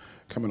guys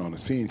coming on the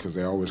scene because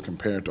they always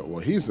compare it to,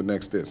 well, he's the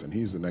next this and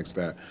he's the next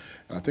that.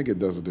 And I think it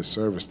does a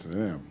disservice to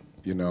them,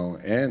 you know,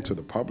 and to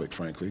the public,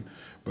 frankly,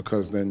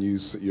 because then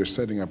you're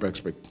setting up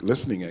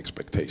listening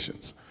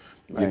expectations,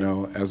 you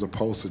know, as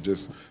opposed to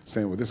just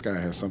saying, well, this guy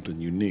has something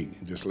unique,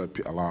 and just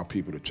allow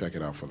people to check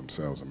it out for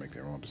themselves and make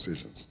their own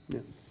decisions.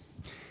 yeah.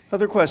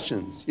 Other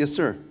questions? Yes,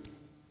 sir.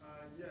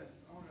 Yes,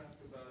 I want to ask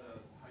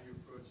about how you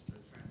approach the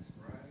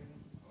transcribing,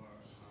 or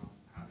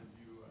how did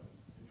you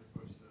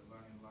approach the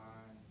learning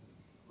lines?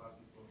 A lot of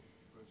people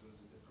approach those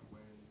a different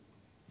way.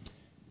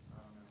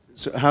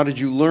 So how did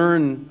you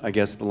learn, I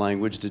guess, the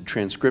language? Did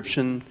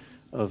transcription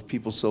of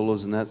people's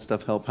solos and that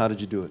stuff help? How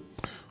did you do it?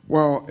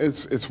 Well,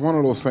 it's one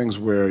of those things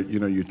where, you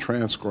know, you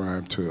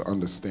transcribe to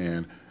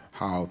understand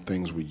how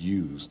things were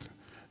used.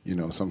 You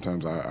know,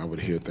 sometimes I would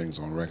hear things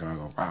on record and I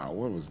go, "Wow,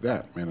 what was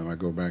that, man?" And I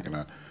go back and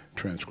I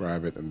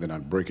transcribe it, and then I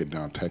break it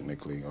down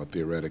technically or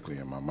theoretically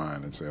in my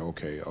mind and say,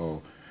 okay,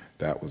 oh,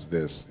 that was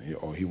this.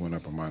 He went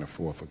up a minor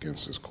fourth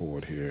against this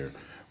chord here,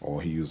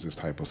 or he used this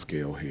type of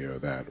scale here or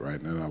that, right?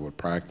 And then I would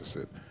practice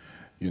it,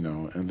 you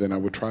know, and then I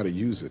would try to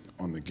use it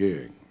on the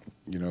gig.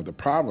 You know, the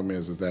problem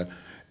is that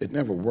it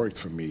never worked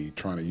for me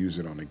trying to use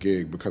it on a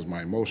gig because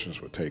my emotions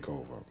would take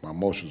over. My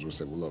emotions would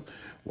say, well, look,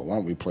 well, why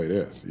don't we play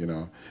this, you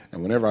know?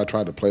 And whenever I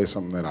tried to play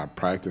something that I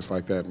practiced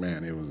like that,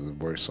 man, it was the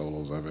worst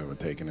solos I've ever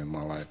taken in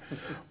my life.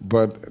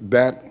 But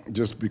that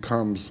just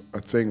becomes a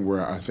thing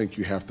where I think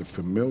you have to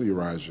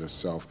familiarize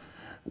yourself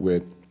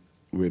with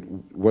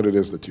what it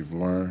is that you've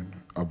learned,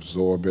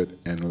 absorb it,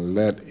 and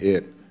let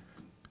it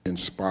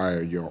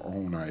inspire your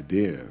own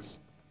ideas,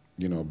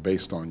 you know,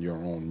 based on your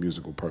own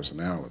musical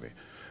personality.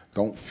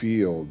 Don't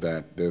feel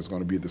that there's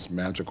going to be this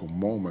magical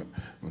moment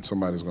when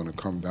somebody's going to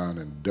come down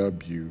and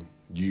dub you.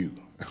 You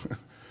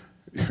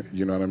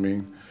know what I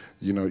mean?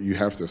 You know, you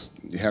have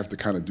to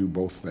kind of do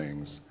both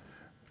things,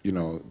 you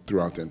know,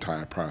 throughout the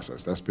entire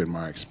process. That's been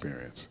my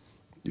experience.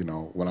 You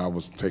know, when I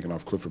was taking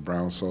off Clifford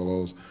Brown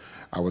solos,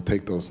 I would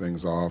take those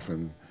things off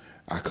and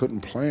I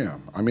couldn't play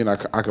them. I mean, I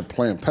could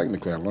play them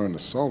technically. I learned the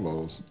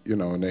solos, you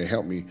know, and they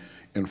helped me,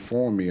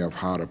 inform me of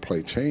how to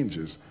play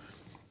changes.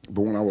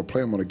 But when I would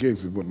play them on the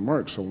gigs, it wouldn't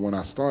work. So when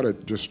I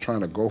started just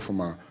trying to go for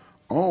my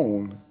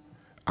own,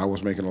 I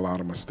was making a lot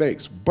of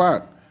mistakes.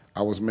 But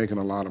I was making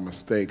a lot of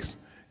mistakes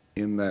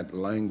in that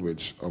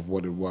language of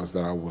what it was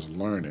that I was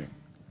learning.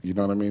 You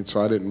know what I mean? So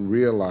I didn't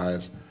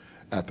realize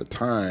at the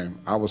time,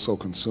 I was so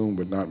consumed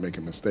with not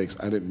making mistakes,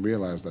 I didn't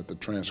realize that the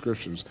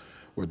transcriptions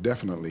were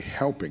definitely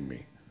helping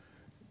me.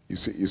 You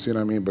see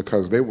what I mean?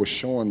 Because they were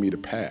showing me the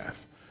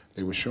path.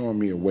 They were showing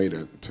me a way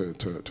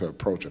to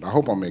approach it. I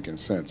hope I'm making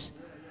sense.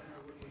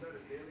 Was that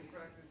a daily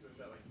practice, or is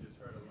that like you just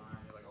heard a line,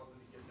 you're like, oh, let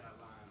me get that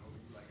line, or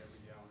you like every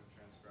day I want to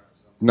transcribe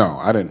something? No,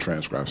 I didn't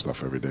transcribe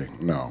stuff every day.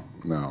 No,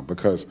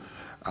 because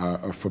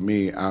for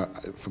me,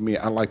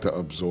 I like to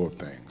absorb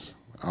things.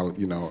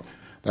 You know,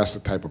 That's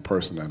the type of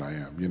person that I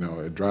am. You know,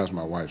 it drives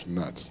my wife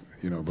nuts,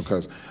 you know,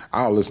 because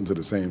I'll listen to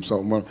the same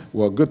song.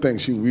 Well, good thing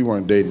we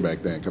weren't dating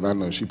back then, because I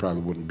know she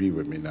probably wouldn't be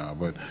with me now.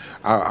 But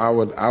I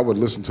would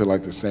listen to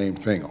like the same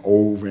thing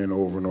over and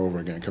over and over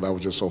again, because I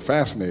was just so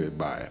fascinated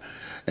by it.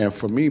 And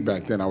for me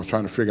back then, I was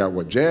trying to figure out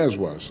what jazz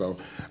was. So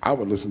I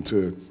would listen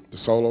to the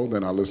solo,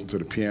 then I listened to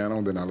the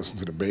piano, then I listened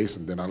to the bass,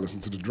 and then I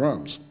listened to the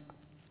drums.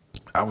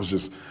 I was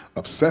just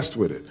obsessed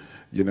with it,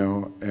 you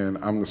know, and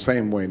I'm the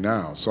same way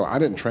now. So I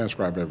didn't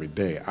transcribe every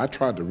day. I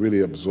tried to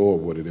really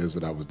absorb what it is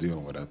that I was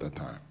dealing with at that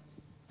time.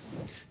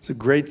 It's a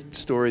great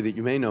story that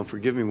you may know,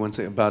 forgive me one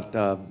second,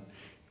 about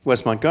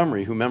Wes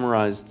Montgomery, who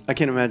memorized, I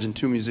can't imagine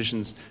two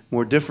musicians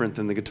more different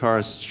than the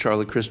guitarists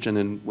Charlie Christian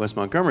and Wes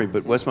Montgomery,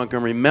 but Wes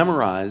Montgomery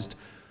memorized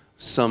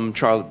some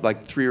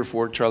like 3 or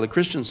 4 Charlie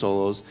Christian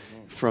solos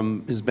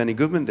from his Benny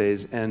Goodman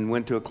days, and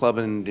went to a club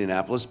in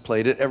Indianapolis,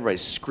 played it, everybody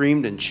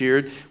screamed and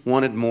cheered,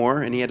 wanted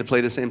more, and he had to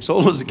play the same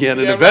solos again,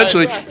 and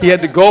eventually he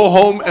had to go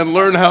home and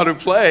learn how to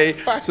play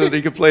so that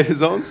he could play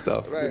his own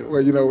stuff. Right.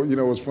 Well, you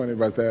know what's funny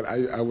about that?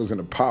 I was in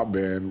a pop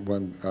band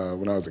when I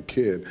was a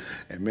kid,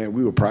 and man,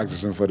 we were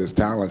practicing for this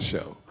talent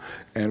show.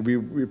 And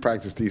we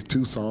practiced these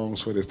 2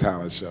 songs for this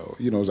talent show.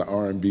 You know, it was an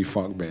R&B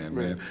funk band,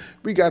 man.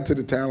 We got to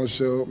the talent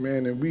show,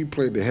 man, and we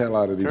played the hell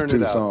out of these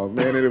 2 songs,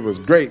 man, and it was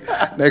great.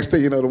 Next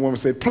thing you know, the woman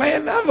said, "Play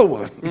another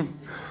one."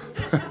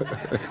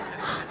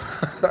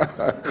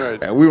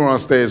 Right. And we were on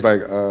stage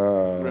like,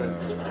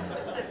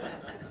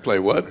 Play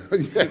what?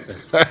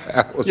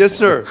 Yes,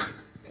 sir. First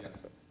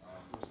of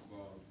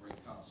all,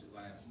 great concert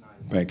last night.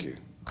 Thank you.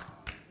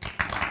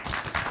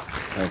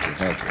 Thank you,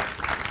 thank you. I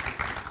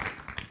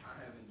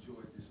have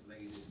enjoyed this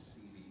latest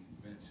CD you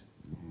mentioned.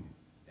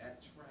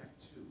 That track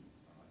 2,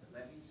 the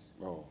Levees.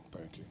 Oh,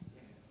 thank you.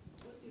 Yeah.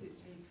 What did it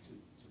take to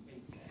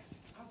make that?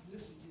 I've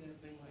listened to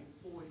that thing like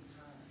 40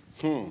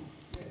 times.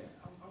 Yeah,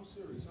 I'm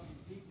serious. I'm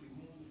deeply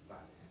moved by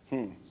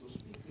that. So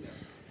speak to that.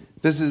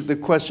 This is the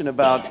question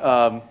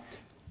about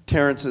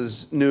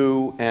Terence's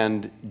new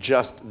and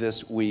just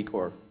this week,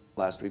 or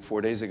last week, 4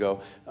 days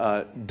ago,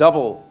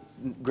 double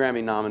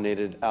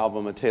Grammy-nominated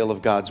album, A Tale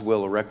of God's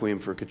Will, A Requiem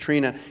for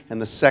Katrina,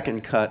 and the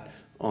second cut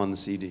on the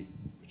CD.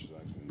 Which is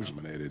actually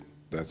nominated.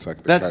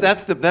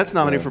 That's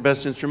nominated for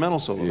Best Instrumental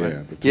Solo,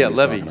 right? Yeah,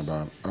 Levees.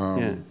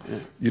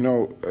 You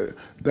know,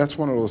 that's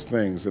one of those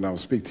things, and I'll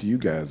speak to you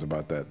guys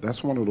about that.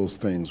 That's one of those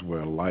things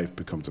where life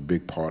becomes a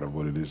big part of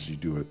what it is you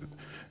do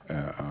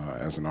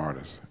as an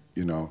artist.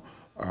 You know,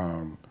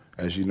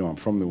 as you know, I'm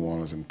from New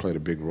Orleans and played a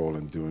big role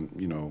in doing,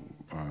 you know,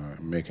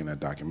 making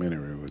that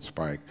documentary with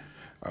Spike.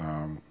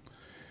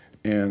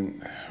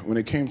 And when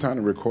it came time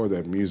to record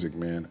that music,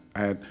 man,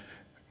 I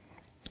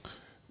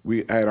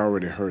had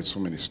already heard so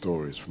many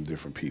stories from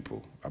different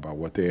people about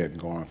what they had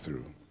gone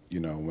through.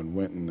 You know, when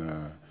Winton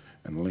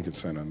and the Lincoln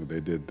Center, they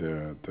did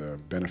the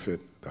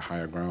benefit, the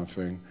higher ground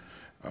thing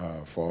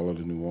for all of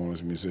the New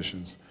Orleans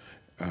musicians.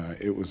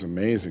 It was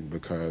amazing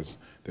because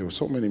there were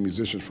so many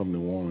musicians from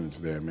New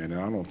Orleans there, man,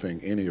 and I don't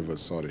think any of us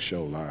saw the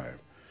show live,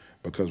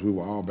 because we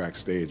were all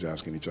backstage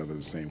asking each other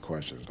the same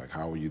questions, like,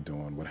 how are you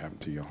doing? What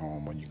happened to your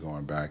home? When you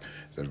going back?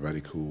 Is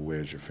everybody cool?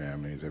 Where's your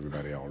family? Is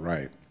everybody all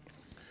right?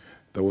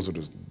 That was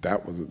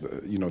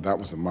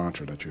the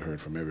mantra that you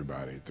heard from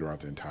everybody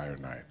throughout the entire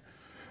night.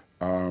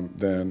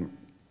 Then,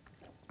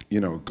 you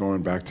know,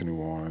 going back to New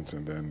Orleans,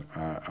 and then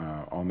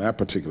on that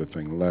particular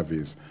thing,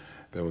 Levees,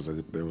 there was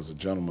a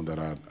gentleman that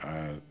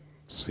I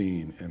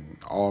seen in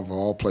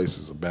all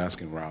places of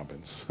Baskin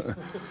Robbins.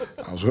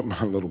 I was with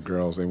my little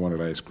girls, they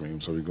wanted ice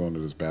cream, so we go into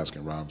this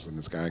Baskin Robbins, and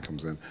this guy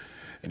comes in,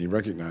 and he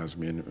recognized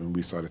me, and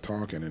we started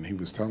talking, and he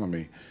was telling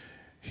me,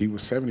 he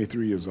was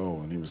 73 years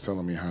old, and he was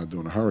telling me how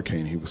during a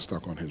hurricane, he was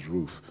stuck on his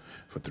roof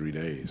for 3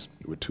 days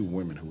with 2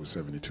 women who were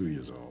 72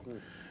 years old.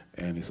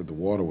 And he said the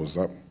water was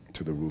up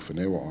to the roof, and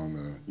they were on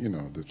the, you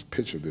know, the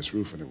pitch of this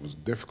roof, and it was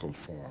difficult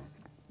for them.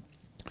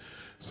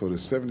 So the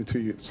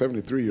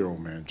 73-year-old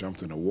man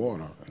jumped in the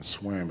water and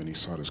swam, and he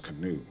saw this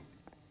canoe.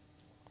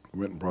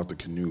 Went and brought the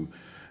canoe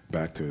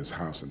back to his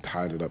house and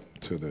tied it up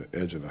to the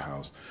edge of the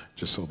house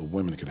just so the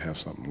women could have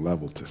something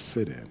level to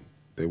sit in.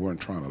 They weren't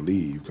trying to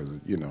leave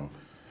because, you know,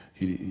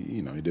 he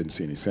didn't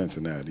see any sense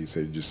in that. He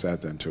said he just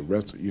sat there until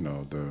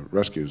the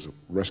rescuers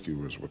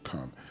would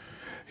come.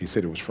 He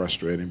said it was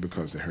frustrating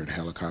because they heard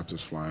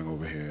helicopters flying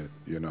overhead,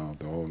 you know,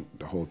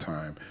 the whole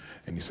time.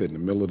 And he said in the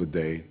middle of the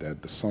day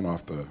that the sun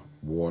off the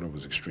water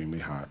was extremely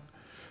hot.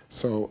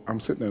 So I'm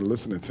sitting there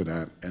listening to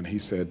that, and he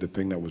said the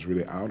thing that was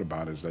really out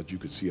about it is that you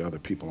could see other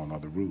people on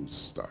other roofs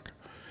stuck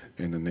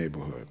in the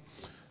neighborhood.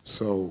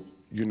 So,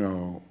 you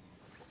know,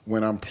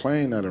 when I'm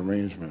playing that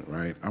arrangement,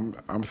 right,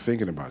 I'm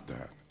thinking about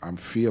that. I'm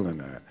feeling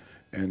that.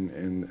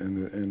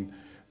 And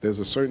there's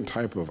a certain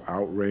type of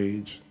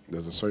outrage,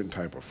 there's a certain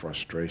type of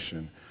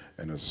frustration,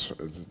 and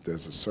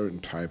there's a certain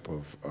type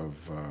of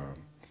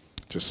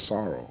just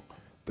sorrow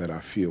that I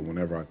feel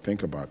whenever I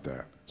think about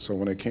that. So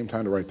when it came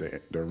time to write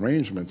the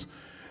arrangements,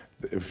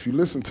 if you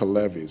listen to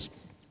Levees,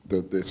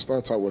 it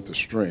starts out with the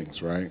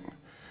strings, right?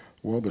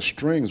 Well, the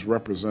strings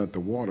represent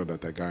the water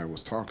that guy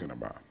was talking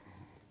about.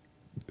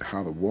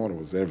 how the water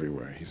was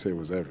everywhere. He said it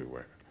was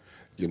everywhere,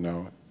 you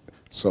know.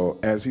 So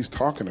as he's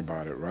talking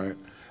about it, right,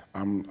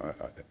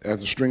 as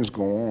the strings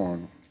go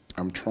on,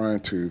 I'm trying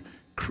to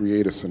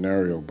create a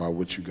scenario by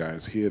which you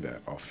guys hear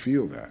that or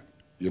feel that,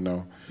 you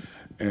know.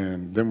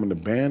 And then when the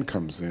band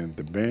comes in,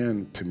 the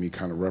band to me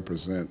kind of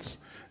represents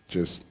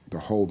just the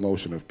whole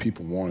notion of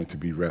people wanting to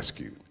be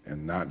rescued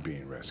and not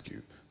being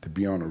rescued, to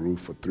be on a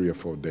roof for 3 or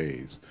 4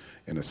 days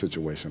in a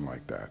situation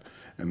like that.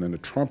 And then the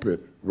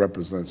trumpet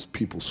represents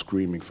people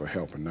screaming for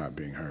help and not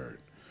being heard.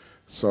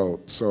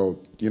 So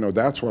you know,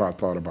 that's what I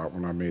thought about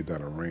when I made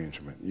that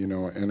arrangement, you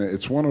know. And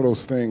it's one of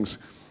those things,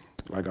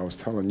 like I was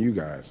telling you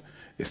guys,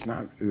 it's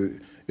not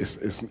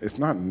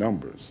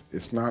numbers,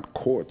 it's not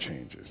chord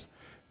changes,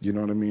 you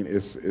know what I mean?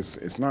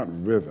 It's not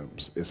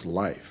rhythms, it's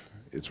life.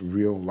 It's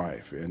real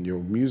life, and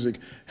your music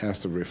has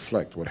to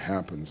reflect what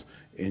happens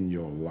in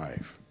your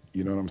life.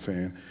 You know what I'm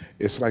saying?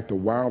 It's like the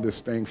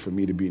wildest thing for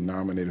me to be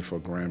nominated for a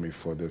Grammy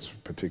for this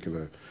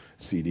particular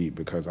CD,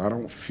 because I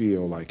don't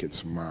feel like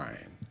it's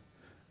mine.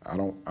 I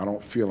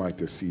don't feel like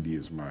this CD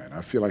is mine.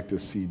 I feel like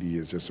this CD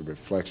is just a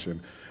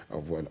reflection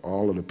of what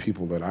all of the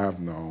people that I've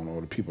known or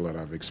the people that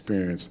I've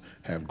experienced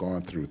have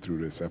gone through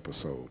this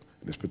episode,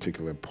 this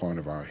particular point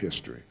of our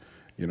history.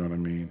 You know what I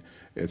mean?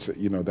 It's,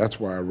 you know, that's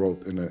why I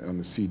wrote on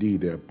the CD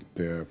there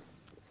are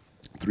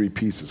 3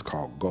 pieces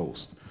called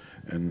Ghost,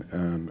 and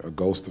a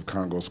ghost of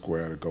Congo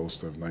Square, a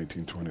ghost of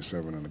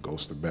 1927, and a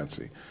ghost of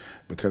Betsy,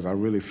 because I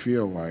really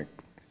feel like,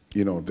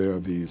 you know, there are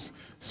these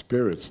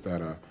spirits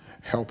that are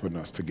helping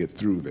us to get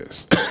through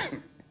this.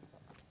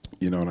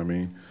 You know what I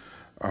mean?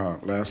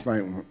 Last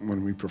night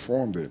when we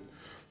performed it,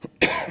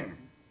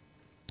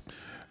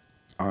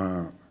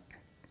 I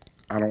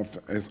don't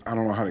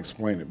know how to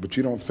explain it, but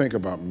you don't think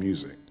about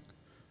music.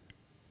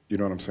 You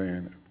know what I'm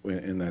saying?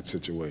 In that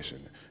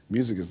situation,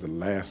 music is the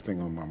last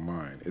thing on my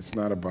mind. It's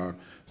not about,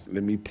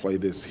 let me play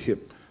this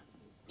hip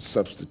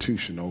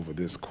substitution over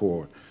this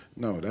chord.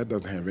 No, that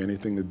doesn't have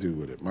anything to do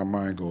with it. My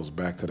mind goes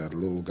back to that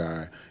little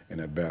guy in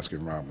that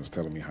Baskin-Robbins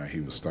telling me how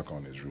he was stuck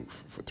on his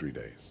roof for 3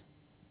 days.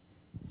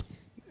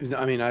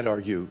 I mean, I'd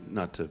argue,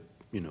 not to,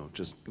 you know,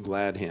 just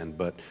glad hand,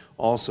 but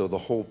also the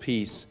whole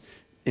piece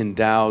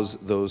endows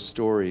those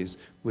stories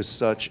with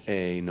such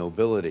a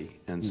nobility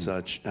and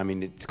such, I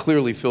mean, it's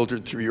clearly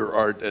filtered through your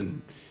art,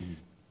 and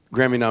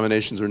Grammy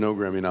nominations or no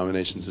Grammy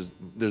nominations,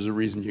 there's a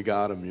reason you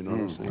got them, you know what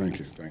I'm saying? Thank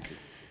you, thank you.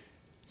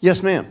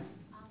 Yes, ma'am.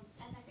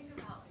 As I think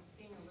about like,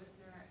 being a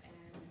listener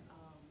and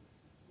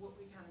what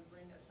we kind of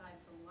bring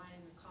aside from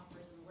lining the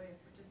coffers in the way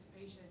of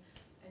participation,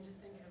 and just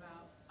thinking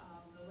about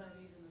the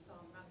levees and the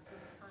song about the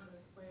Ghost of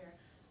Congo Square,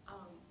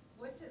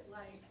 what's it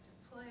like to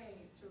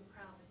play to a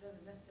crowd that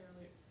doesn't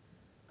necessarily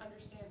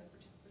understand the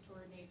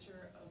participatory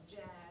nature of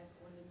jazz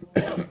or the New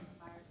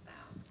Orleans-inspired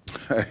sound?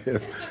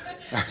 Yes.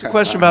 It's a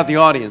question about the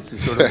audience.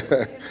 And sort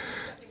of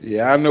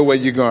Yeah, I know where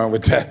you're going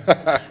with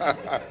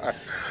that.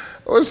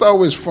 Oh, it's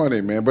always funny,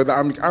 man, but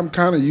I'm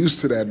kind of used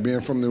to that,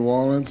 being from New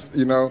Orleans,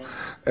 you know.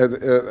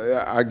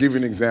 I'll give you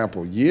an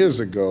example. Years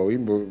ago,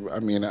 I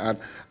mean, I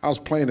was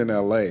playing in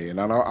L.A., and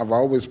I've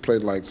always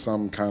played like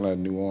some kind of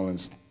New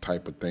Orleans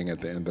type of thing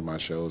at the end of my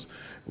shows,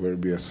 where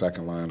it'd be a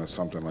second line or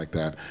something like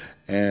that.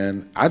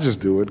 And I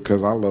just do it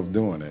because I love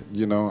doing it.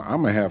 You know,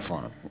 I'm going to have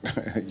fun.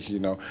 You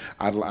know,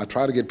 I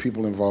try to get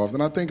people involved,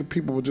 and I think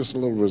people were just a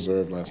little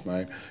reserved last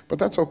night, but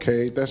that's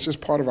okay. That's just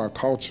part of our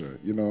culture,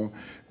 you know,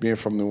 being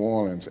from New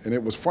Orleans. And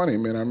it was funny,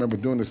 man. I remember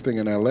doing this thing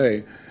in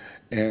L.A.,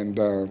 and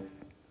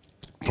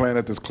playing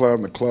at this club,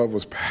 and the club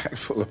was packed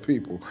full of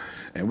people.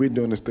 And we're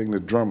doing this thing, the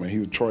drummer, he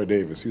was Troy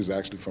Davis. He was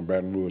actually from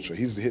Baton Rouge. So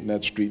he's hitting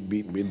that street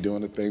beat, and we're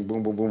doing the thing,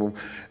 boom, boom, boom, boom.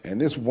 And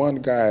this one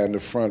guy in the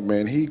front,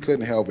 man, he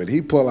couldn't help it.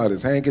 He pulled out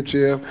his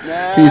handkerchief,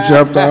 he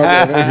jumped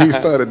out, and he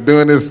started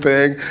doing this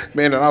thing.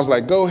 Man, and I was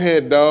like, go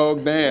ahead,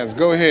 dog, dance,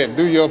 go ahead,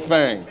 do your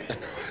thing.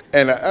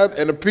 And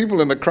the people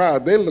in the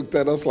crowd, they looked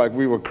at us like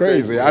we were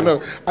crazy. I know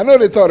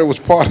they thought it was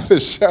part of the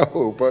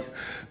show, but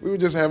we were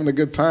just having a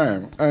good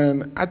time.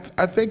 And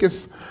I think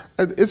it's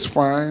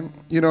fine.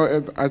 You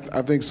know,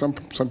 I think some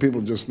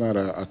people are just not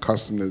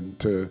accustomed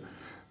to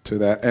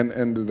that.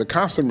 And the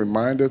constant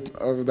reminder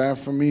of that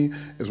for me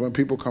is when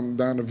people come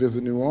down to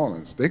visit New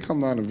Orleans. They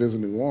come down to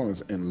visit New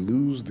Orleans and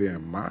lose their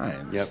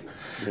minds. Yep.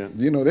 Yep.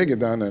 You know, they get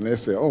down there and they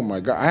say, oh my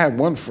God. I had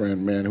one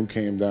friend, man, who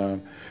came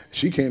down.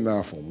 She came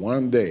down for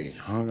one day,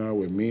 hung out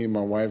with me and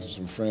my wife and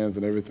some friends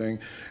and everything.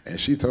 And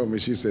she told me,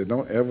 she said,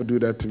 don't ever do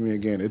that to me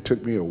again. It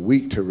took me a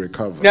week to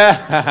recover.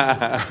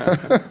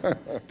 The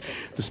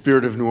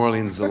spirit of New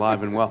Orleans is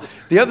alive and well.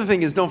 The other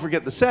thing is, don't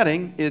forget the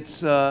setting.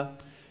 It's the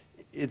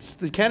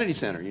Kennedy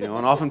Center, you know,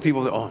 and often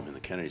people say, oh, I'm in the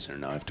Kennedy Center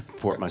now. I have to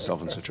comport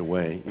myself in such a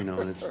way, you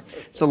know, and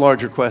it's a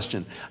larger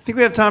question. I think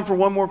we have time for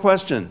one more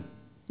question.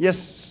 Yes,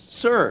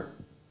 sir.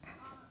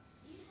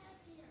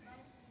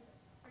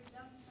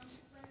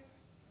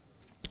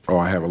 Oh,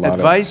 I have a lot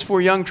Advice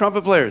for young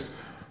trumpet players.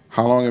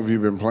 How long have you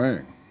been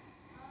playing?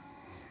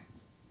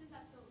 Since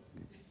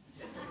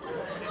October.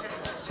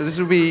 So this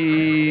will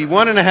be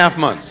 1.5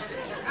 months.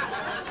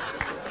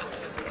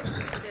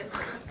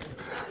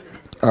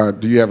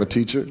 Do you have a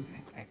teacher?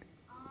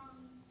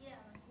 Yeah,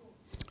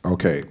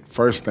 Okay,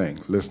 first thing,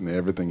 listen to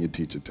everything your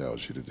teacher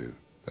tells you to do.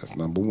 That's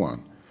number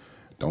one.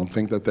 Don't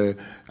think that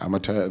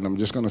and I'm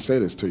just going to say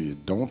this to you.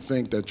 Don't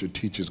think that your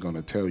teacher's going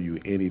to tell you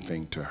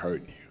anything to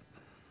hurt you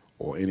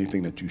or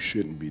anything that you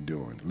shouldn't be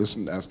doing.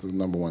 Listen, that's the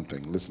number one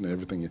thing. Listen to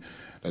everything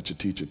that your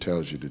teacher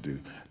tells you to do.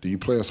 Do you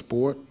play a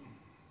sport?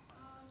 Yeah,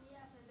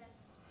 I play basketball.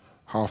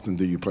 How often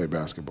do you play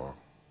basketball?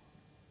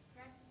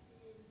 Practice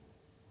is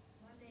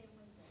Monday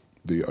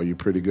and Wednesday. Are you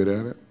pretty good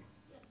at it?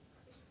 Yeah.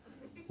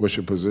 What's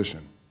your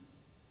position?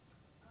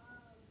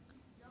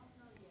 Don't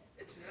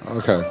know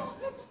yet. Okay.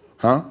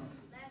 Huh? Last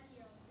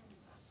year I was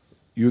senior.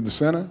 You the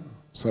center?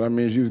 So that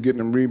means you getting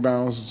them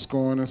rebounds,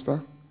 scoring and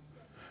stuff?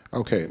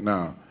 Okay,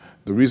 now,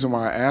 the reason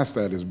why I ask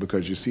that is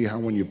because you see how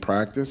when you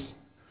practice,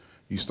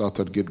 you start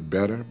to get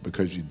better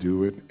because you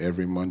do it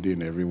every Monday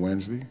and every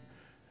Wednesday,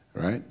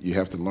 right? You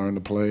have to learn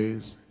the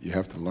plays. You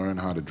have to learn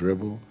how to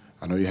dribble.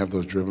 I know you have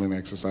those dribbling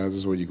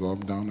exercises where you go up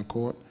and down the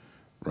court,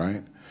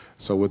 right?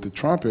 So with the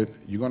trumpet,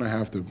 you're going to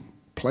have to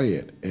play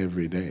it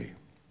every day.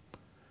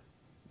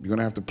 You're going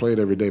to have to play it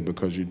every day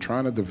because you're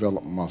trying to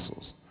develop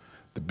muscles.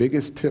 The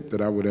biggest tip that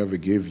I would ever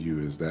give you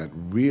is that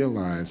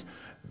realize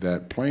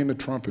that playing the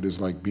trumpet is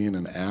like being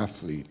an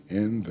athlete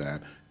in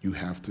that you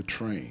have to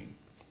train.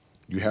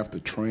 You have to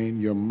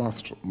train your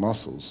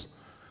muscles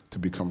to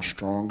become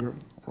stronger,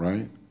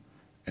 right?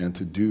 And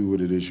to do what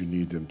it is you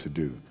need them to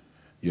do.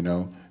 You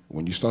know,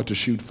 when you start to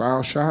shoot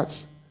foul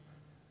shots,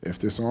 if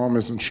this arm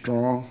isn't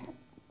strong,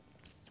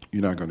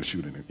 you're not going to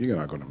shoot any. You're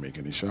not going to make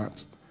any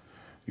shots.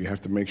 You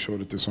have to make sure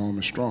that this arm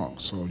is strong.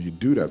 So you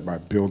do that by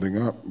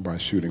building up, by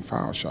shooting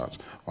foul shots.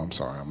 Oh, I'm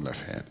sorry, I'm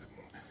left-handed.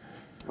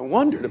 I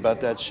wondered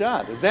about that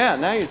shot.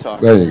 Now you're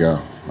talking. There you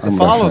go. It's the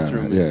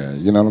follow-through. Yeah,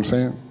 you know what I'm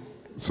saying?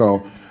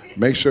 So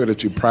make sure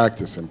that you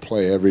practice and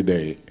play every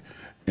day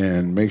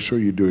and make sure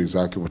you do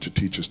exactly what your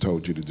teachers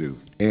told you to do.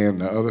 And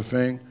the other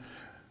thing,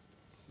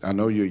 I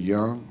know you're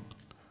young,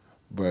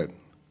 but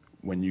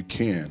when you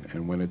can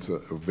and when it's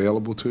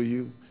available to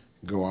you,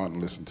 go out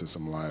and listen to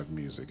some live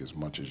music as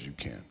much as you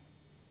can.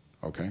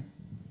 Okay?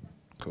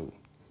 Cool.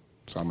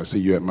 So I'm going to see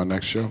you at my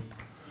next show.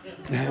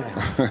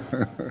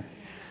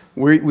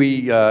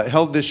 We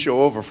held this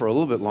show over for a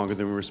little bit longer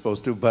than we were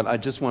supposed to, but I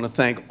just want to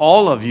thank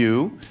all of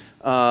you,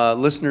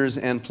 listeners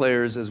and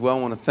players as well.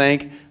 I want to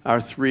thank our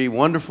three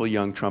wonderful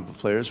young trumpet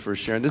players for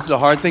sharing. This is a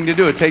hard thing to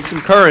do. It takes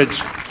some courage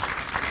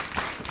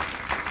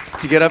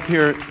to get up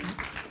here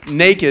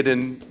naked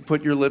and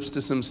put your lips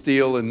to some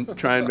steel and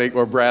try and make,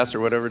 or brass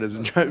or whatever it is,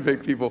 and try and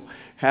make people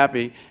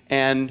happy.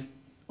 And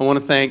I want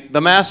to thank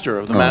the master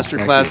of the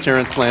Masterclass,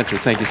 Terence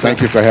Blanchard. Thank you so much.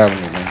 Thank you for having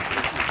me, man.